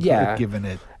job. Yeah. Of giving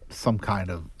it some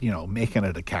kind of making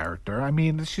it a character. I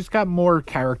mean, she's got more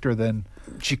character than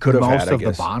she could have most had, I of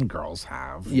guess. the Bond girls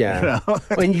have. Yeah,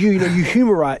 and you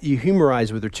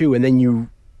humorize with her too, and then you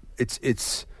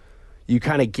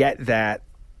kind of get that.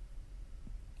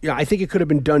 I think it could have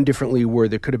been done differently, where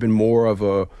there could have been more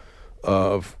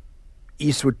of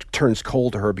Eastwood turns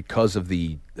cold to her because of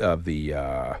the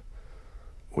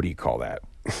what do you call that?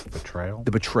 Betrayal.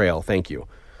 The betrayal. Thank you.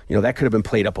 That could have been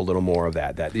played up a little more of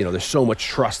that. That there's so much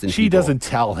trust in She people. doesn't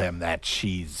tell him that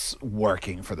she's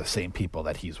working for the same people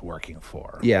that he's working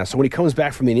for. Yeah, so when he comes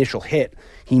back from the initial hit,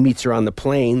 he meets her on the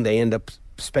plane. They end up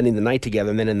spending the night together,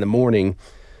 and then in the morning,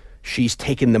 she's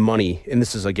taken the money, and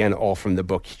this is, again, all from the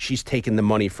book. She's taken the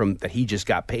money that he just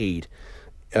got paid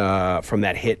from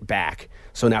that hit back.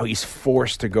 So now he's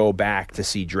forced to go back to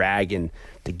see Dragon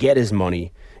to get his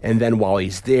money, and then while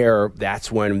he's there,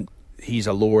 that's when he's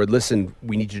allured. Listen,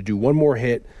 we need you to do one more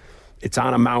hit. It's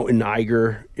on a mountain,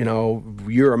 Iger.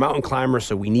 You're a mountain climber,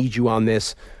 so we need you on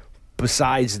this.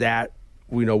 Besides that,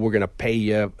 we're going to pay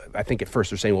you. I think at first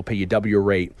they're saying we'll pay you double your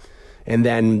rate. And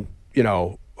then,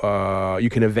 you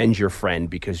can avenge your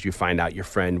friend because you find out your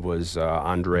friend was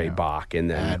Andre Bach and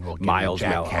then And we'll give Miles you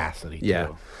Jack Mello. Cassidy, Yeah.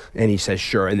 too. And he says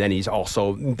sure, and then he's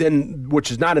also which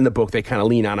is not in the book. They kind of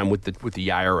lean on him with the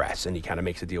IRS, and he kind of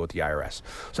makes a deal with the IRS.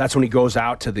 So that's when he goes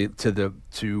out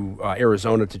to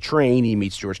Arizona to train. He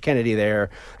meets George Kennedy there,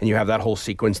 and you have that whole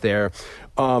sequence there.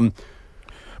 But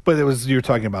you're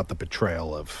talking about the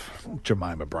betrayal of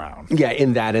Jemima Brown. Yeah,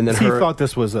 in that, and then He her thought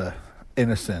this was a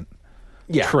innocent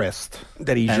tryst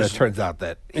that he and just it turns out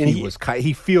that and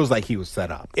he feels like he was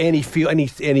set up. and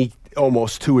he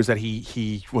almost too is that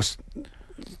he was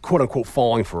quote unquote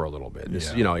falling for her a little bit.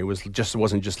 This, Yeah. it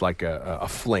wasn't just like a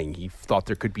fling. He thought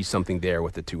there could be something there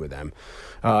with the two of them,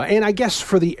 and I guess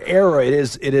for the era, it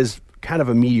is kind of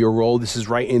a meteor role. This is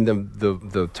right in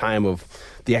the time of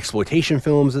the exploitation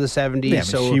films of the 70s. Yeah,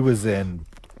 so she was in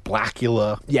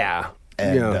Blackula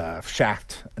and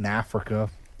Shacked in Africa.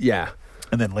 Yeah.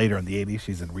 And then later in the 80s,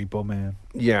 she's in Repo Man.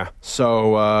 Yeah.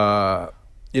 So,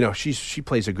 she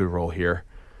plays a good role here.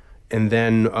 And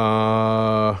then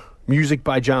music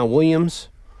by John Williams,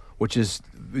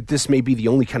 this may be the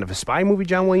only kind of a spy movie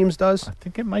John Williams does. I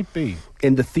think it might be.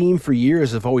 And the theme for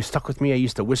years have always stuck with me. I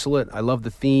used to whistle it. I love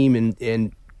the theme.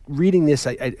 And reading this,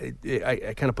 I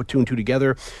kind of put two and two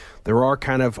together. There are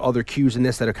kind of other cues in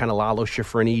this that are kind of Lalo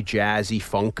Schifrin-y, jazzy,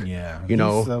 funk. Yeah.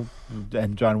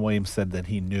 And John Williams said that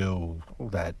he knew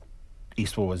that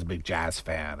Eastwood was a big jazz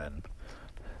fan and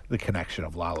the connection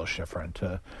of Lalo Schifrin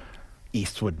to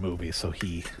Eastwood movies, so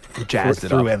he jazzed it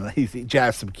threw up. He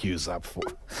jazzed some cues up for.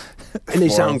 And they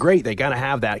for sound him. great. They gotta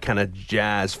have that kind of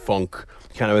jazz funk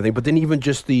kind of a thing. But then even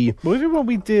just the Well, even when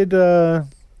we did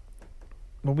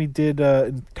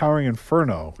Towering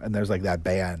Inferno, and there's like that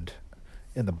band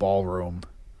in the ballroom.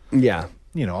 yeah.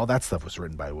 All that stuff was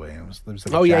written by Williams. There was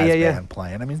like Oh, a yeah, jazz yeah. band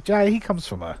playing. I mean, he comes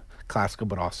from a classical,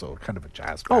 but also kind of a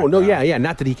jazz. Oh no, background. yeah.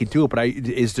 Not that he could do it, but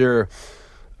is there?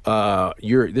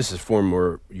 This is far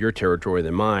more your territory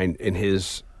than mine. In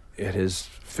his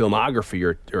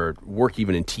filmography or work,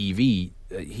 even in TV,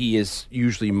 he is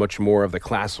usually much more of the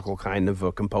classical kind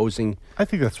of composing. I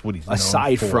think that's what he's known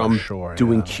Aside for, from sure,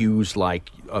 doing yeah. cues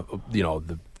like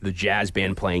the jazz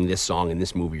band playing this song in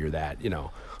this movie or that.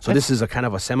 So this is a kind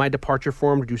of a semi-departure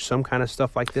for him to do some kind of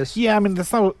stuff like this. Yeah, I mean,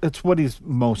 it's what he's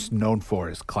most known for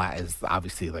is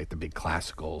obviously like the big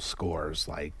classical scores,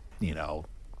 like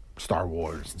Star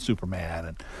Wars and Superman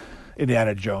and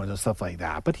Indiana Jones and stuff like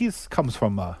that. But he's comes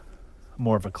from a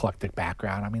more of an eclectic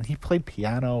background. I mean, he played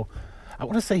piano. I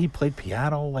want to say he played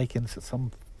piano like in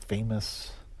some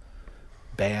famous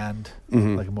band,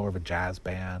 like more of a jazz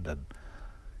band, and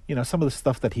some of the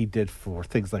stuff that he did for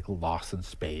things like Lost in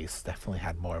Space definitely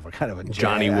had more of a kind of a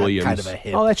Johnny Williams, kind of a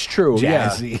hip, oh, that's true,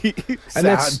 jazzy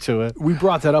sound to it. We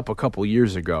brought that up a couple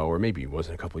years ago, or maybe it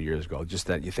wasn't a couple years ago. Just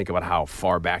that you think about how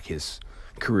far back his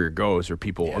career goes, or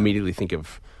people immediately think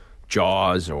of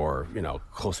Jaws, or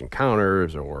Close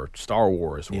Encounters, or Star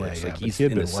Wars, where it's like he's in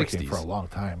been the working 60s for a long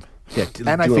time. Yeah,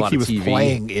 and I doing a think lot he of was TV.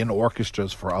 playing in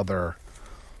orchestras for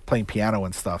playing piano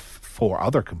and stuff for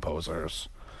other composers.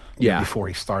 Before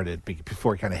he started,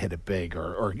 before he kind of hit it big,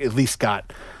 or at least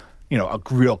got, a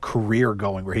real career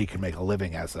going where he could make a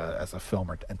living as a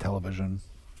film and television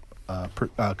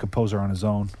composer on his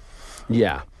own.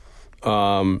 Yeah.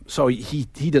 So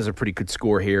he does a pretty good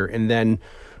score here, and then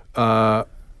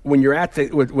when you're at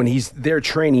when he's there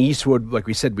training Eastwood, like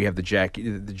we said, we have the Jack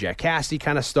Cassidy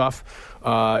kind of stuff.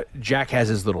 Jack has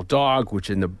his little dog, which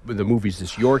in the movie's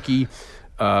this Yorkie.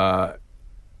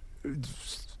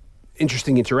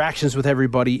 Interesting interactions with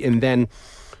everybody, and then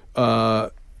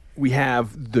we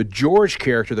have the George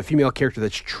character, the female character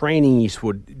that's training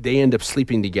Eastwood. They end up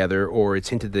sleeping together, or it's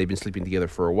hinted that they've been sleeping together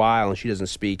for a while, and she doesn't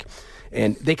speak.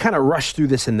 And they kind of rush through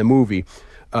this in the movie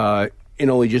in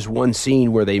only just one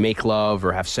scene where they make love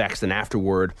or have sex, and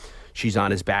afterward she's on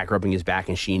his back, rubbing his back,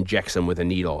 and she injects him with a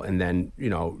needle, and then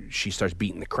she starts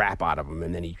beating the crap out of him,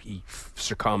 and then he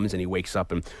succumbs, and he wakes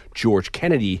up, and George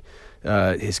Kennedy,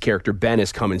 his character Ben,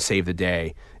 has come and saved the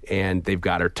day, and they've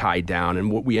got her tied down.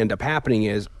 And what we end up happening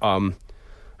is,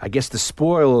 I guess the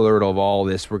spoiler alert of all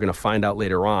this, we're going to find out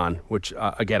later on, which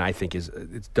again I think it's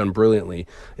done brilliantly,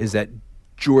 is that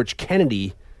George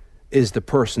Kennedy is the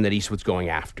person that Eastwood's going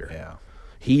after. Yeah,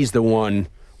 he's the one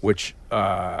which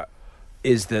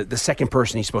is the second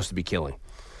person he's supposed to be killing.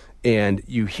 And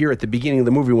you hear at the beginning of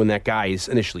the movie when that guy is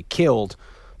initially killed,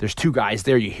 there's two guys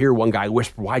there. You hear one guy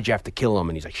whisper, "Why'd you have to kill him?"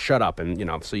 And he's like, "Shut up."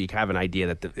 And so you have an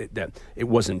idea that it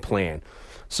wasn't planned.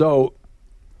 So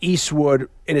Eastwood,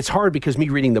 and it's hard because me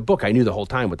reading the book, I knew the whole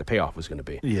time what the payoff was going to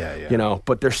be. Yeah.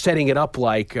 But they're setting it up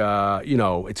like, it's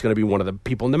going to be one of the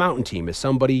people in the mountain team. Is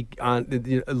somebody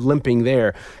limping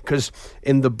there? Because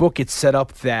in the book, it's set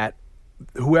up that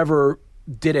whoever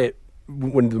did it,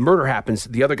 when the murder happens,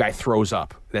 the other guy throws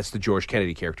up. That's the George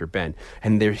Kennedy character, Ben.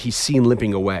 And he's seen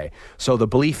limping away. So the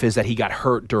belief is that he got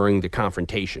hurt during the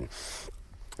confrontation.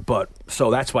 But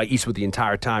so that's why Eastwood the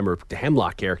entire time, or the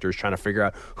Hemlock character, is trying to figure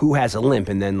out who has a limp.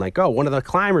 And then one of the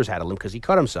climbers had a limp because he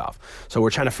cut himself. So we're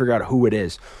trying to figure out who it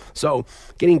is. So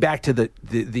getting back to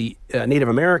the Native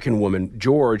American woman,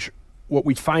 George, what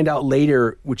we find out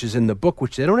later, which is in the book,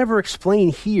 which they don't ever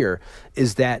explain here,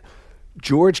 is that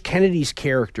George Kennedy's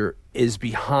character is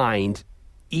behind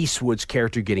Eastwood's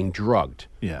character getting drugged.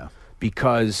 Yeah.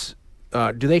 Because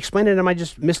do they explain it? Am I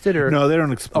just missed it? Or no, they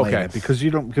don't explain it because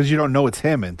you don't know it's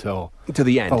him until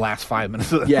the end, the last 5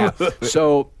 minutes. Yeah.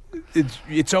 So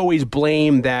it's always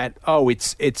blamed that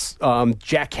it's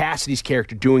Jack Cassidy's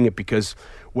character doing it, because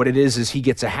what it is he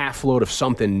gets a half load of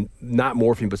something, not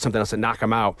morphine, but something else that knock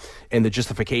him out. And the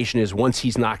justification is once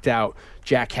he's knocked out,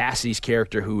 Jack Cassidy's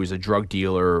character, who is a drug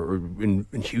dealer or in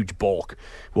huge bulk,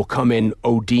 will come in,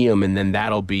 OD him, and then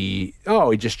that'll be,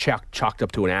 he just chalked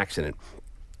up to an accident.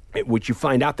 What you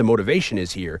find out the motivation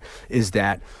is here is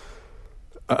that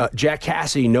Jack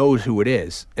Cassidy knows who it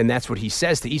is, and that's what he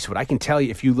says to Eastwood. I can tell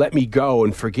you, if you let me go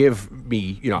and forgive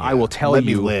me, I will tell let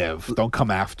you. Let me live. Don't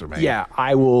come after me. Yeah,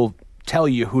 I will tell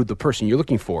you who the person you're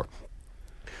looking for.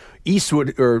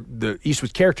 Eastwood, or the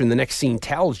Eastwood character in the next scene,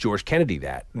 tells George Kennedy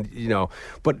that,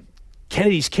 but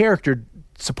Kennedy's character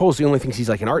supposedly only thinks he's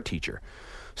like an art teacher.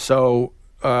 So,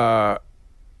 on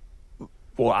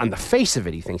the face of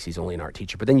it, he thinks he's only an art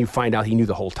teacher, but then you find out he knew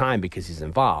the whole time because he's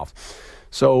involved.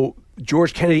 So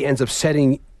George Kennedy ends up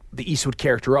setting the Eastwood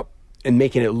character up and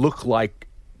making it look like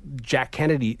Jack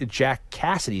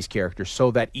Cassidy's character, so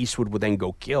that Eastwood would then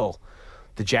go kill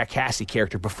the Jack Cassidy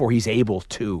character before he's able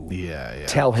to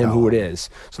tell him who it is.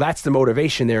 So that's the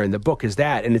motivation there in the book, is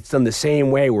that, and it's done the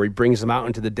same way where he brings him out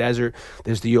into the desert.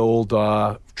 There's the old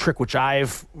trick, which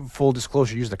I've, full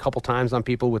disclosure, used a couple times on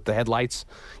people with the headlights.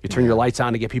 You turn your lights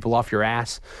on to get people off your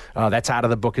ass. That's out of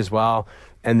the book as well.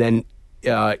 And then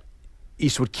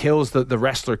Eastwood kills the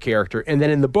wrestler character. And then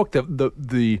in the book,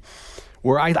 the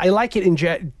where I like it in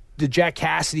the Jack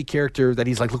Cassidy character, that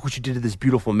he's like, look what you did to this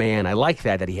beautiful man. I like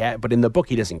that he had, but in the book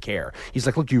he doesn't care. He's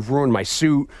like, look, you've ruined my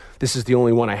suit. This is the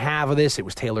only one I have of this. It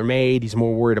was tailor-made. He's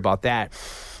more worried about that.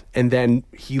 And then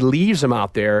he leaves him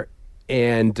out there,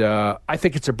 and I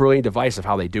think it's a brilliant device of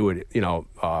how they do it,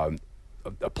 a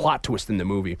plot twist in the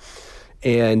movie.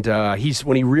 And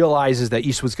when he realizes that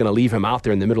Eastwood's going to leave him out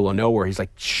there in the middle of nowhere, he's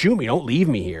like, shoot me, don't leave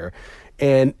me here.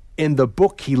 And in the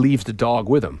book, he leaves the dog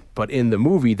with him, but in the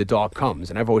movie, the dog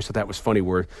comes. And I've always thought that was funny,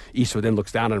 where Eastwood then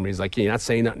looks down at him and he's like, "You're not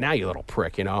saying that now, you little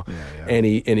prick," you know. And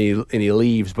he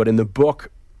leaves. But in the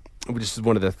book, which is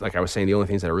one of the, like I was saying, the only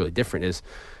things that are really different is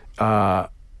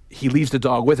he leaves the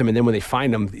dog with him, and then when they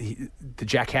find him, the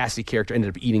Jack Cassidy character ended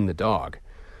up eating the dog,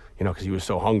 you know, because he was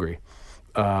so hungry.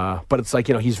 But it's like,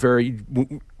 you know, he's very.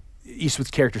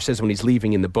 Eastwood's character says when he's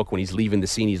leaving in the book, when he's leaving the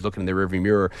scene, he's looking in the rearview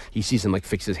mirror, he sees him like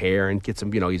fix his hair and gets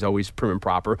him, you know, he's always prim and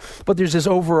proper. But there's this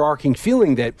overarching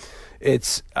feeling that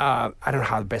it's, I don't know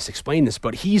how to best explain this,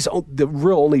 but he's the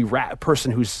real only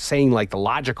person who's saying like the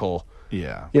logical, you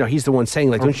know, he's the one saying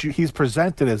like, don't you. He's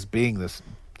presented as being this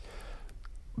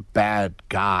bad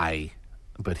guy,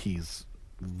 but he's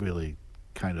really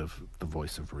kind of the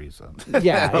voice of reason.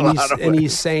 Yeah,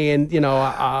 he's saying, you know,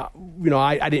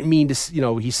 I didn't mean to, you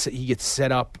know, he gets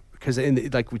set up because in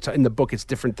the book it's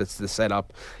different. That's the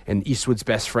setup. And Eastwood's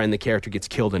best friend, the character, gets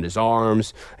killed in his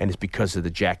arms, and it's because of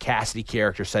the Jack Cassidy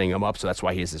character setting him up. So that's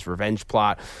why he has this revenge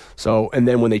plot. So, and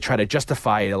then when they try to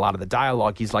justify a lot of the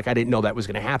dialogue, he's like, I didn't know that was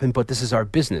going to happen, but this is our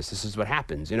business. This is what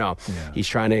happens. You know, he's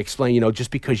trying to explain, you know, just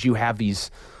because you have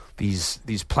these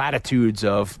platitudes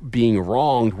of being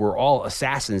wronged, we're all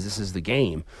assassins. This is the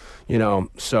game, you know.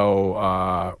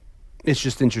 So it's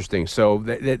just interesting. So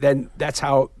then that's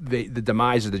how the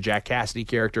demise of the Jack Cassidy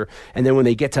character. And then when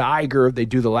they get to Iger, they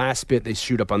do the last bit. They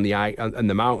shoot up on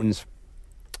the mountains,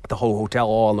 the whole hotel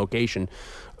all on location.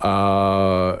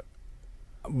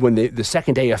 When the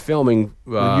second day of filming,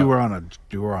 you were on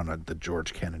the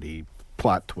George Kennedy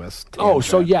plot twist.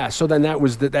 So then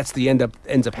that's the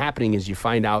ends up happening is you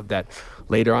find out that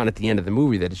later on at the end of the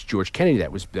movie that it's George Kennedy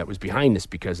that was behind this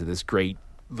because of this great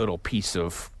little piece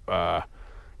of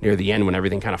near the end when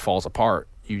everything kind of falls apart.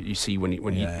 You see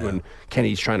when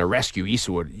Kennedy's trying to rescue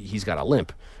Eastwood, he's got a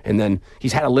limp, and then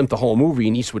he's had a limp the whole movie,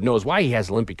 and Eastwood knows why he has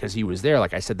a limp because he was there.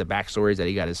 Like I said, the backstory is that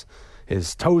he got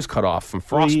his toes cut off from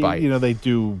frostbite. You know, they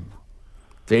do.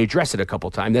 They address it a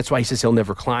couple times. That's why he says he'll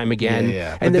never climb again.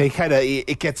 Yeah. And they kind of,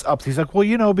 it gets up. He's like, well,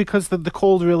 you know, because the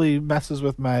cold really messes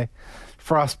with my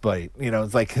frostbite. You know,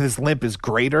 it's like his limp is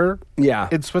greater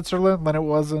in Switzerland than it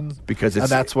was in. Because and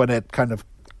that's when it kind of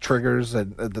triggers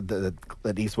and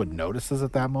that Eastwood notices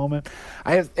at that moment.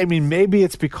 I mean, maybe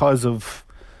it's because of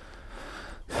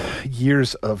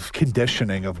years of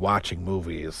conditioning of watching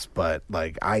movies, but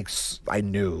like I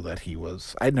knew that he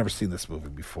was. I'd never seen this movie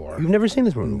before. You've never seen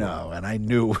this movie? No, and I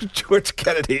knew George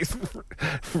Kennedy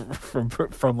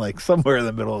from like somewhere in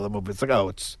the middle of the movie. It's like, oh,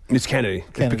 it's Kennedy.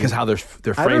 It's because how they're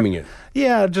framing it.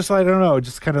 Yeah, just I don't know,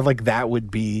 just kind of like that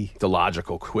would be the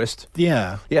logical twist.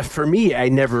 Yeah, yeah. For me, I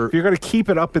never. If you're going to keep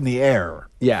it up in the air,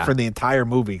 for the entire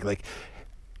movie, like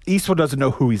Eastwood doesn't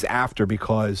know who he's after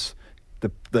because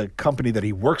the company that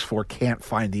he works for can't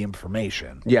find the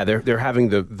information. Yeah, they're having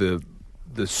the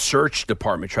search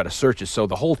department try to search it. So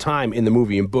the whole time in the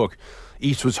movie and book,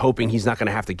 Eastwood's hoping he's not going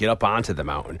to have to get up onto the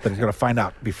mountain. But he's going to find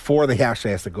out before they actually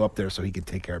has to go up there so he can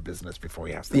take care of business before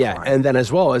he has to climb. And then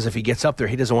as well as if he gets up there,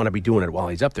 he doesn't want to be doing it while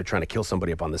he's up there trying to kill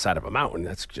somebody up on the side of a mountain.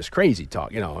 That's just crazy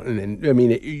talk, you know. And I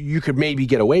mean, you could maybe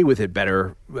get away with it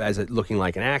better as it looking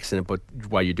like an accident, but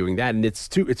while you're doing that, and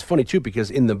it's funny too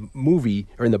because in the movie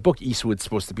or in the book, Eastwood's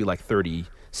supposed to be like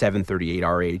 37, 38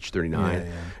 our age,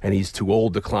 39, and he's too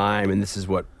old to climb, and this is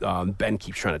what Ben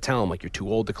keeps trying to tell him, like, you're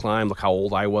too old to climb. Look how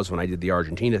old I was when I did the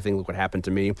Argentina thing. Look what happened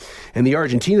to me. And the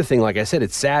Argentina thing, like I said,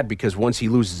 it's sad because once he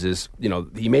loses his, you know,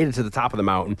 he made it to the top of the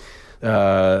mountain.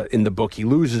 In the book, he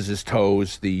loses his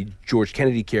toes, the George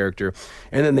Kennedy character,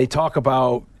 and then they talk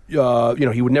about, you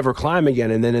know, he would never climb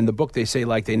again, and then in the book they say,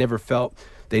 like, they neither felt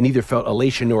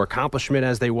elation nor accomplishment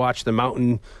as they watched the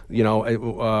mountain, you know,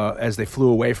 as they flew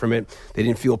away from it. They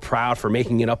didn't feel proud for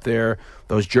making it up there.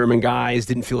 Those German guys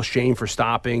didn't feel shame for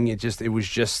stopping. It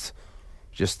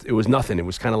was nothing. It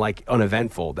was kind of like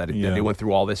uneventful that they went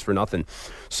through all this for nothing.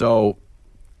 So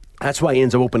that's why he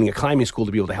ends up opening a climbing school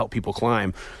to be able to help people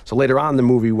climb. So later on in the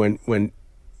movie, when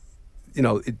you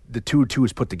know, the two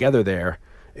is put together there,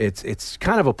 it's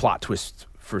kind of a plot twist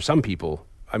for some people.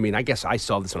 I mean, I guess I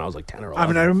saw this when I was like 10 or 11. I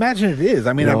mean, I imagine it is.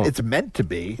 I mean, it's meant to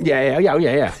be. Yeah.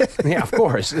 Yeah, of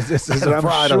course.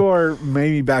 I'm sure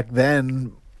maybe back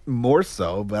then more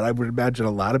so, but I would imagine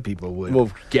a lot of people would.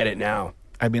 Will get it now.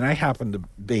 I mean, I happen to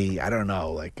be, I don't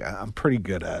know, like, I'm pretty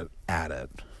good at it.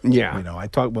 Yeah. You know,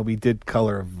 when we did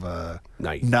Color of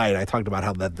Night, I talked about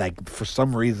how that, like, for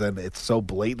some reason, it's so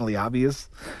blatantly obvious,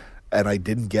 and I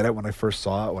didn't get it when I first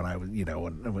saw it when I was, you know,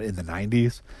 in the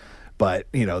 90s. But,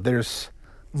 you know, there's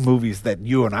movies that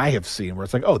you and I have seen where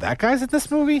it's like, oh, that guy's in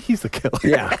this movie? He's the killer.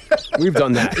 Yeah, we've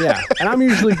done that, yeah. And I'm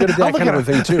usually good at that kind of a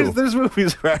thing, too. There's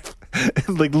movies where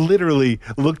like literally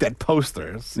looked at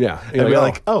posters. Yeah. And be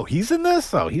like, oh, he's in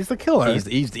this? Oh, he's the killer. He's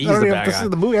the I don't even- bad this guy. is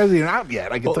the movie hasn't even out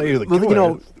yet. I can tell you the killer. You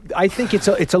know, I think it's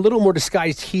a little more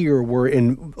disguised here, where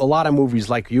in a lot of movies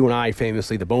like you and I,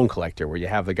 famously The Bone Collector, where you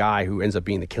have the guy who ends up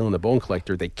being the killer in The Bone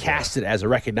Collector, they cast it as a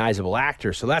recognizable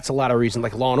actor. So that's a lot of reason,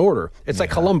 like Law and Order. It's like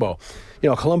Columbo. You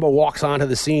know, Columbo walks onto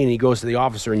the scene and he goes to the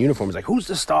officer in uniform. He's like, who's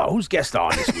the star? Who's guest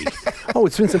star this week? Oh,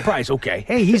 it's Vincent Price. Okay.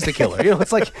 Hey, he's the killer. You know,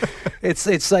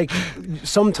 it's like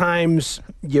sometimes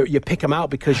you pick him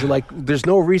out because you're like, there's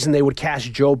no reason they would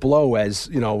cast Joe Blow as,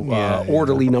 you know,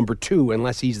 orderly number 2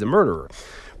 unless he's the murderer.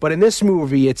 But in this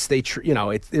movie,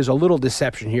 there's a little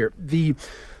deception here. The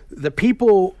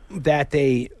people that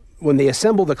when they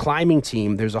assemble the climbing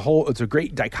team, it's a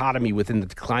great dichotomy within the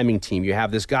climbing team. You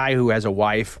have this guy who has a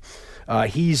wife.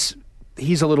 He's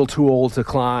a little too old to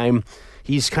climb.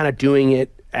 He's kind of doing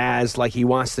it as like he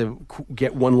wants to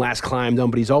get one last climb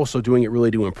done, but he's also doing it really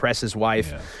to impress his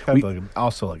wife. Yeah.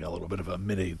 Also like a little bit of a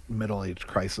middle-age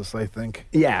crisis, I think.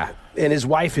 Yeah, and his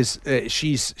wife is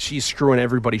she's screwing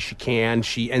everybody she can.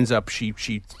 She ends up she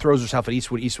throws herself at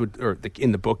Eastwood.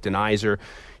 In the book denies her.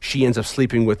 She ends up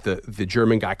sleeping with the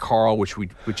German guy Carl, which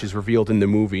is revealed in the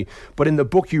movie. But in the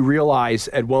book, you realize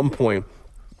at one point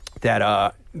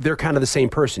that they're kind of the same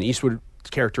person. Eastwood's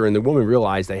character and the woman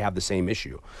realize they have the same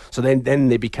issue. So then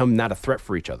they become not a threat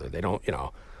for each other. They don't,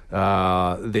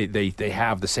 they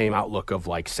have the same outlook of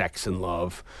like sex and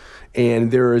love. And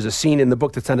there is a scene in the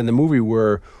book that's not in the movie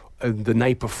where the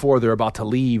night before they're about to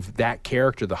leave, that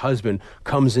character, the husband,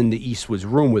 comes into Eastwood's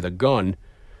room with a gun.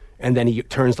 And then he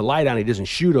turns the light on. He doesn't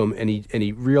shoot him, and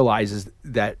he realizes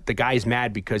that the guy's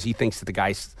mad because he thinks that the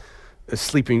guy's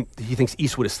sleeping. He thinks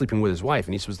Eastwood is sleeping with his wife,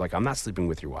 and Eastwood's like, "I'm not sleeping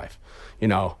with your wife," you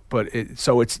know. But there's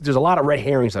a lot of red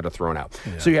herrings that are thrown out.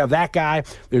 Yeah. So you have that guy.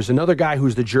 There's another guy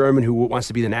who's the German who wants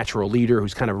to be the natural leader,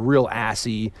 who's kind of real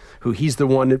assy. He's the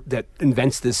one that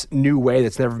invents this new way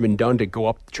that's never been done to go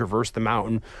up, traverse the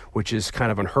mountain, which is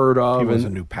kind of unheard of. He was a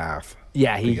new path.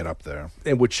 Yeah, to get up there.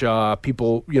 In which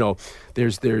people, you know,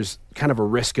 there's kind of a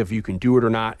risk of you can do it or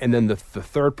not. And then the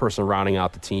third person rounding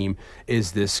out the team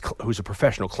is this who's a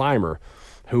professional climber,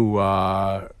 who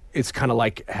it's kind of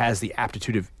like has the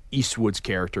aptitude of Eastwood's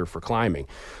character for climbing.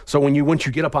 So once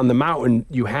you get up on the mountain,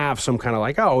 you have some kind of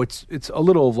like, oh, it's a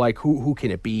little like who can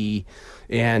it be,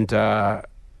 and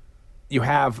you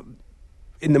have.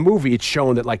 In the movie, it's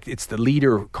shown that like it's the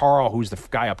leader, Carl, who's the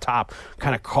guy up top,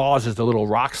 kind of causes the little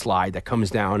rock slide that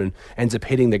comes down and ends up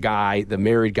hitting the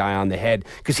married guy on the head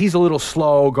because he's a little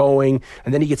slow going,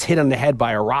 and then he gets hit on the head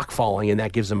by a rock falling, and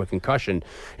that gives him a concussion.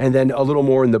 And then a little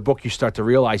more in the book, you start to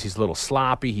realize he's a little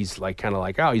sloppy. He's like kind of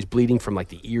like, oh, he's bleeding from like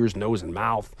the ears, nose, and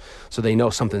mouth, so they know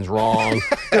something's wrong.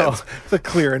 It's a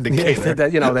clear indicator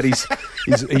that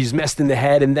he's messed in the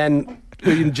head, and then.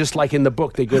 Just like in the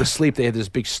book, they go to sleep. They have this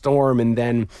big storm, and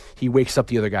then he wakes up.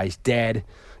 The other guy's dead.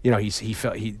 You know,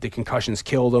 the concussions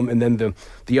killed him, and then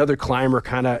the other climber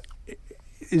kind of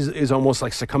is almost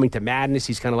like succumbing to madness.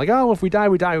 He's kind of like, oh, if we die,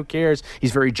 we die. Who cares?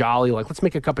 He's very jolly. Like, let's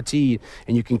make a cup of tea,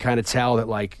 and you can kind of tell that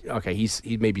like, okay, he's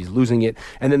losing it.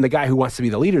 And then the guy who wants to be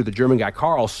the leader, the German guy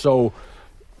Carl, so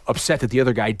upset that the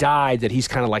other guy died that he's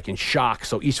kind of like in shock.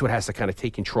 So Eastwood has to kind of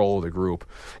take control of the group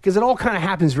because it all kind of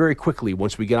happens very quickly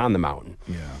once we get on the mountain.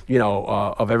 Yeah. You know,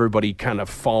 of everybody kind of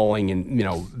falling and, you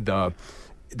know,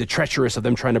 the treacherous of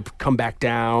them trying to come back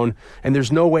down. And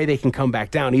there's no way they can come back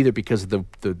down either because of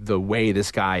the way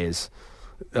this guy is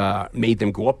made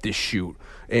them go up this chute.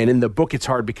 And in the book, it's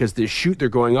hard because this chute they're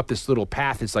going up this little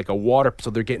path. It's like a water,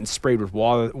 so they're getting sprayed with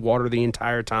water the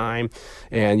entire time.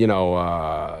 And, you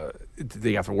know,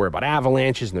 they have to worry about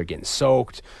avalanches and they're getting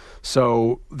soaked.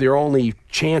 So their only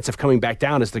chance of coming back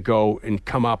down is to go and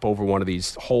come up over one of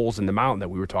these holes in the mountain that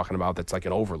we were talking about that's like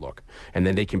an overlook. And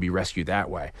then they can be rescued that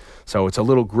way. So it's a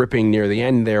little gripping near the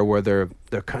end there where they're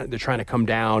trying to come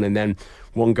down, and then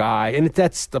one guy, and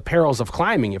that's the perils of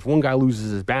climbing. If one guy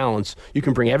loses his balance, you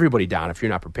can bring everybody down if you're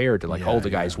not prepared to hold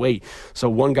the guy's weight. So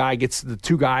one guy the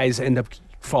two guys end up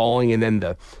falling, and then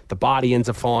the body ends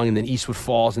up falling, and then Eastwood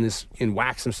falls and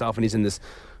whacks himself, and he's in this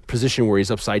position where he's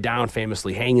upside down,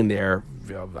 famously hanging there,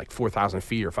 like 4,000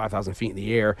 feet or 5,000 feet in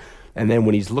the air. And then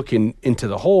when he's looking into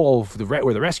the hole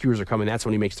where the rescuers are coming, that's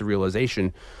when he makes the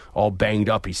realization, all banged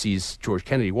up. He sees George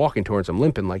Kennedy walking towards him,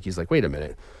 limping. Like he's like, wait a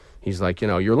minute. He's like, you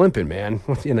know, you're limping, man.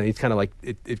 You know, he's kind of like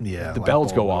the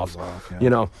bells go off. Yeah. You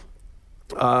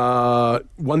know,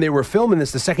 when they were filming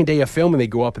this, the second day of filming, they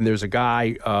go up and there's a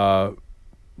guy,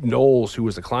 Knowles, who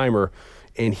was a climber,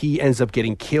 and he ends up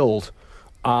getting killed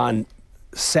on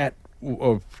set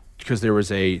of because there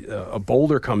was a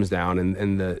boulder comes down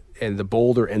and the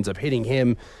boulder ends up hitting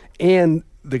him, and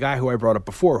the guy who I brought up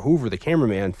before, Hoover, the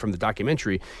cameraman from the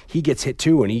documentary, he gets hit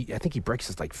too, and I think he breaks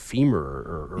his like femur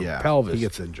or pelvis. He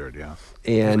gets injured, yeah.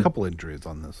 And there's a couple injuries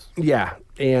on this. Yeah,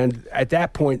 and at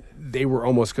that point they were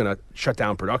almost going to shut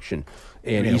down production.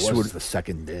 And Eastwood, it was the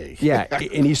second day. Yeah,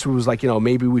 and Eastwood was like,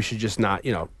 maybe we should just not,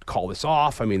 call this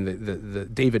off. I mean, the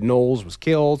David Knowles was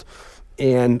killed,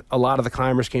 and a lot of the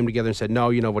climbers came together and said,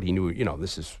 no, you know what, he knew,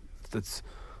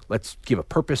 let's give a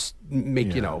purpose, we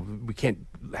can't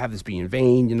have this be in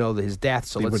vain, his death.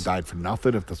 So he would died for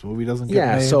nothing if this movie doesn't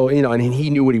get made. So, and he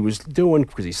knew what he was doing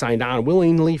because he signed on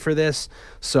willingly for this.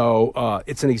 So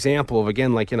it's an example of,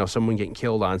 again, like, someone getting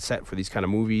killed on set for these kind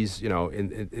of movies,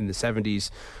 in the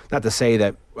 70s. Not to say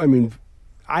that,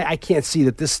 I can't see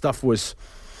that this stuff was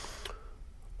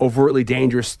overtly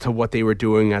dangerous to what they were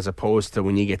doing, as opposed to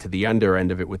when you get to the under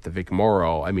end of it with the Vic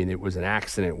Morrow. It was an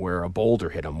accident where a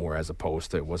boulder hit them, where as opposed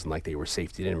to it wasn't like they were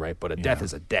safetied in, right? But a death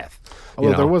is a death.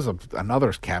 Although there was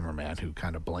another cameraman who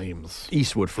kind of blames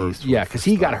Eastwood for because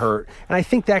he got hurt, and I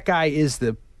think that guy is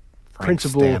the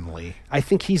principal. Stanley. I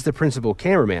think he's the principal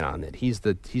cameraman on it. He's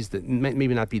the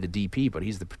maybe not be the DP, but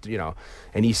he's the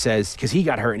and he says because he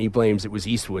got hurt and he blames it was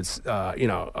Eastwood's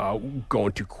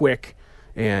going too quick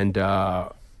and.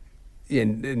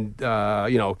 Kind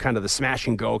of the smash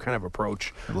and go kind of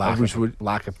approach.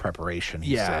 Lack of preparation,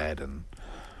 he said, and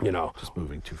just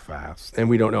moving too fast. And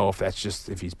we don't know if that's just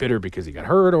if he's bitter because he got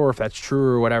hurt or if that's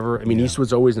true or whatever.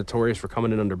 Eastwood's always notorious for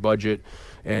coming in under budget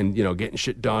and getting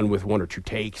shit done with 1 or 2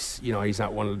 takes. He's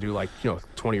not one to do like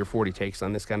 20 or 40 takes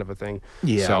on this kind of a thing.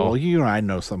 Yeah. So, well, you and I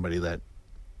know somebody that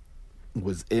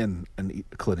was in a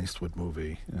Clint Eastwood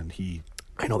movie, and he.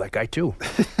 I know that guy too.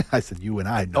 I said, you and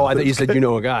I know. Oh, I thought you said you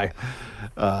know a guy.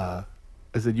 I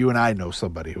said, you and I know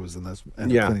somebody who was in this.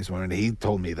 And he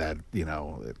told me that,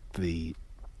 the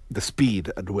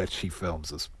speed at which he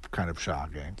films is kind of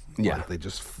shocking. Yeah. Like they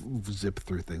just zip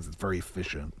through things. It's very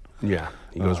efficient. Yeah.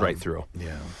 He goes right through.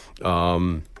 Yeah.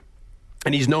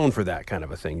 And he's known for that kind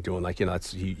of a thing, doing like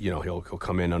he'll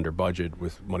come in under budget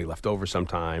with money left over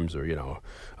sometimes, or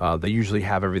they usually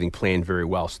have everything planned very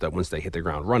well so that once they hit the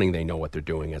ground running, they know what they're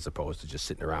doing as opposed to just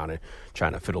sitting around and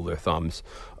trying to fiddle their thumbs.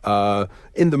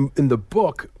 In the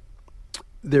book,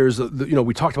 there's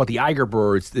we talked about the Eiger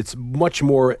birds. It's much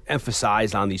more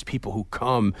emphasized on these people who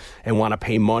come and want to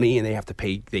pay money, and they have to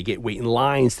pay. They wait in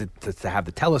lines to have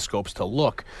the telescopes to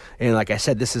look. And like I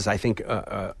said, this is, I think,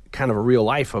 kind of a real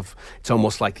life of. It's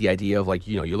almost like the idea of like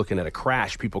you're looking at a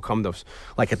crash. People come to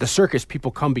like at the circus.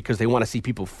 People come because they want to see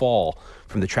people fall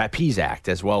from the trapeze act,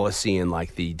 as well as seeing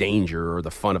like the danger or the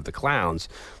fun of the clowns.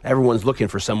 Everyone's looking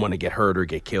for someone to get hurt or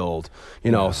get killed.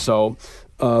 So.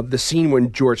 The scene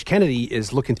when George Kennedy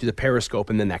is looking through the periscope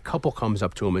and then that couple comes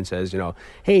up to him and says,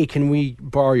 hey, can we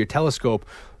borrow your telescope?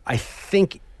 I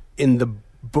think in the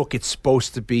book it's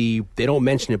supposed to be, they don't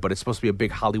mention it, but it's supposed to be a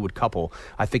big Hollywood couple.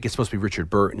 I think it's supposed to be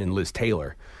Richard Burton and Liz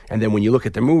Taylor. And then when you look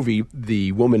at the movie,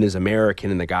 the woman is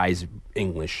American and the guy's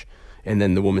English. And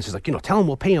then the woman says, like, tell them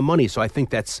we'll pay him money. So I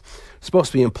think that's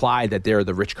supposed to be implied that they're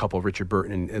the rich couple, Richard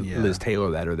Burton and Liz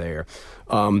Taylor, that are there.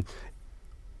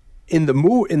 In the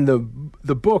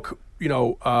book,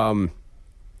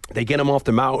 they get him off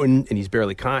the mountain and he's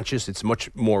barely conscious. It's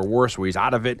much more worse where he's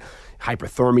out of it.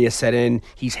 Hypothermia set in.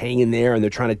 He's hanging there and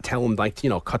they're trying to tell him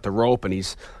cut the rope, and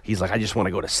he's like, I just want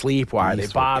to go to sleep. Why are they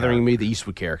bothering me? The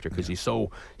Eastwood character, because he's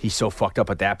so fucked up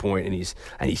at that point, and he's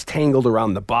tangled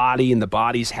around the body, and the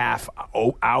body's half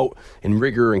out and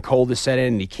rigor and cold is set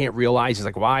in, and he can't realize. He's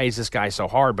like, why is this guy so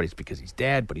hard? But it's because he's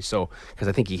dead. But because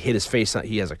I think he hit his face.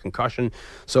 He has a concussion.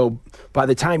 So by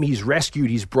the time he's rescued,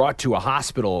 he's brought to a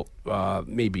hospital,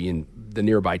 maybe in the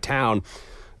nearby town.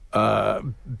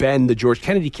 Ben, the George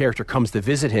Kennedy character, comes to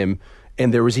visit him,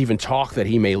 and there was even talk that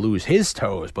he may lose his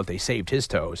toes, but they saved his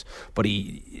toes. But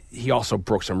he also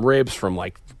broke some ribs from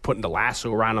like putting the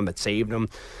lasso around him that saved him.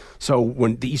 So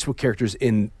when the Eastwood character's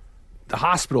in the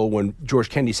hospital, when George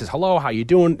Kennedy says, hello, how you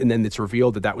doing? And then it's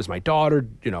revealed that was my daughter,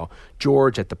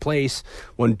 George at the place.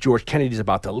 When George Kennedy's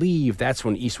about to leave, that's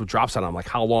when Eastwood drops on him, like,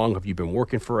 how long have you been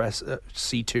working for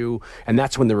C2? And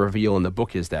that's when the reveal in the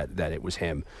book is that it was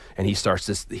him. And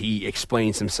he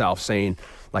explains himself saying,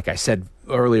 like I said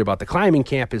earlier about the climbing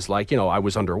camp, is like, I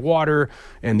was underwater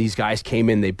and these guys came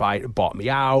in, they bought me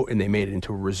out and they made it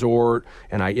into a resort.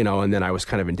 And and then I was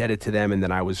kind of indebted to them. And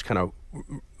then I was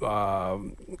I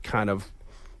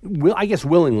guess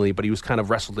willingly, but he was kind of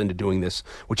wrestled into doing this,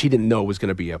 which he didn't know was going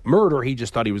to be a murder. He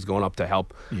just thought he was going up to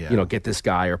help, get this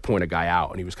guy or point a guy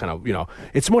out. And he was kind of,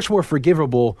 it's much more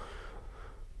forgivable.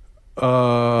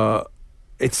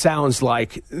 It sounds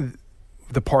like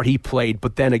the part he played.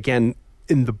 But then again,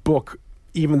 in the book,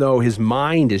 even though his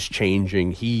mind is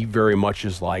changing, he very much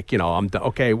is like,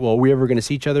 okay, well, are we ever going to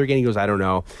see each other again? He goes, I don't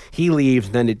know. He leaves,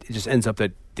 and then it just ends up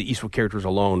that the Eastwood character is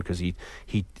alone because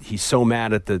he's so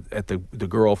mad at the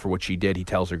girl for what she did. He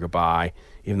tells her goodbye,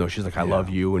 even though she's like, I love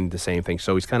you, and the same thing.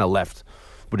 So he's kind of left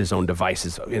with his own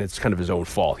devices, and it's kind of his own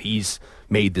fault. He's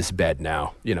made this bed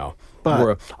now,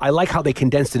 But I like how they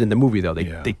condensed it in the movie, though.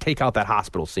 They take out that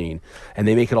hospital scene, and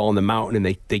they make it all in the mountain,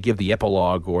 and they give the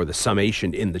epilogue or the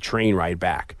summation in the train ride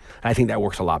back. I think that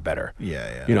works a lot better.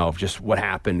 Yeah. Of just what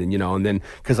happened, and then,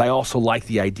 because I also like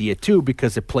the idea, too,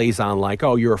 because it plays on like,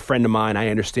 oh, you're a friend of mine, I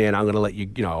understand, I'm going to let you,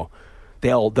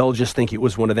 they'll just think it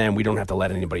was one of them. We don't have to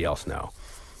let anybody else know.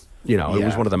 It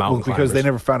was one of the mountain climbers. Because they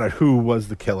never found out who was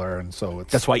the killer, and so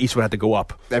that's why Eastwood had to go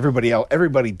up.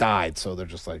 Everybody died, so they're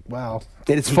just like, well.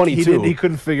 And it's funny too. He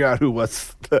couldn't figure out who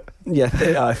was.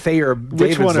 Thayer.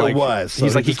 Which one it was? So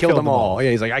he's like, he killed them all.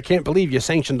 Yeah, he's like, I can't believe you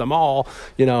sanctioned them all.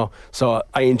 So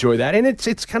I enjoy that, and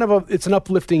it's kind of it's an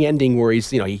uplifting ending where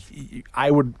he's it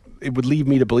would lead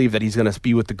me to believe that he's going to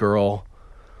be with the girl.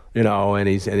 And then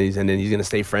he's going to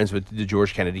stay friends with the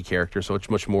George Kennedy character. So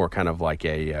it's much more kind of like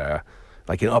an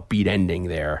upbeat ending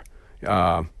there,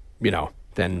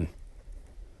 than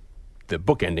the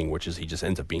book ending, which is he just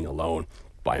ends up being alone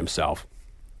by himself.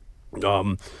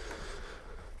 And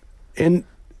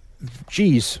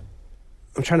geez,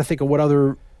 I'm trying to think of what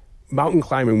other mountain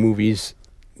climbing movies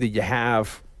that you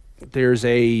have. There's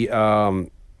a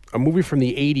movie from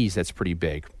the 80s that's pretty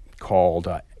big called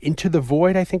Into the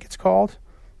Void, I think it's called.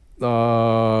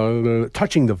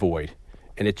 Touching the Void.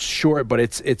 And it's short, but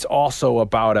it's also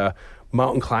about a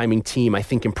mountain climbing team, I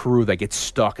think in Peru, that gets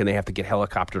stuck and they have to get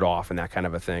helicoptered off and that kind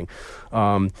of a thing.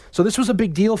 So this was a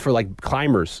big deal for like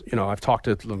climbers. I've talked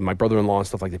to my brother-in-law and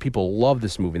stuff like that. People love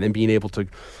this movie, and then being able to,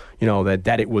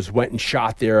 that it went and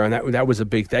shot there, and that was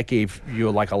that gave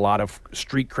you like a lot of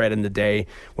street cred in the day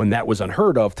when that was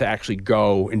unheard of to actually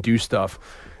go and do stuff.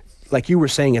 Like you were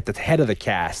saying at the head of the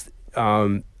cast,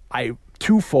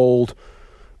 twofold.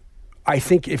 I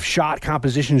think if shot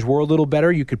compositions were a little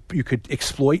better, you could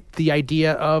exploit the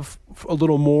idea of a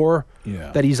little more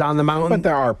that he's on the mountain. But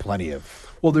there are plenty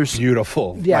of there's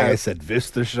beautiful, like I said,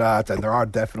 vista shots, and there are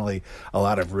definitely a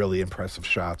lot of really impressive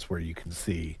shots where you can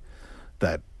see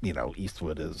that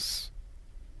Eastwood is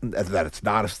that it's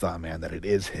not a stuntman, that it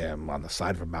is him on the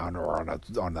side of a mountain or on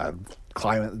a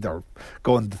climate. They're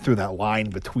going through that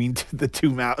line between the two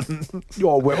mountains.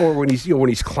 or when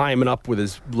he's climbing up with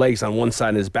his legs on one side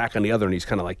and his back on the other, and he's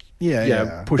kind of like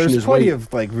pushing There's his plenty weight.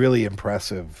 of like really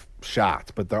impressive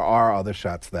shots, but there are other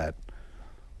shots that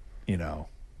the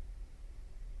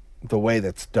way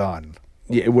that's done.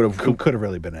 Yeah, it would have could have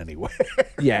really been anyway.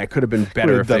 Yeah, it could have been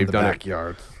better if they've done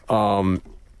backyard.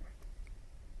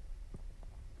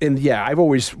 And yeah, I've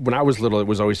always, when I was little, it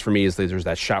was always for me is there's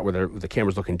that shot where the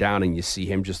camera's looking down and you see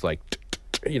him just like,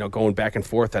 going back and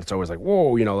forth. That's always like,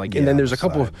 whoa, and then there's a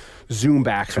couple of zoom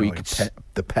backs where you could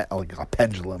like a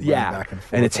pendulum. Yeah, back and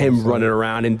forth. And it's him running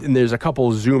around, and there's a couple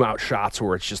of zoom out shots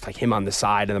where it's just like him on the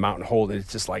side of the mountain holding.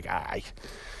 It's just like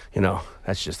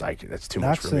that's just like that's too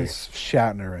much for me. That's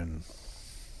Shatner and.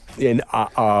 In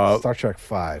Star Trek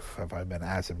V, have I been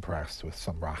as impressed with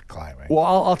some rock climbing? Well,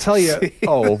 I'll tell you.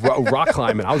 Rock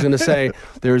climbing. I was going to say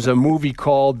there's a movie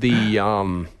called the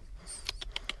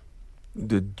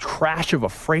Crash of a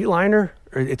Freightliner.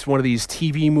 It's one of these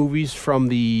TV movies from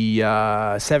the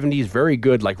 70s. Very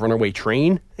good, like runaway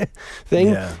train thing.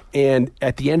 Yeah. And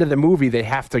at the end of the movie, they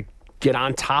have to get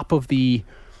on top of the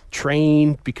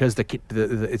train because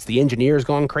it's the engineer's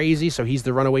gone crazy, so he's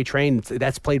the runaway train.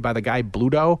 That's played by the guy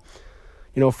Bluto,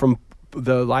 from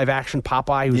the live action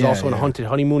Popeye, who's also in A Haunted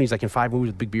Honeymoon. He's like in 5 movies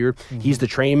with a big beard. Mm-hmm. He's the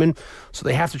trainman, so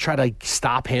they have to try to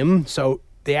stop him. So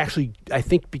they actually, I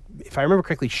think, if I remember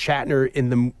correctly, Shatner in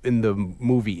the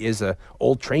movie is a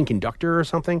old train conductor or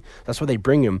something. That's why they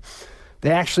bring him. They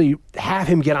actually have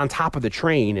him get on top of the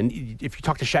train, and if you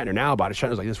talk to Shatner now about it,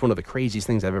 Shatner's like, this is one of the craziest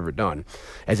things I've ever done.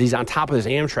 As he's on top of this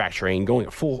Amtrak train going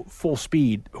at full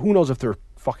speed, who knows if they're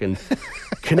fucking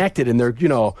connected, and they're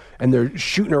and they're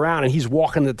shooting around, and he's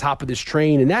walking to the top of this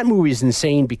train. And that movie is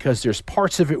insane because there's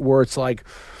parts of it where it's like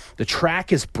the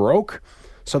track is broke,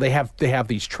 so they have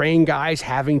these train guys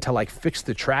having to like fix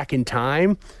the track in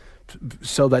time,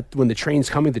 so that when the train's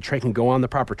coming, the train can go on the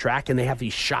proper track. And they have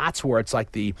these shots where it's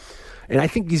like and I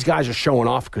think these guys are showing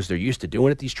off because they're used to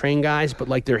doing it, these train guys, but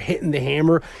like they're hitting the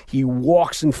hammer. He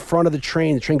walks in front of the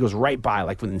train goes right by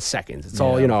like within seconds. It's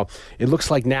all, it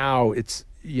looks like now it's,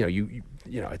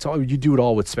 it's all, you do it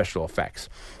all with special effects.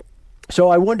 So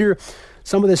I wonder,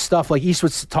 some of this stuff, like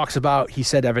Eastwood talks about, he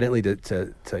said evidently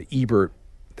to Ebert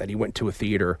that he went to a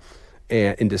theater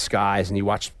in disguise, and you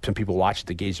watch some people watch it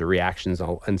to gauge their reactions,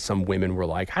 and some women were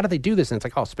like, how do they do this? And it's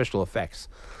like, oh, special effects.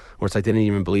 Or it's like, they didn't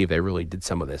even believe they really did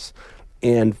some of this.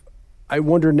 And I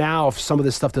wonder now if some of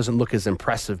this stuff doesn't look as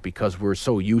impressive because we're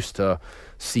so used to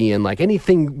seeing like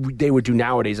anything they would do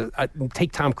nowadays.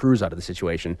 Take Tom Cruise out of the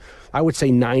situation. I would say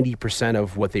 90%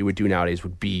 of what they would do nowadays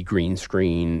would be green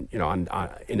screen,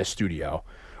 in a studio,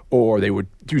 or they would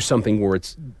do something where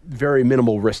it's very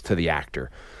minimal risk to the actor.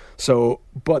 So,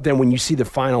 but then when you see the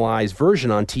finalized version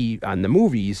on the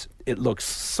movies, it looks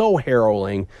so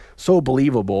harrowing, so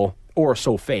believable, or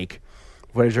so fake.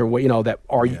 That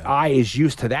our eye is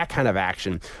used to that kind of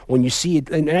action. When you see it,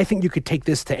 and I think you could take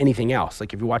this to anything else.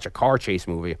 Like if you watch a car chase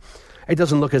movie, it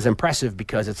doesn't look as impressive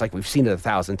because it's like we've seen it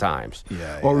 1,000 times.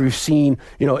 Or we've seen,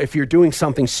 if you're doing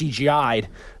something CGI'd,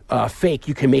 fake,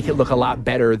 you can make it look a lot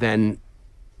better than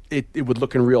it would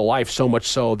look in real life, so much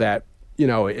so that,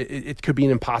 it could be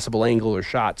an impossible angle or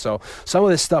shot. So some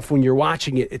of this stuff, when you're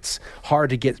watching it, it's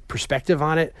hard to get perspective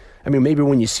on it. I mean, maybe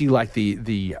when you see like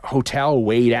the hotel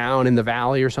way down in the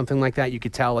valley or something like that, you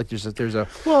could tell like there's a.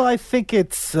 Well, I think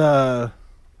it's. I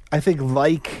think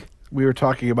like we were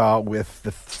talking about with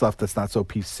the stuff that's not so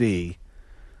PC.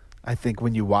 I think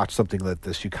when you watch something like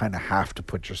this, you kind of have to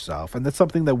put yourself, and that's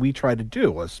something that we try to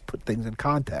do, was put things in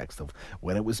context of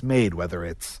when it was made, whether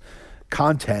it's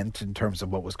content in terms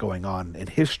of what was going on in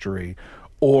history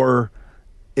or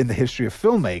in the history of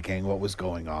filmmaking, what was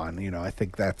going on.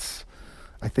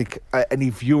 I think any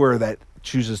viewer that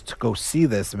chooses to go see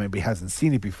this and maybe hasn't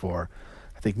seen it before,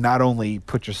 I think not only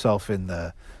put yourself in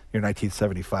your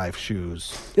 1975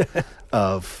 shoes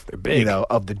of,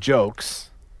 of the jokes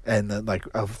and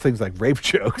of things like rape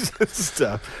jokes and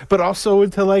stuff, but also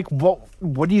into like,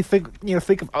 what do you think,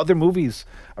 think of other movies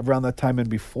around that time and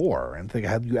before, and think,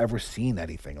 have you ever seen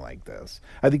anything like this?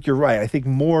 I think you're right. I think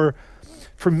more,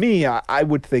 for me, I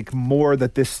would think more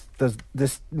that this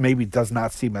maybe does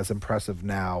not seem as impressive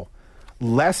now,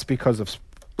 less because of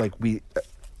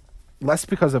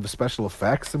special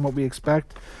effects than what we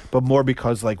expect, but more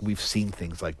because like we've seen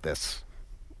things like this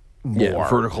more.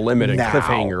 Vertical Limit and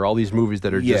Cliffhanger, all these movies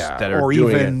that are or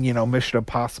doing even it. Mission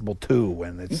Impossible 2,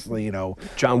 and it's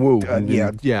John Woo,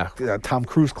 Tom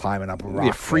Cruise climbing up a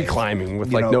rock, free climbing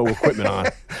with no equipment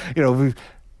on.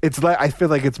 It's like, I feel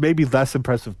like it's maybe less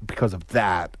impressive because of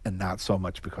that, and not so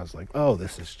much because like, oh,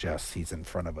 this is just he's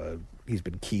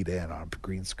been keyed in on a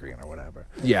green screen or whatever.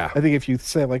 Yeah, I think if you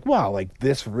say like, wow, like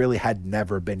this really had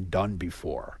never been done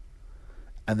before,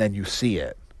 and then you see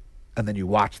it. And then you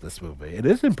watch this movie. It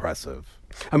is impressive.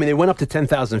 I mean, they went up to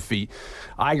 10,000 feet.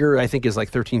 Eiger, I think, is like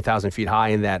 13,000 feet high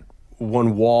in that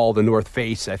one wall, the north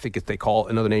face. I think they call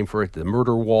another name for it, the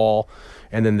murder wall.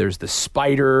 And then there's the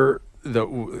spider, is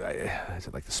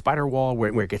it like the spider wall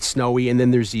where it gets snowy? And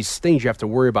then there's these things you have to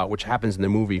worry about, which happens in the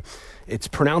movie. It's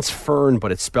pronounced Fern,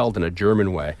 but it's spelled in a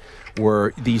German way,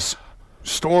 where these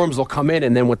storms will come in,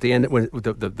 and then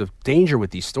the danger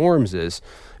with these storms is,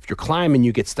 if you're climbing,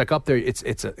 you get stuck up there. It's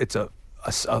a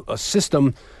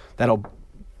system that'll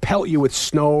pelt you with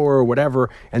snow or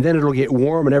whatever, and then it'll get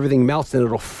warm and everything melts, and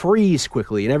it'll freeze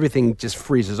quickly, and everything just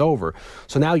freezes over.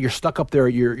 So now you're stuck up there.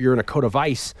 You're in a coat of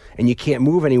ice, and you can't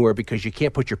move anywhere because you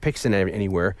can't put your picks in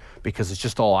anywhere because it's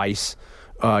just all ice.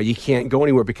 You can't go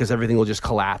anywhere because everything will just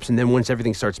collapse, and then once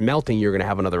everything starts melting, you're going to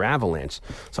have another avalanche.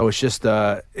 So it's just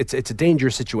it's a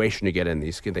dangerous situation to get in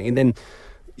these things. And then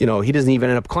he doesn't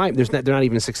even end up climbing. They're not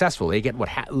even successful. They get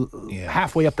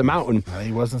halfway up the mountain.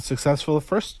 He wasn't successful the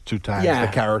first two times.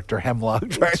 The character Hemlock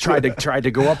tried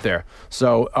to go up there.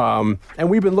 So and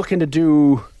we've been looking to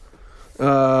do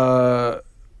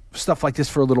stuff like this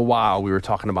for a little while. We were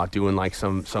talking about doing like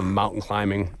some mountain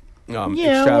climbing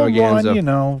extravaganza.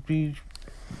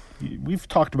 We've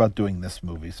talked about doing this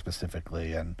movie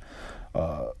specifically, and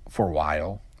for a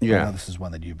while. Yeah, I know this is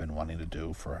one that you've been wanting to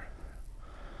do for.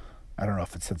 I don't know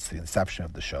if it's since the inception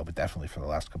of the show, but definitely for the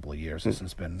last couple of years, this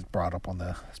has been brought up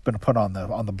it's been put on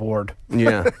the board.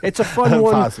 Yeah, it's a fun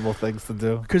one. Possible things to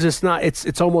do because it's not.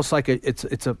 It's almost like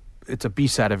it's a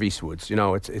B-side of Eastwoods.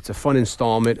 It's a fun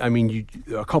installment. I mean,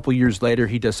 a couple years later,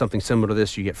 he does something similar to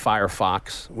this. You get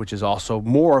Firefox, which is also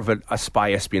more of a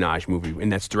spy espionage movie,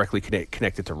 and that's directly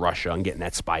connected to Russia and getting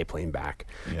that spy plane back.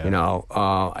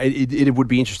 Yeah. It would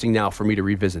be interesting now for me to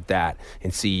revisit that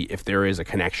and see if there is a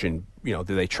connection. Do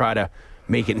they try to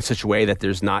make it in such a way that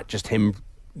there's not just him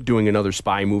doing another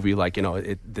spy movie, like, do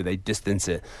they distance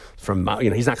it from,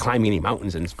 he's not climbing any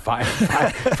mountains in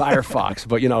Firefox,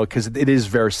 but, because it is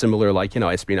very similar, like,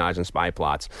 espionage and spy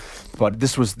plots. But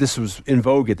this was in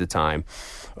vogue at the time.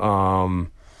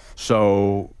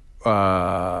 So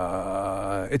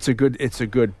it's a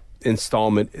good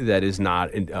installment that is not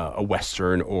a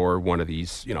Western or one of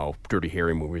these, Dirty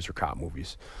Harry movies or cop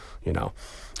movies,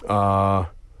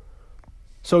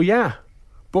 So, yeah,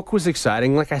 book was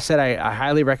exciting. Like I said, I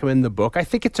highly recommend the book. I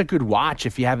think it's a good watch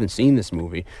if you haven't seen this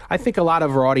movie. I think a lot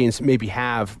of our audience maybe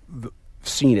have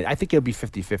seen it. I think it'll be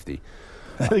 50-50.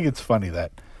 I think it's funny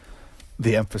that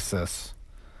the emphasis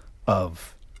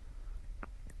of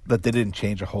that they didn't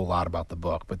change a whole lot about the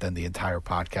book, but then the entire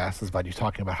podcast is about you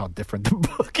talking about how different the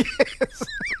book is.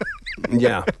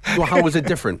 Yeah. Well, how was it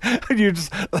different? You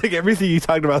just like everything you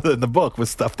talked about in the book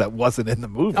was stuff that wasn't in the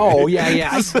movie. Oh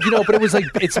yeah. But it was like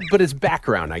it's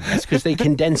background, I guess, because they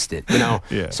condensed it.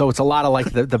 Yeah. So it's a lot of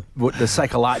like the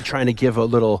psychology, trying to give a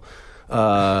little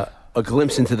a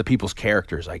glimpse into the people's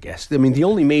characters, I guess. I mean, the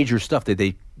only major stuff that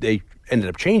they ended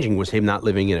up changing was him not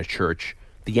living in a church.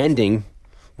 The ending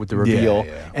with the reveal,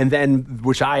 and then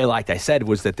which I liked. I said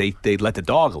was that they let the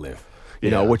dog live.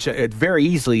 Which very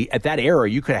easily at that era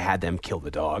you could have had them kill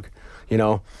the dog.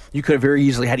 You could have very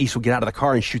easily had Eastwood get out of the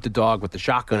car and shoot the dog with the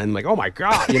shotgun and like, oh my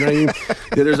God, what I mean?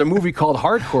 There's a movie called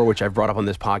Hardcore, which I've brought up on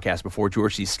this podcast before,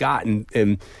 George C. Scott,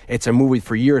 and it's a movie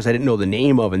for years I didn't know the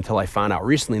name of until I found out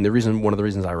recently. And one of the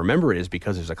reasons I remember it is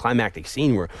because there's a climactic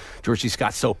scene where George C.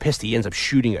 Scott's so pissed he ends up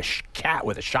shooting a cat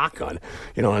with a shotgun.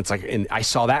 And it's like, and I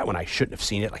saw that when I shouldn't have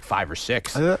seen it, like 5 or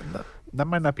 6. That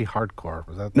might not be Hardcore.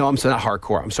 Was that? No, I'm sorry, not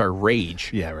Hardcore. I'm sorry,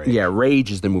 Rage. Yeah, Rage. Yeah, Rage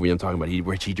is the movie I'm talking about.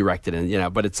 Which he directed,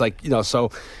 and but it's like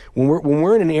so when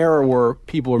we're in an era where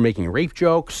people are making rape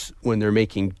jokes, when they're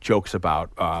making jokes about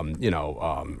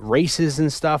races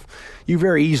and stuff, you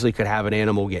very easily could have an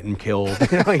animal getting killed.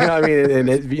 But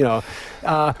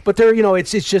there,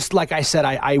 it's just like I said,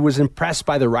 I was impressed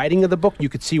by the writing of the book. You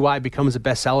could see why it becomes a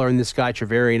bestseller, and this guy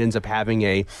Trevelyan ends up having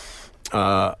a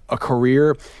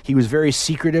career. He was very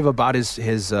secretive about his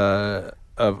true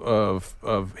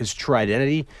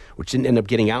identity, which didn't end up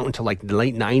getting out until like the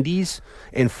late 90s.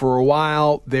 And for a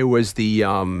while, there was the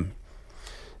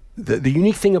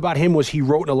unique thing about him was he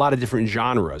wrote in a lot of different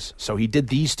genres. So he did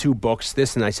these 2 books,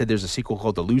 this, and I said there's a sequel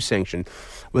called The Loose Sanction.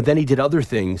 But then he did other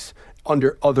things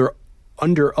under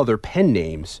other pen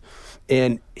names.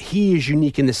 And he is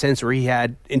unique in the sense where he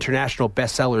had international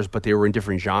bestsellers, but they were in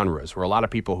different genres, where a lot of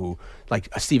people who, like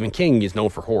Stephen King is known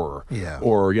for horror. Yeah.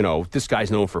 Or, this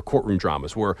guy's known for courtroom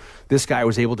dramas, where this guy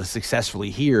was able to successfully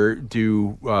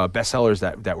do bestsellers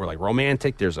that were like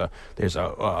romantic. There's a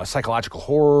psychological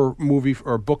horror movie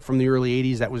or book from the early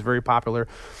 80s that was very popular.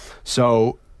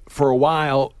 So for a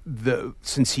while,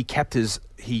 since he kept his...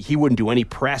 He wouldn't do any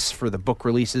press for the book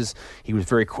releases. He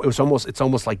was it's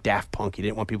almost like Daft Punk. He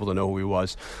didn't want people to know who he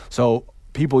was. So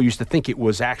people used to think it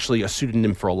was actually a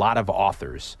pseudonym for a lot of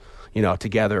authors,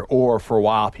 together. Or for a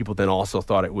while, people then also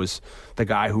thought it was the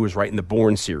guy who was writing the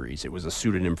Bourne series. It was a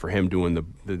pseudonym for him doing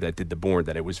that did the Bourne,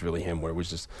 that it was really him, where it was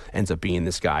just ends up being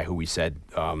this guy who we said,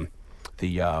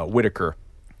 the Whitaker,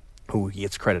 who he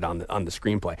gets credit on the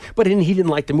screenplay. But he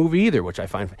didn't like the movie either, which I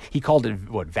find... He called it,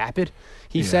 vapid?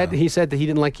 He said that he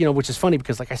didn't like, which is funny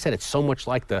because, like I said, it's so much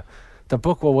like the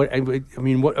book. Well,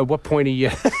 at what point are you...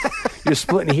 You're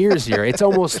splitting hairs here. It's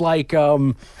almost like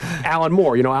Alan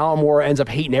Moore. Alan Moore ends up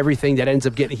hating everything that ends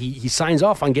up getting... He signs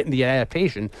off on getting the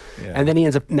adaptation, and then he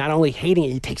ends up not only hating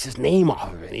it, he takes his name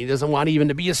off of it. He doesn't want even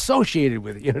to be associated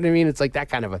with it. You know what I mean? It's like that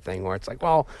kind of a thing where it's like,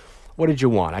 well... What did you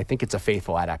want? I think it's a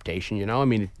faithful adaptation, I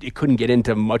mean, it couldn't get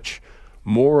into much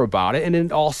more about it. And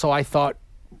then also, I thought,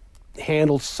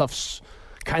 handled stuff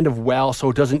kind of well, so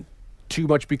it doesn't too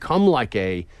much become like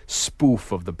a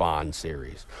spoof of the Bond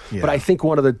series. Yeah. But I think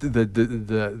one of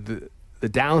the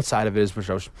downside of it is, which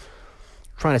I was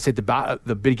trying to say at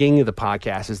the beginning of the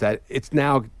podcast, is that it's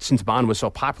now, since Bond was so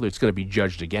popular, it's going to be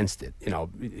judged against it.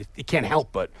 It can't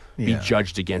help but be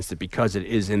judged against it because it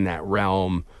is in that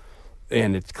realm.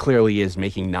 And it clearly is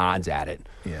making nods at it.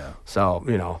 Yeah. So,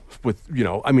 there's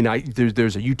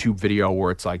a YouTube video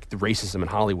where it's like the racism in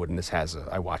Hollywood, and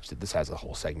I watched it. This has a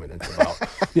whole segment. It's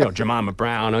about, Jemima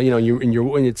Brown.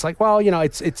 And it's like, well,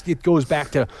 it goes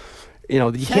back to,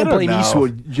 you can't blame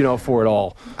Eastwood, for it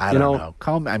all. I don't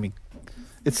know.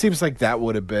 It seems like that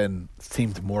would have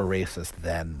seemed more racist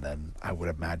then than I would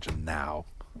imagine now.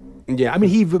 Yeah,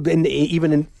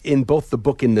 even in both the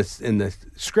book and the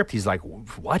script, he's like,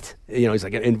 what? He's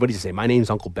like, and what does he say? My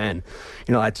name's Uncle Ben.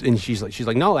 And she's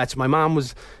like, no, that's my mom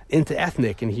was into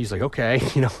ethnic, and he's like, okay,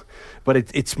 but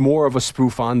it's more of a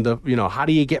spoof on the, how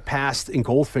do you get past in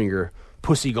Goldfinger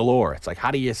pussy galore? It's like, how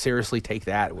do you seriously take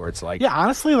that? Where it's like, yeah,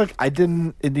 honestly, like it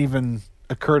didn't even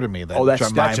occur to me that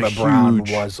that's Jemima Brown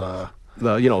was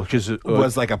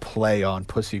was like a play on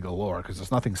Pussy Galore, because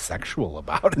there's nothing sexual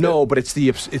about it. No, but it's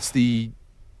the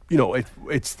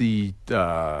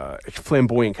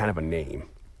flamboyant kind of a name.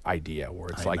 idea where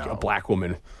it's I like know. a black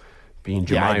woman being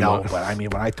Yeah, Jemima. I know, but I mean,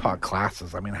 when I taught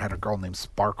classes, I mean, I had a girl named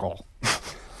Sparkle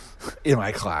in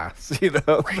my class, you know?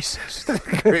 Racist.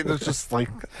 It's just like,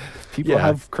 people Yeah.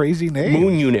 have crazy names.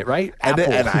 Moon unit, right? And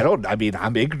Apple. I mean,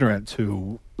 I'm ignorant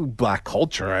to black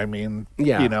culture. I mean,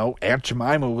 Yeah. you know, Aunt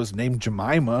Jemima was named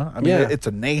Jemima. I mean, Yeah. it's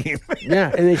a name.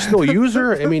 Yeah, and they still use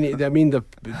her. I mean,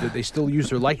 they still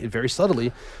use her like very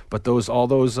subtly, but all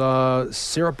those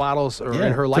syrup bottles are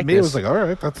in her likeness. To me, it was like, all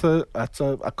right, that's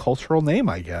a cultural name,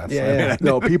 I guess. I Yeah, mean,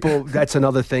 no, people. That's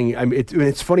another thing. I mean,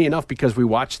 it's funny enough because we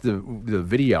watched the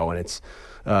video and it's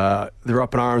they're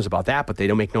up in arms about that, but they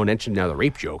don't make no mention of the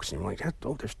rape jokes. And you're like,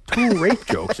 oh, there's 2 rape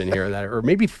jokes in here or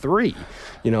maybe 3,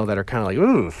 you know, that are kind of like,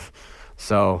 oof.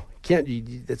 So I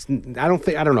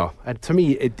don't know. To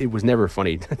me, it was never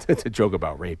funny to joke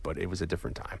about rape, but it was a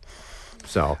different time.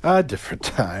 So a different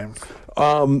time.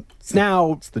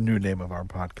 now It's the new name of our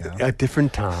podcast. a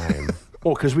different time.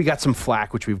 Well, because we got some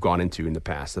flack, which we've gone into in the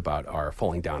past about our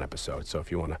Falling Down episode. So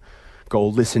if you want to go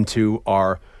listen to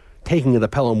our Taking of the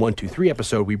Pelham 1, 2, 3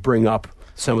 episode, we bring up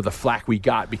some of the flack we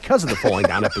got because of the Falling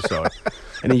Down episode.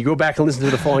 And then you go back and listen to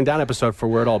the Falling Down episode for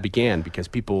where it all began because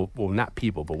not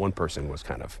people, but one person was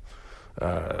kind of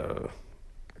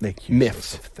Make use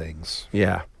myths. of things.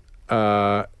 Yeah.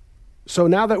 So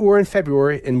now that we're in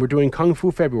February and we're doing Kung Fu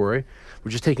February,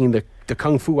 we're just taking the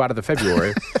Kung Fu out of the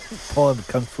February. Pulling the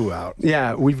kung fu out.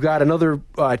 Yeah, we've got another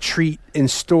treat in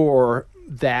store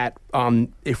that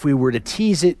if we were to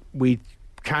tease it, we'd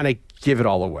kind of give it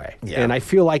all away. Yeah. And I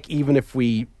feel like even if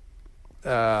we...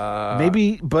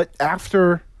 Maybe, but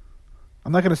after,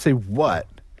 I'm not going to say what,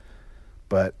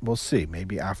 but we'll see.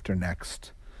 Maybe after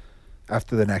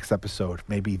the next episode,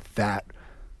 maybe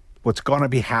what's going to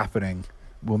be happening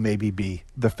will maybe be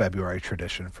the February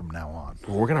tradition from now on.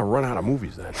 we're going to run out of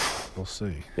movies then, We'll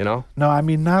see. you know? No, I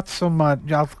mean, not so much.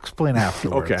 I'll explain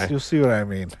afterwards. Okay. You'll see what I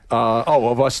mean.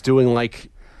 Of us doing like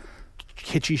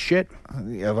kitschy shit?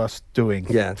 Of us doing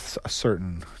Yeah. a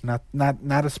certain, not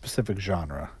a specific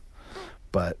genre,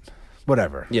 but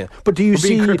whatever. Yeah. But do you We're see...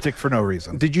 being cryptic for no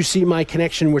reason. Did you see my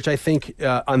connection, which I think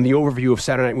on the overview of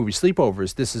Saturday Night Movie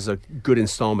Sleepovers, this is a good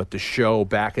installment to show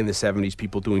back in the 70s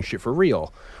people doing shit for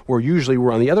real, where usually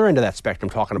we're on the other end of that spectrum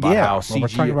talking about how well, CG... we're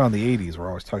talking about in the 80s. We're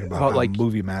always talking about About, how like-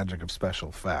 movie magic of special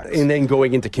effects. and then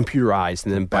going into computerized,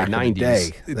 and then by Back in the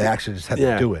 90s... day, they actually just had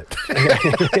Yeah. to do it.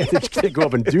 They just can't go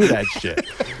up and do that shit,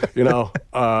 you know?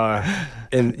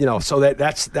 And, you know, so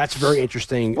that's very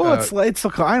interesting. Well, it's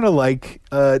kind of like,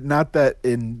 not that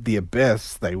in The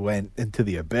Abyss, they went into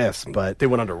the abyss, but they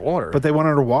went underwater. they went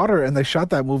underwater, and they shot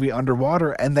that movie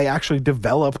underwater, and they actually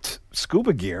developed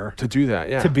scuba gear to do that,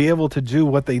 yeah. to be able to do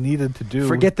what they needed to do.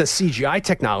 Forget the CGI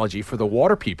technology for the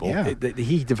water people. Yeah.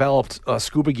 He developed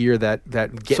scuba gear that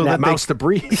get So that that they- mouse to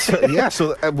breathe. I don't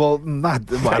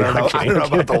know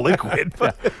about the liquid,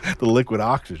 but the liquid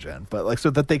oxygen, but like so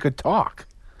that they could talk.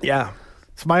 Yeah.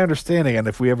 It's my understanding, and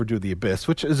if we ever do the abyss,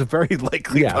 which is a very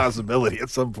likely Yeah. possibility at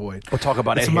some point, We'll talk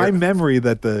about it's it my here. memory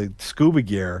that the scuba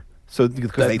gear, so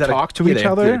because they That- talk to yeah, each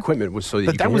the other, equipment was so that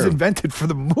you that can was hear 'em. invented for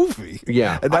the movie.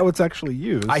 Yeah. and that was actually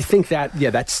used. I think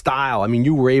that style, I mean,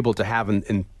 you were able to have,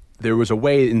 and there was a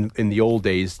way in the old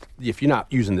days, if you're not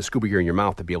using the scuba gear in your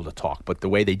mouth to be able to talk, but the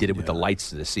way they did it with the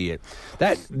lights to see it,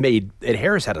 that made, Ed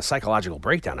Harris had a psychological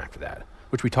breakdown after that,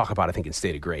 which we talk about, I think, in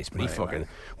State of Grace, but he fucking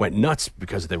went nuts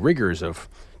because of the rigors of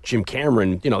Jim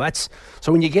Cameron. You know,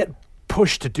 so when you get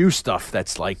pushed to do stuff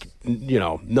that's like, you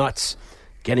know, nuts,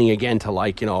 getting again to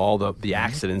like, you know, all the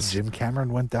accidents. Jim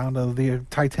Cameron went down to the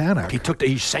Titanic.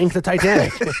 He sank the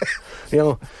Titanic. You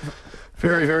know,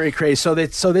 very, very crazy. So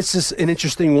this is an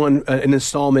interesting one, an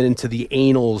installment into the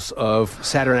annals of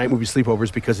Saturday Night Movie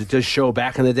Sleepovers, because it does show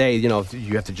back in the day, you know,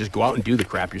 you have to just go out and do the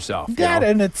crap yourself. you Yeah, know?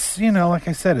 and it's, you know, like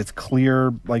I said, it's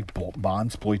clear, like, bond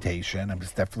exploitation.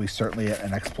 It's definitely, certainly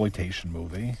an exploitation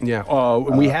movie. Yeah.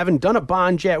 We haven't done a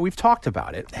Bond yet. We've talked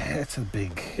about it. It's a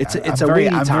big... It's I'm a very,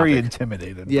 weighty I'm very topic.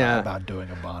 intimidated Yeah. about doing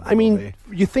a Bond I mean, movie.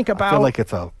 you think about... I feel like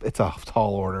it's a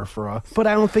tall order for us. But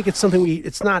I don't think it's something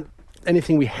it's not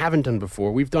anything we haven't done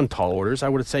before. We've done tall orders. I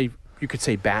would say, you could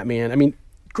say Batman. I mean,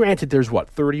 granted, there's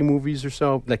 30 movies or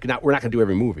so. Like, we're not going to do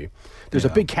every movie. There's a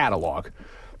big catalog.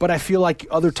 But I feel like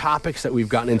other topics that we've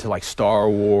gotten into, like Star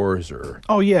Wars or...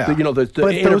 Oh, yeah. the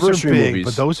But anniversary those are big, movies.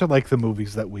 But those are like the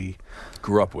movies that we...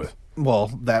 grew up with.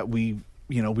 Well, that we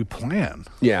plan.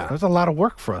 Yeah. There's a lot of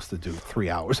work for us to do. 3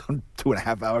 hours on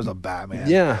 2.5 hours on Batman.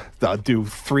 Yeah. Do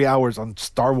 3 hours on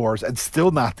Star Wars and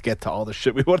still not get to all the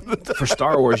shit we wanted to do. For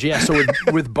Star Wars, yeah. So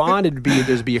with Bond,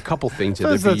 there'd be a couple things.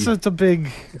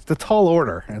 It's a tall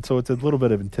order, and so it's a little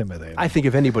bit of intimidating. I think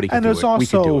if anybody can and do there's it, we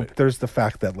can do also it. there's the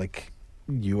fact that like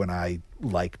you and I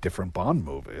like different Bond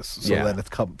movies. So Yeah. then it's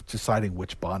deciding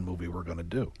which Bond movie we're going to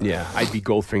do. Yeah, I'd be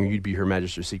Goldfinger. You'd be Her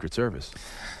Majesty's Secret Service.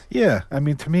 Yeah, I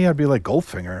mean, to me, I'd be like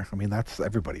Goldfinger. I mean, that's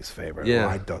everybody's favorite.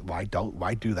 Yeah.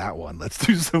 Why do that one? Let's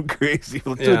do some crazy.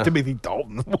 Let's do Yeah. a Timothy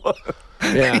Dalton one.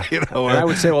 Yeah, You know, and I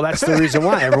would say, well, that's the reason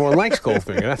why everyone likes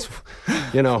Goldfinger. That's,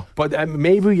 but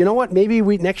maybe you know what? Maybe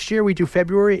next year we do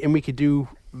February and we could do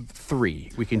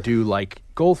 3. We can do like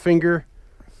Goldfinger,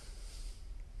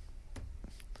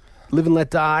 Live and Let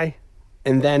Die,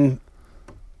 and then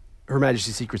Her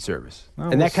Majesty's Secret Service, and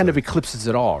we'll that kind of see. eclipses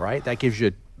it all, right? That gives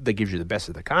you the best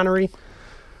of the Connery,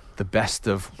 the best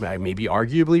of maybe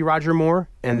arguably Roger Moore,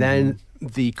 and then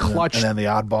the clutch. and then the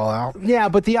oddball out. Yeah,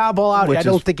 but the oddball out, Which I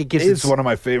don't think it gives. It's one of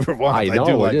my favorite ones. I know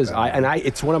do like it is. that.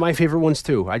 It's one of my favorite ones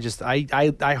too. I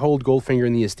hold Goldfinger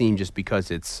in the esteem just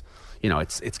because it's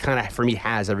kind of, for me,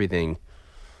 has everything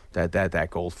that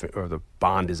Goldfinger or the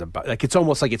Bond is about. Like, it's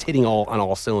almost like it's hitting on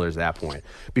all cylinders at that point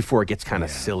before it gets kind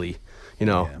of silly,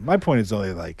 Yeah, my point is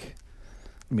only like,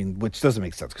 I mean, which doesn't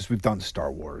make sense because we've done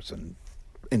Star Wars and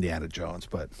Indiana Jones,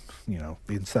 but the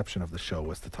inception of the show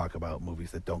was to talk about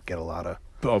movies that don't get a lot of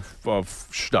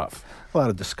stuff.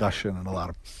 discussion and a lot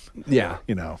of Yeah.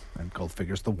 and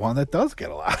Goldfinger's the one that does get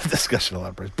a lot of discussion, a lot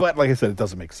of praise. But like I said, it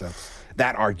doesn't make sense,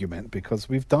 that argument, because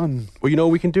we've done Well,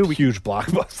 what we can do? huge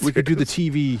blockbusters. We could do the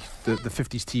TV, the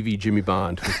 50s TV Jimmy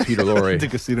Bond with Peter Lorre. the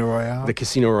Casino Royale. The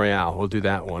Casino Royale. We'll do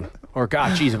that one. Or,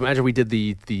 God, geez, imagine we did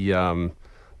the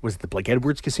was it the Blake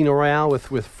Edwards Casino Royale with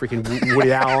freaking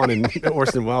Woody Allen and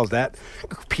Orson Welles, that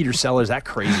Peter Sellers, that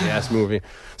crazy ass movie.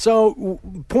 So,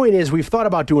 point is, we've thought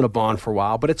about doing a Bond for a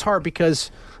while, but it's hard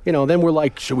because then we're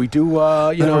like, should we do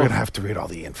we're gonna have to read all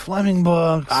the Ian Fleming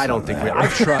books. I don't think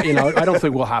I've tried. I don't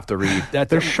think we'll have to read that.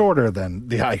 They're shorter than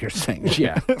the Eye You're Singing.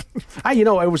 Yeah, I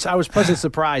was pleasantly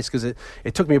surprised because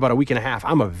it took me about a week and a half.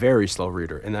 I'm a very slow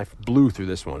reader, and I blew through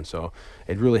this one, so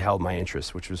it really held my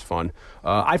interest, which was fun.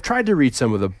 I've tried to read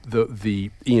some of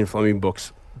the Ian Fleming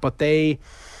books, but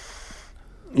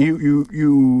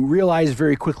you realize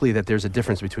very quickly that there's a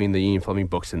difference between the Ian Fleming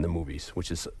books and the movies,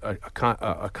 which is a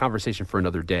conversation for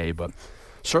another day. But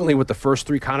certainly with the first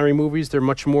 3 Connery movies, they're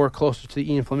much more closer to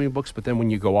the Ian Fleming books. But then when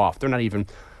you go off,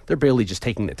 they're barely just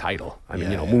taking the title. I mean,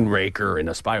 Moonraker and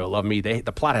A Spy Who Loved Me,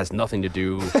 the plot has nothing to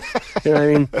do. You know what I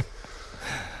mean?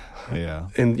 Yeah.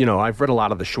 And, I've read a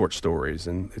lot of the short stories,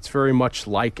 and it's very much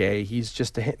like he's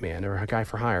just a hitman or a guy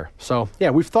for hire. So, yeah,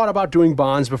 we've thought about doing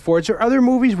Bonds before. Is there other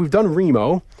movies? We've done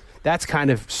Remo. That's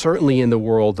kind of certainly in the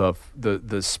world of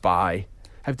the spy.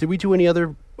 Did we do any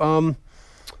other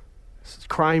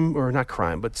crime, or not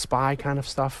crime, but spy kind of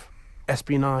stuff?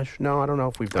 Espionage? No, I don't know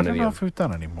if we've done any. I don't know of if we've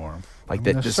done any more. Like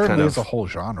there that, just certainly kind is of a whole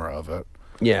genre of it.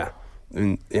 Yeah,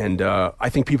 and I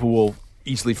think people will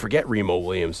easily forget Remo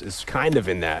Williams is kind of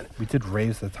in that. We did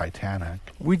Raise the Titanic.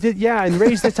 We did, yeah, and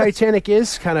Raise the Titanic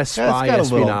is kind of spy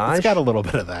espionage. It's got a little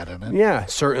bit of that in it. Yeah,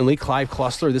 certainly. Clive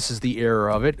Cussler, this is the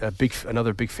era of it.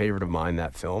 Another big favorite of mine,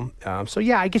 that film. So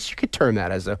yeah, I guess you could term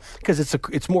that as because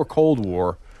it's more Cold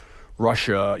War.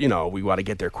 Russia, we want to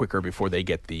get there quicker before they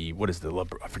get I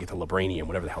forget the Libranium,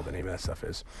 whatever the hell the name of that stuff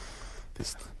is.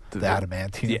 The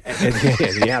adamantium.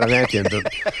 The adamantium,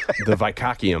 the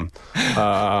Vikakium.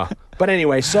 But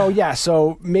anyway,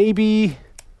 so maybe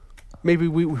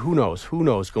we, who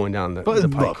knows going down the pike.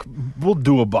 Look, we'll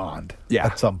do a Bond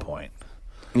at some point.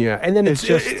 Yeah, and then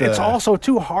it's also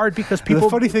too hard because people. The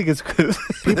funny thing is,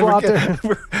 people out there,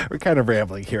 we're kind of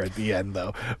rambling here at the end,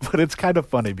 though. But it's kind of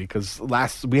funny because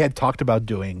we had talked about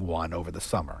doing one over the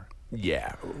summer.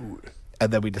 Yeah.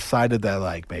 And then we decided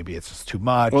that maybe it's just too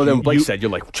much. Well, then Blake said,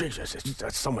 "You're like, Jesus,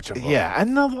 that's so much involved." Yeah,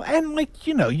 and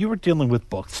you were dealing with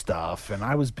book stuff, and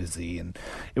I was busy, and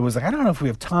it was like, I don't know if we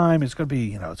have time. It's gonna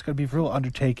be, it's gonna be a real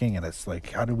undertaking, and it's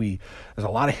like, there's a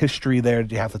lot of history there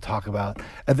that you have to talk about,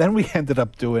 and then we ended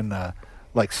up doing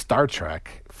Star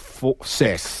Trek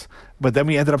 6. But then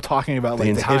we ended up talking about the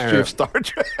history of Star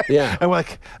Trek. Yeah. And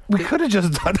we could have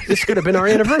just done it. This could have been our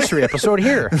anniversary episode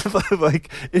here.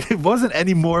 It wasn't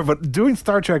any more of doing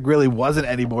Star Trek really wasn't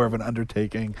any more of an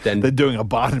undertaking than doing a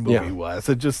Bond movie was.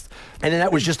 And then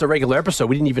that was just a regular episode.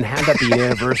 We didn't even have that be an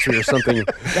anniversary or something.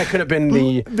 That could have been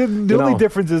the only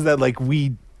difference is that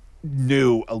we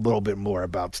knew a little bit more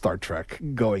about Star Trek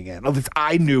going in. At least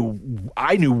I knew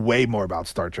way more about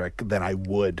Star Trek than I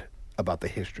would about the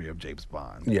history of James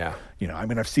Bond. Yeah.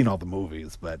 I've seen all the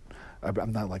movies, but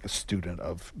I'm not like a student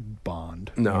of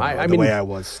Bond. No, the way I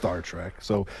was Star Trek.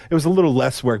 So it was a little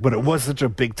less work, but it was such a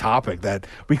big topic that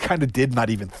we kind of did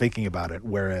not even thinking about it.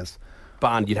 Whereas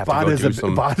Bond, you'd have to go do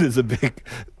some... Bond is a big...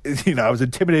 I was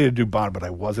intimidated to do Bond, but I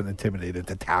wasn't intimidated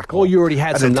to tackle. Well, you already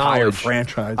had some knowledge.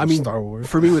 Franchise. I mean, Star Wars.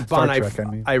 For me with Bond,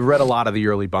 I read a lot of the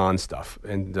early Bond stuff,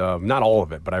 and not all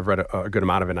of it, but I've read a good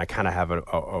amount of it. And I kind of have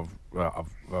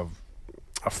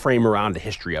a frame around the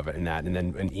history of it,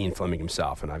 and Ian Fleming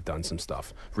himself, and I've done some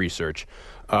research.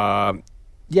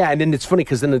 Yeah, and then it's funny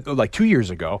because then, like 2 years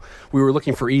ago, we were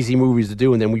looking for easy movies to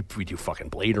do, and then we do fucking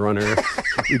Blade Runner,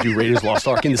 we do Raiders of the Lost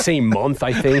Ark in the same month,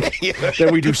 I think.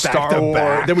 Then we do Star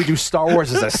Wars. Then we do Star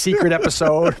Wars as a secret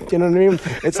episode. You know what I mean?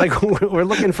 It's like we're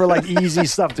looking for like easy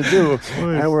stuff to do,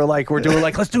 and we're doing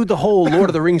let's do the whole Lord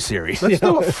of the Rings series. Let's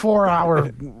do a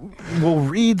 4-hour. We'll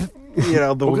read.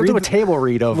 We'll do a table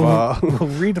read of. We'll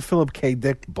read a Philip K.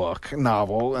 Dick book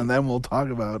novel, and then we'll talk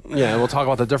about. Yeah, we'll talk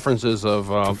about the differences of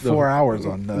 4 hours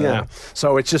on.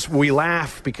 So it's just we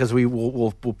laugh because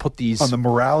we'll put these on the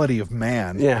morality of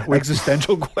man. Yeah,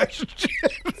 existential questions.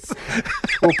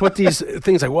 We'll put these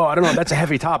things like, well, I don't know, that's a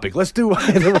heavy topic. Let's do. We'll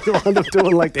end up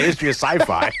doing like the history of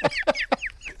sci-fi.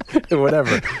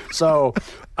 Whatever. So,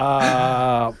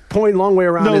 point long way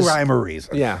around. No is, rhyme or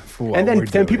reason. Yeah, and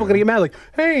then people are gonna get mad, like,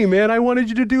 "Hey, man, I wanted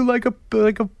you to do like a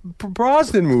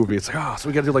Brosnan movie." It's like, so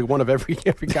we got to do like one of every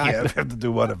guy. Yeah, we have to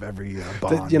do one of every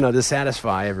Bond. To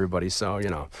satisfy everybody. So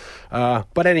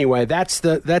but anyway, that's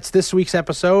this week's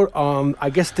episode. I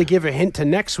guess to give a hint to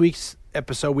next week's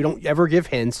episode, we don't ever give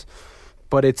hints,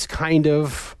 but it's kind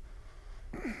of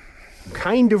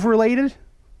related.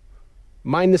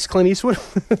 Minus Clint Eastwood,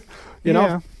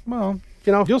 Yeah, well,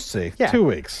 you'll see. Yeah. 2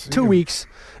 weeks. 2 weeks.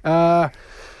 Part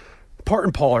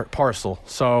and parcel.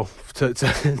 So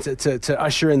to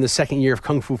usher in the second year of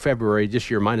Kung Fu February this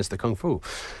year, minus the Kung Fu.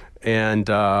 And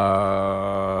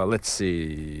let's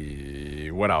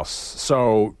see what else.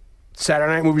 So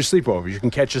Saturday Night Movie Sleepovers. You can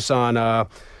catch us on.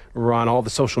 We're on all the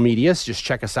social medias. Just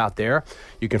check us out there.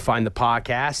 You can find the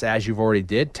podcast, as you've already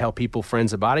did. Tell people,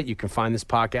 friends about it. You can find this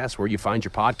podcast where you find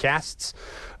your podcasts.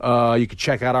 You can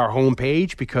check out our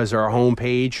homepage because our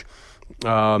homepage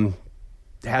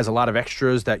has a lot of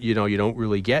extras that you don't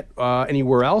really get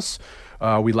anywhere else.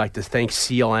 We'd like to thank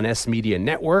CLNS Media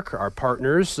Network, our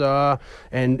partners,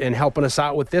 and helping us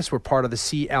out with this. We're part of the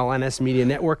CLNS Media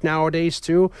Network nowadays,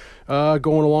 too, going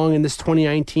along in this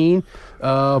 2019.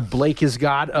 Blake has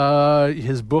got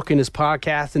his book and his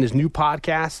podcast and his new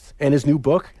podcast and his new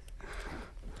book.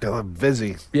 I'm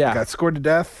busy. Yeah. Got Scored to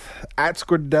Death, at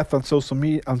Scored to Death on social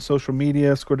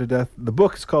media. Scored to Death. The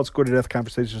book is called Scored to Death,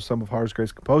 Conversations with Some of Horror's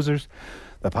Greatest Composers.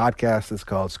 The podcast is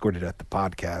called Scored to Death, the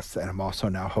podcast. And I'm also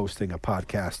now hosting a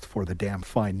podcast for the Damn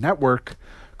Fine Network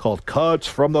called Cuts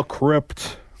from the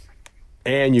Crypt.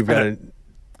 And you've got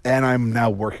And I'm now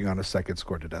working on a second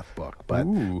Scored to Death book. But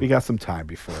we got some time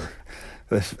before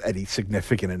there's any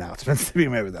significant announcements to be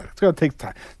made with that. It's going to take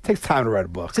time. It takes time to write a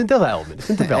book. It's in development.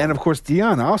 And, of course,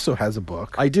 Dion also has a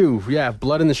book. I do, yeah.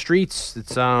 Blood in the Streets.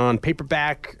 It's on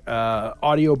paperback,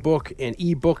 audiobook, and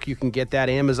ebook. You can get that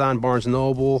Amazon, Barnes &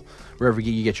 Noble, wherever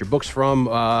you get your books from.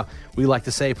 We like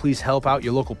to say, please help out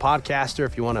your local podcaster.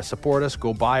 If you want to support us,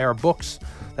 go buy our books.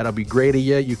 That'll be great of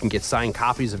you. You can get signed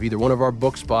copies of either one of our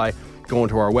books by going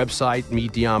to our website, me,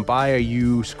 Dion Baia,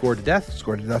 you Scored to Death.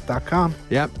 ScoredToDeath.com.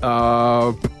 Yep.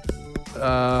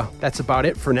 That's about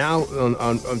it for now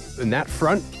on that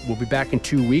front. We'll be back in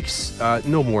 2 weeks.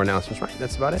 No more announcements, right?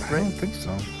 That's about it, right? I don't think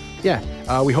so.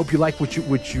 Yeah. We hope you like what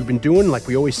you've been doing. Like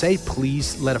we always say,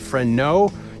 please let a friend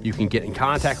know. You can get in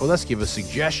contact with us, give us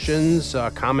suggestions,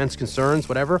 comments, concerns,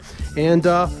 whatever. And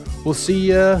we'll see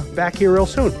you back here real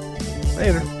soon.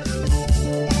 Later.